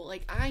 7 people.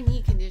 Like, I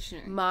need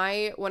conditioner.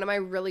 One of my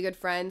really good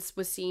friends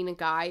was seeing a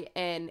guy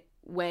and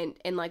went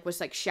and, like,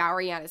 was, like,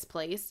 showering at his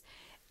place.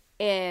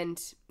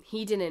 And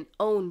he didn't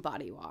own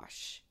body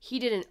wash. He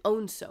didn't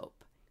own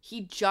soap. He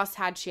just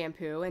had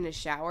shampoo in his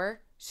shower.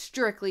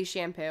 Strictly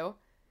shampoo.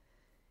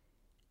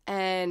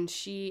 And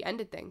she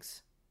ended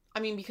things.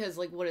 I mean, because,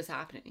 like, what is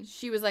happening?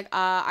 She was like,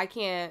 I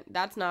can't.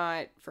 That's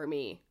not for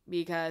me.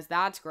 Because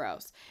that's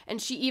gross.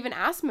 And she even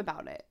asked him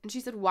about it. And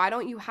she said, why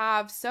don't you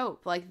have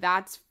soap? Like,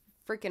 that's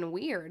freaking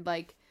weird.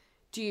 Like,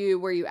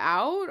 were you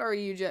out, or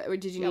did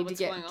you need to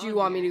get, do you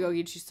want me to go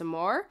get you some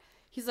more?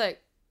 He's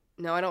like,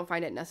 no, I don't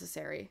find it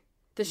necessary.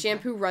 The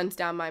shampoo runs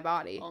down my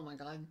body. Oh my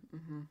God.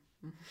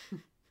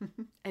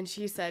 And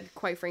she said,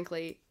 quite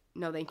frankly,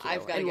 no, thank you.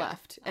 And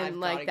left. And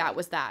like, that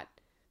was that.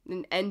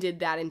 And ended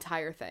that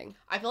entire thing.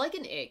 I feel like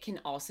an ick can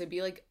also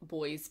be like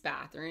boys'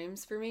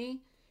 bathrooms for me.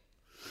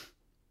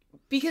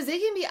 Because they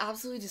can be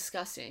absolutely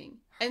disgusting.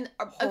 And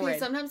okay,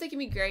 sometimes they can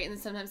be great and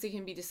then sometimes they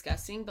can be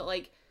disgusting. But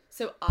like,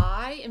 so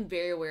I am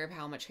very aware of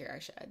how much hair I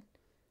shed.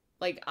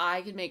 Like,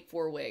 I could make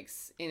 4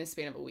 wigs in a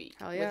span of a week.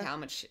 Hell yeah. With how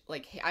much,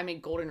 like, I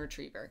make golden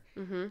retriever.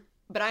 Mm-hmm.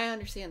 But I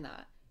understand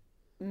that.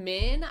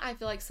 Men, I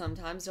feel like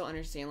sometimes don't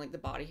understand, like, the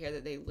body hair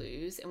that they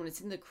lose. And when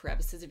it's in the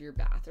crevices of your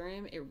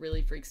bathroom, it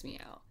really freaks me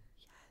out.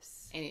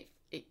 Yes. And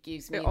it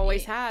gives me It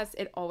always has.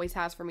 It always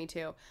has for me,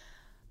 too.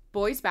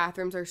 Boys'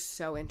 bathrooms are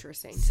so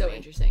interesting. So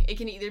interesting. It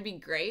can either be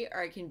great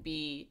or it can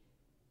be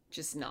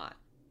just not.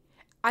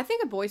 I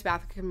think a boys'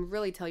 bathroom can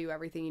really tell you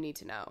everything you need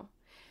to know.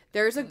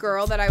 There's a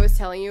girl that I was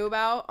telling you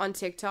about on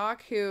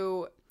TikTok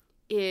who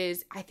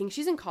is, I think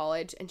she's in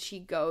college, and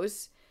she'll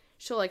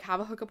like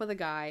have a hookup with a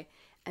guy,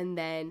 and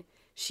then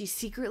she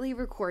secretly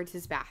records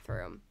his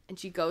bathroom, and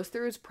she goes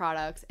through his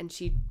products, and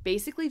she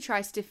basically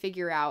tries to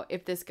figure out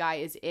if this guy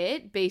is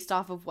it based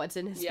off of what's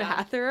in his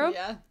bathroom.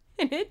 Yeah.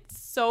 And it's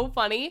so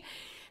funny.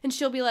 And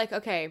she'll be like,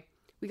 okay,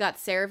 we got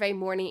CeraVe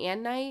morning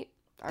and night.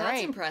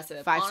 That's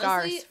impressive. 5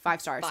 Honestly, stars.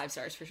 5 stars. 5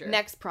 stars for sure.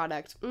 Next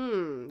product.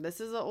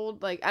 This is an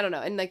old, like, I don't know.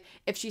 And, like,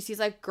 if she sees,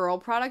 like, girl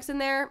products in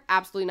there,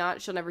 absolutely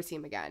not. She'll never see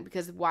them again.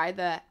 Because why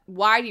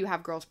do you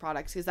have girls'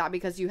 products? Is that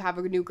because you have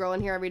a new girl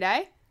in here every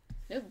day?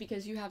 No,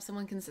 because you have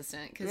someone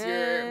consistent. Because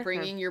you're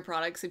bringing your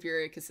products if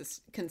you're a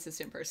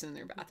consistent person in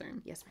their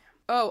bathroom. Yes, ma'am.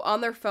 Oh,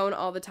 on their phone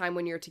all the time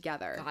when you're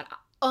together. God.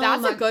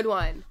 That's a good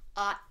one.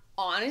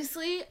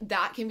 Honestly,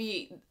 that can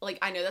be, like,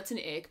 I know that's an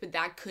ick, but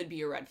that could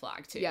be a red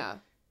flag, too. Yeah.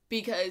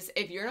 Because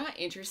if you're not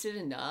interested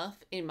enough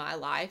in my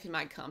life, in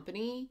my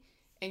company,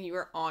 and you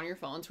are on your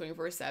phone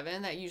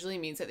 24/7, that usually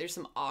means that there's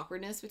some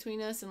awkwardness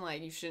between us, and,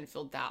 like, you shouldn't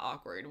feel that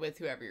awkward with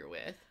whoever you're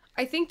with.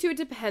 I think, too, it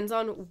depends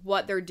on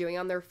what they're doing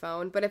on their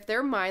phone. But if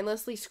they're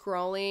mindlessly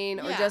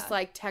scrolling or just,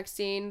 like,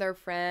 texting their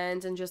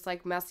friends and just,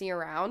 like, messing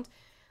around,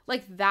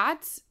 like,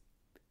 that's...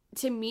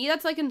 To me,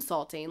 that's, like,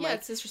 insulting. Yeah, like,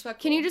 it's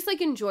disrespectful. Can you just, like,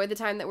 enjoy the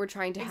time that we're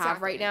trying to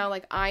have right now?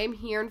 Like, I am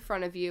here in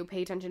front of you.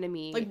 Pay attention to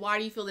me. Like, why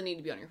do you feel the need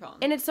to be on your phone?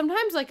 And it's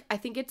sometimes, like, I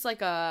think it's,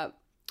 like, a...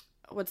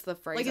 What's the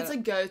phrase? Like, it's a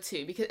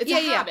go-to. Because it's a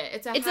habit.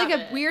 It's like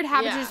a weird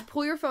habit to just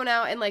pull your phone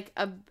out and, like,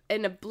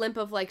 in a blimp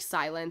of, like,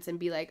 silence and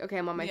be like, okay,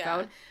 I'm on my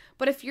phone.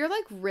 But if you're,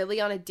 like, really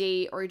on a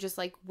date or just,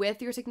 like,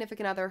 with your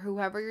significant other,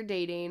 whoever you're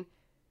dating...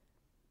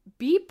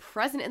 Be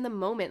present in the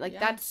moment. Like,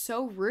 that's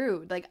so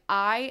rude. Like,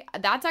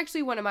 that's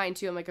actually one of mine,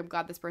 too. I'm like, I'm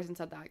glad this person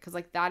said that. Because,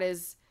 like,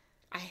 that's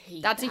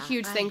a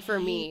huge thing for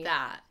me.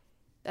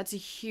 That's a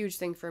huge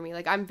thing for me.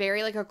 Like, I'm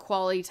very, like, a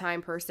quality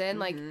time person.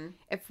 Like,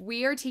 if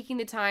we are taking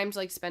the time to,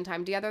 like, spend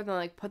time together, then,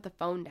 like, put the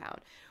phone down.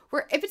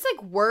 Where, if it's,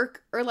 like,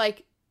 work or,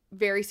 like,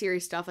 very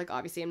serious stuff, like,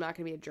 obviously I'm not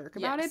going to be a jerk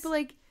about it. But,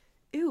 like,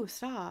 ew,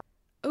 stop.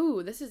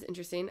 Ooh, this is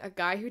interesting. A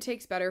guy who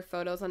takes better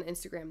photos on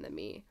Instagram than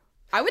me.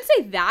 I would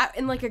say that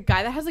and, like, a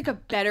guy that has, like, a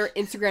better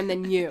Instagram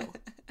than you.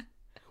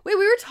 Wait,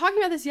 we were talking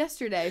about this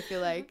yesterday, I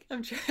feel like.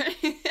 I'm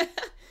trying.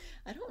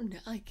 I don't know.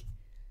 Like,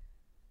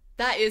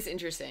 that is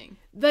interesting.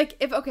 Like,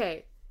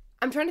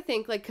 I'm trying to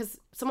think, like, because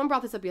someone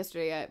brought this up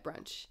yesterday at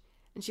brunch.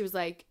 And she was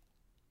like,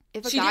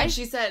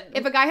 she said,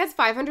 if a guy has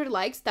 500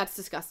 likes, that's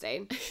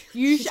disgusting.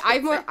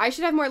 I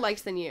should have more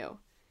likes than you.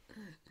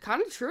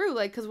 Kind of true.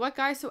 Like, because what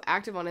guy's so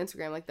active on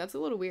Instagram? Like, that's a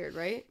little weird,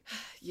 right?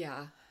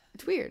 Yeah.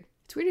 It's weird.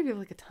 It's weird if you have,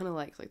 like, a ton of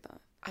likes like that.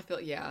 I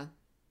feel, yeah.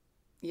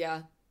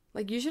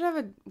 Like, you should have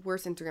a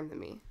worse Instagram than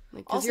me.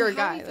 Like, because also, you're a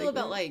guy. How do you feel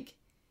about, like,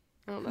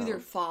 I don't who know. they're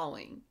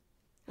following?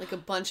 Like, a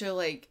bunch of,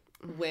 like,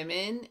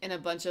 women and a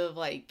bunch of,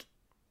 like...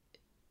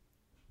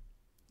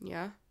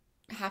 Yeah.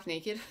 Half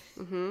naked.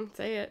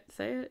 Say it.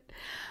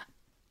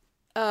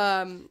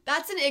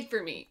 That's an ick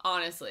for me,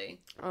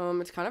 honestly.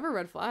 It's kind of a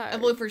red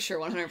flag. Well, for sure,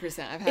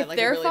 100%. I've had, like,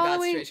 a really bad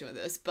situation with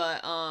this.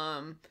 But,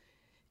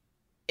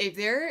 if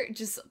they're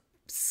just...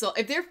 So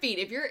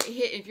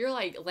if you're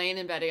like laying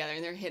in bed together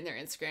and they're hitting their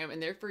Instagram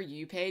and their For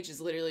You page is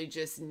literally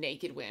just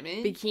naked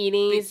women.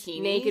 Bikinis,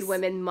 naked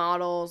women,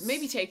 models.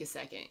 Maybe take a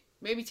second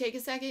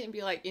and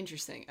be like,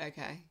 interesting.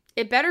 Okay.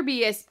 It better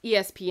be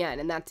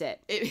ESPN and that's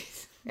it.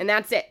 And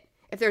that's it.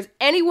 If there's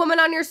any woman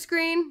on your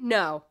screen,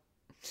 no.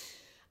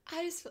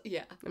 I'm just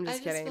kidding. I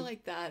just feel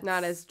like that's...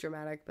 Not as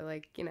dramatic, but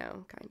like, you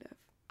know, kind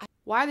of.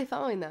 Why are they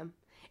following them?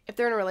 If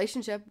they're in a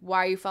relationship, why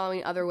are you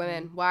following other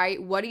women?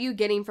 What are you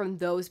getting from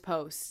those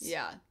posts?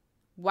 Yeah.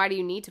 Why do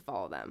you need to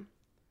follow them?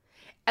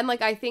 And,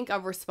 like, I think a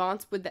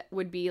response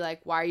would be, like,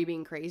 why are you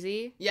being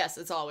crazy? Yes,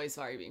 it's always,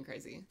 why are you being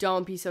crazy?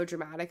 Don't be so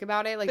dramatic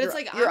about it. Like, but it's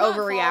like, you're I'm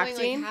overreacting. Not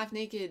following, like,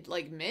 half-naked,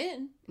 like,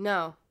 men.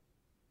 No.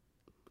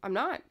 I'm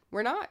not.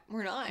 We're not.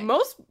 We're not.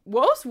 Most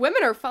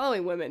women are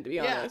following women, to be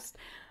honest.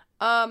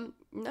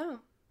 No.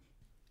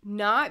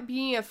 Not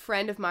being a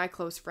friend of my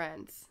close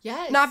friends.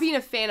 Yes. Not being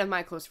a fan of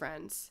my close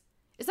friends.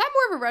 Is that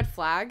more of a red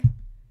flag?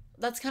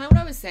 That's kind of what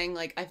I was saying.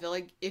 Like, I feel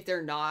like if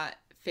they're not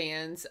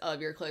fans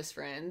of your close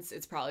friends,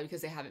 it's probably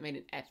because they haven't made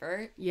an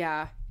effort.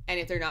 Yeah. And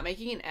if they're not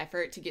making an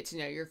effort to get to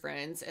know your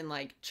friends and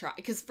like try,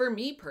 because for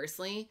me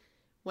personally,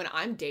 when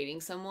I'm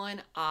dating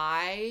someone,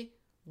 I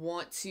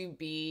want to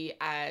be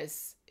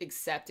as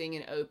accepting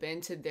and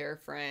open to their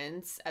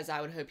friends as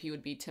I would hope he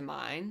would be to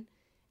mine.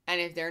 And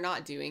if they're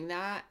not doing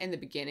that in the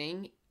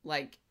beginning,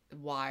 like,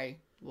 why?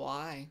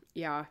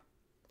 Yeah.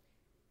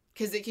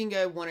 Because it can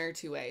go one or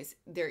two ways.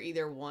 They're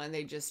either one,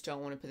 they just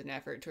don't want to put an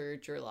effort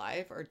towards your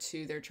life, or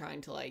two, they're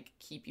trying to like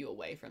keep you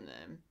away from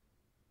them.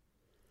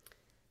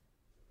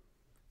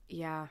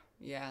 Yeah.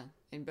 Yeah.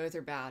 And both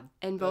are bad.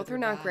 And both are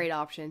not great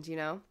options, you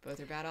know? Both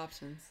are bad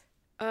options.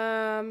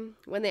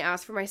 When they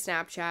asked for my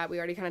Snapchat, we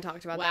already kind of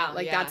talked about that.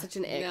 Like, yeah. that's such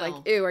an ick. No.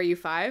 Like, ew, are you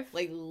 5?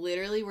 Like,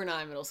 literally, we're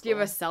not in middle school. Do you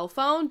have a cell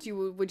phone?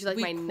 Would you like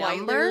my number?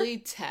 We literally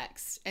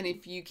text. And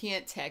if you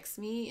can't text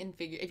me and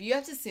if you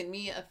have to send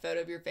me a photo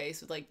of your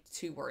face with like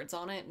 2 words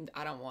on it,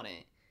 I don't want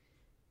it.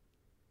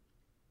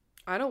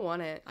 I don't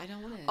want it. I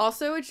don't want it.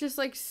 Also, it's just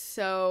like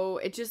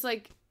it just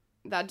like,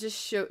 that just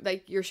show,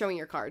 like, you're showing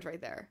your cards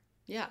right there.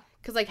 Yeah.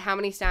 Because, like, how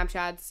many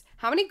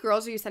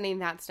girls are you sending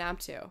that snap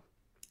to?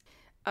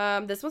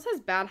 This one says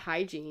bad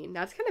hygiene.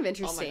 That's kind of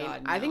interesting. Oh my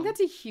God, no. I think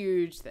that's a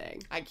huge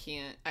thing. I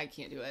can't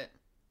do it.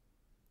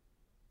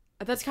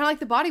 That's kind of like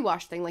the body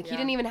wash thing. Like, he Yeah.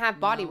 didn't even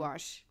have body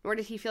wash. Nor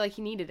did he feel like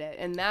he needed it.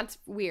 And that's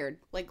weird.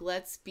 Like,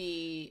 let's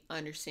be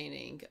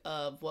understanding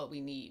of what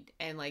we need.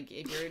 And, like,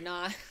 if you're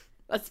not...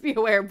 Let's be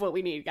aware of what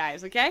we need,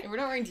 guys, okay? If we're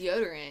not wearing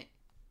deodorant,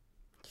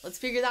 let's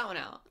figure that one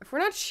out. If we're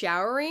not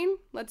showering,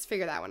 let's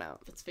figure that one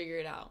out. Let's figure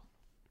it out.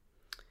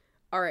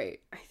 All right.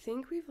 I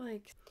think we've,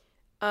 like...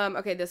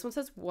 okay, this one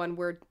says one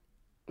word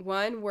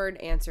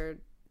answer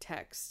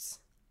texts.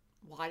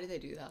 Why do they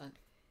do that?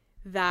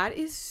 That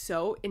is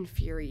so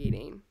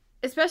infuriating.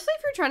 Especially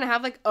if you're trying to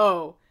have, like,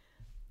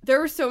 there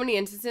were so many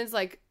instances,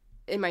 like,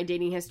 in my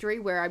dating history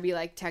where I'd be,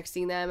 like,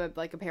 texting them,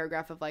 like, a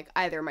paragraph of, like,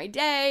 either my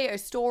day, a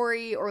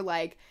story, or,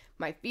 like,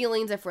 my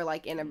feelings if we're,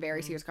 like, in a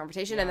very serious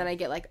conversation, and then I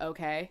get, like,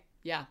 okay.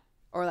 Yeah.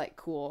 Or, like,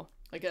 cool.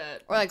 Like a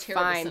or, like,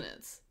 terrible fine.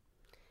 sentence.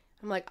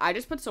 I'm like, I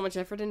just put so much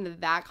effort into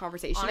that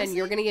conversation, Honestly, and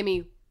you're gonna give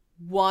me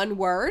one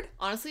word?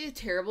 Honestly, a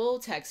terrible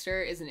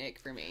texter is an ick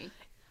for me.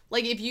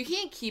 Like, if you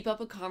can't keep up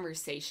a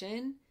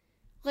conversation,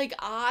 like,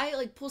 I,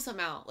 like, pull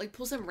something out. Like,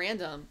 pull something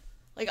random.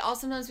 Like, I'll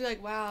sometimes be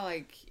like, wow,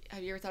 like,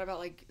 have you ever thought about,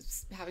 like,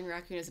 having a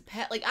raccoon as a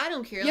pet? Like, I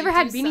don't care. You like, ever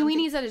had beanie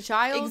weenies as a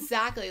child?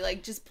 Exactly.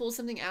 Like, just pull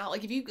something out.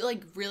 Like, if you,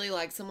 like, really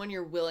like someone,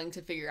 you're willing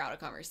to figure out a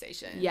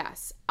conversation.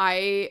 Yes.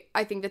 I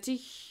think that's a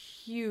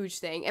huge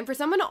thing. And for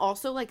someone to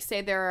also, like,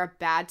 say they're a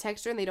bad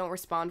texter and they don't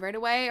respond right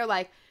away, or,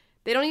 like,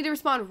 they don't need to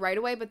respond right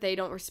away, but they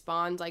don't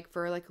respond, like,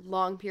 for, like,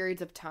 long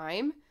periods of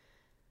time.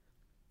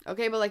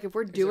 Okay, but, like, if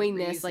we're doing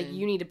this, like,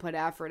 you need to put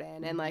effort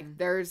in. And, like,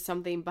 there's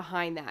something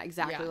behind that.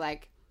 Exactly. Yeah.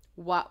 Like,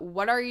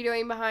 what are you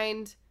doing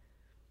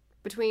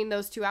between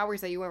those 2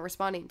 hours that you weren't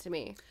responding to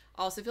me?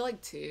 I also feel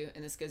like, too,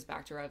 and this goes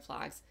back to red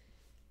flags,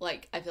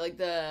 like, I feel like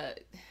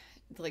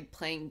like,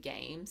 playing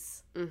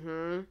games.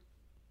 Mm-hmm.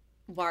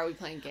 Why are we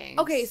playing games?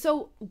 Okay,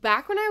 so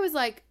back when I was,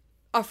 like,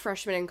 a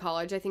freshman in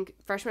college, I think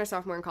freshman or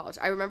sophomore in college,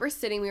 I remember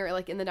we were,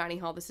 like, in the dining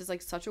hall. This is,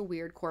 like, such a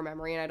weird core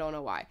memory, and I don't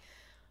know why.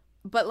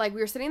 But, like,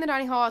 we were sitting in the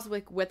dining hall. I was,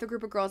 like, with a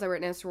group of girls that were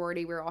in a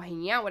sorority. We were all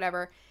hanging out,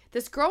 whatever.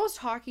 This girl was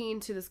talking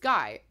to this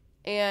guy,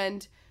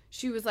 and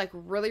she was, like,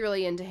 really,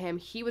 really into him.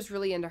 He was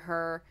really into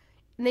her.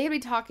 And they had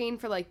been talking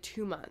for, like,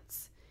 2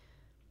 months.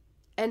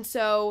 And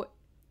so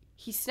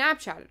he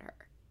Snapchatted her.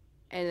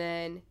 And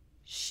then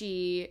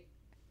she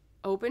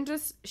opened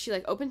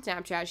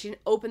Snapchat. She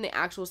didn't open the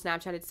actual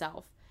Snapchat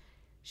itself.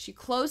 She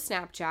closed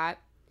Snapchat.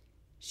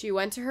 She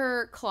went to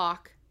her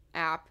clock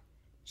app.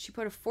 She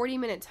put a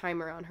 40-minute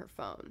timer on her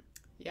phone.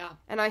 Yeah.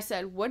 And I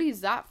said, what is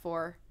that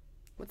for?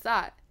 What's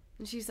that?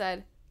 And she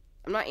said,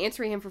 I'm not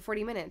answering him for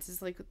 40 minutes.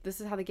 It's like,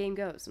 this is how the game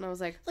goes. And I was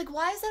like,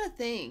 why is that a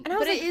thing? And I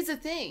was but like, it is a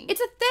thing.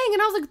 It's a thing.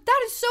 And I was like,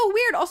 that is so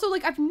weird. Also,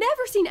 like, I've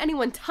never seen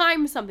anyone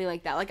time something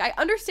like that. Like, I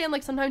understand,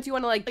 like, sometimes you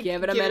want to, like,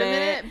 give it a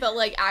minute. But,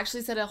 like,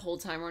 actually set a whole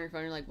timer on your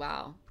phone. You're like,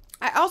 wow.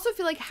 I also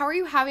feel like, how are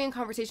you having a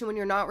conversation when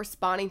you're not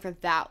responding for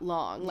that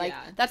long? Like,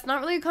 that's not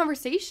really a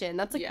conversation.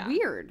 That's, like,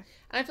 weird.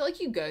 And I feel like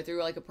you go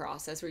through, like, a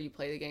process where you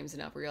play the games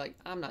enough where you're like,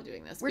 I'm not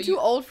doing this. We're too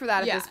old for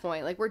that at this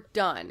point. Like, we're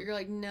done. You're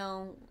like,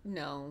 no,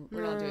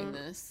 we're not doing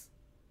this.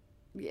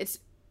 It's,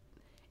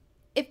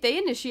 if they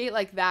initiate,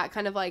 like, that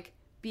kind of, like,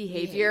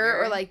 behavior.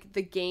 Or, like,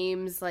 the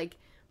games, like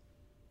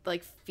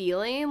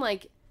feeling,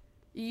 like,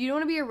 you don't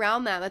want to be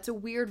around that. That's a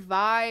weird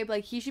vibe.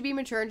 Like, he should be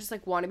mature and just,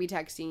 like, want to be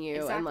texting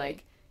you and,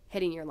 like,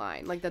 hitting your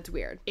line. Like, that's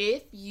weird.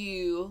 If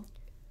you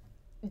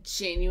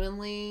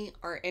genuinely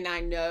are, and I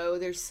know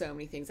there's so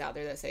many things out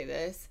there that say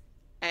this,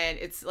 and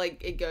it's,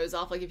 like, it goes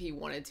off, like, if he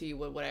wanted to, you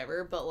would,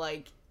 whatever, but,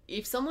 like,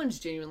 if someone's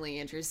genuinely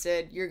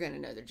interested, you're gonna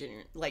know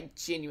they're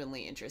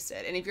genuinely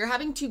interested. And if you're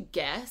having to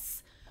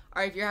guess,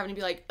 or if you're having to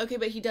be like, okay,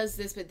 but he does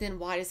this, but then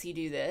why does he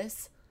do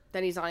this?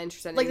 then he's not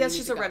interested. Like, that's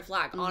just a red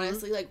flag.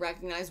 Honestly, like,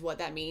 recognize what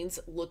that means.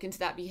 Look into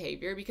that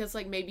behavior, because,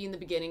 like, maybe in the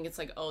beginning it's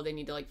like, oh, they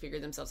need to, like, figure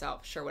themselves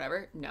out. Sure,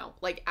 whatever. No.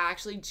 Like,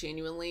 actually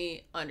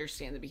genuinely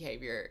understand the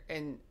behavior.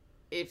 And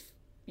if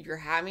you're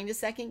having to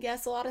second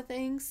guess a lot of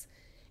things,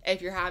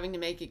 if you're having to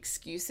make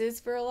excuses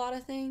for a lot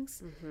of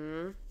things,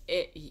 you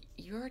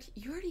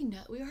already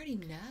know. We already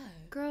know.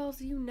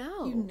 Girls, you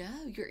know. You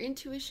know. Your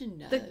intuition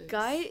knows. The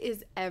gut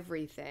is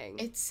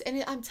everything.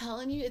 I'm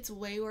telling you, it's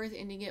way worth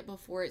ending it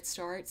before it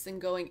starts than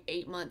going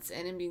 8 months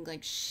in and being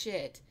like,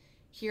 shit,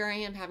 here I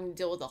am having to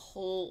deal with a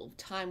whole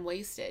time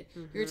wasted.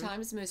 Your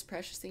time is the most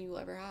precious thing you'll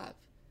ever have.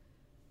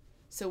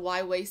 So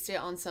why waste it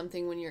on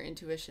something when your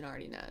intuition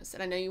already knows?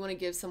 And I know you want to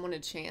give someone a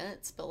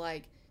chance, but,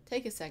 like,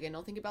 take a second.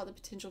 Don't think about the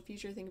potential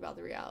future. Think about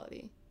the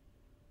reality.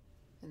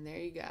 And there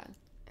you go.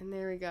 And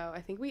there we go.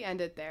 I think we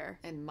ended there.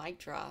 And mic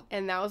drop.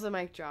 And that was a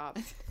mic drop.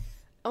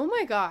 Oh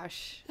my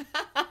gosh.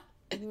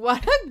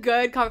 What a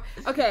good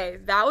Okay,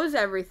 that was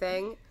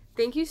everything.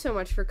 Thank you so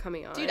much for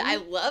coming on. Dude, I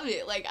love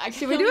it. Like, I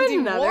should we do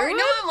another more? one?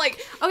 No, I'm like,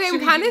 okay, I'm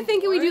kind of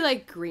thinking we do,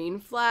 like, green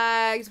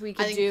flags. We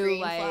could do,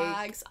 green like,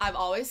 flags. I've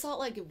always thought,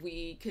 like, if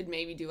we could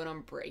maybe do it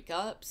on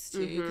breakups,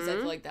 too, because I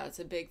feel like that's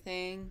a big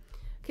thing.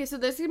 Okay, so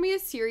this is going to be a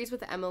series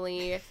with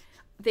Emily.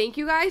 Thank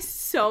you guys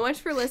so much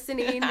for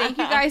listening. Thank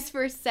you guys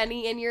for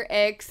sending in your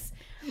icks.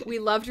 We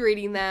loved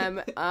reading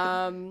them.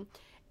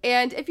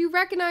 And if you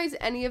recognize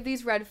any of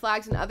these red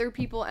flags in other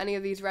people, any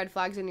of these red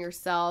flags in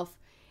yourself,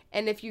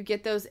 and if you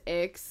get those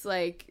icks,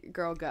 like,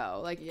 girl,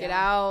 go. Like, get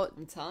out.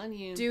 I'm telling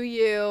you. Do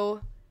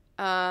you.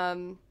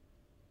 Because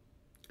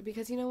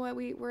you know what?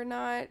 We're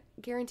not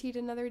guaranteed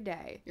another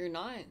day. You're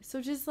not.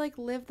 So just, like,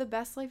 live the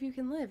best life you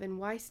can live. And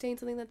why stay in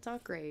something that's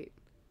not great?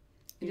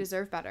 You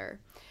deserve better.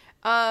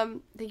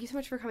 Thank you so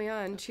much for coming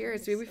on.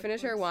 Cheers. Did we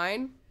finish our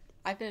wine?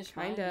 I finished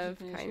mine. Kind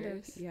of.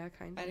 Yours? Yeah,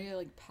 kind of. I need to,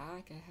 like,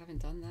 pack. I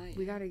haven't done that yet.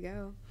 We gotta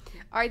go.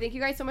 All right. Thank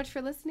you guys so much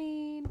for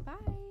listening. Bye.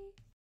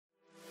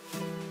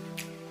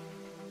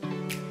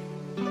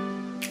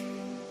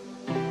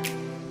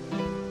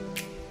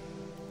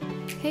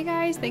 Hey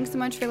guys, thanks so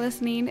much for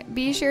listening.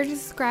 Be sure to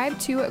subscribe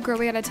to Girl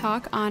We Gotta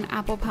Talk on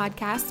Apple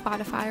Podcasts,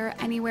 Spotify, or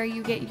anywhere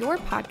you get your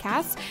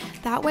podcasts.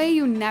 That way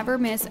you never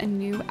miss a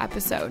new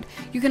episode.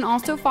 You can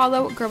also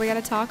follow Girl We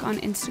Gotta Talk on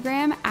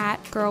Instagram at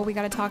Girl We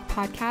Gotta Talk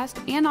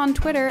Podcast and on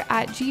Twitter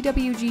at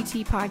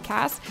GWGT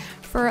Podcast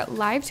for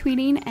live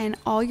tweeting and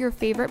all your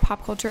favorite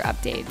pop culture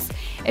updates.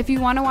 If you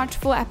want to watch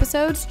full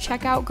episodes,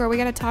 check out Girl We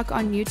Gotta Talk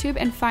on YouTube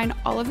and find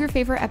all of your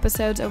favorite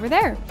episodes over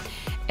there.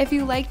 If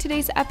you liked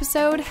today's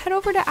episode, head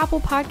over to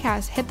Apple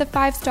Podcasts, hit the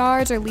 5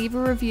 stars or leave a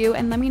review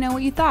and let me know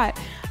what you thought.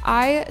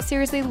 I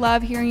seriously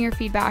love hearing your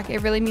feedback.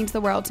 It really means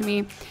the world to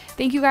me.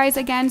 Thank you guys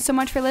again so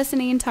much for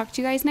listening. Talk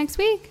to you guys next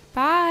week.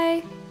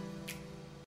 Bye.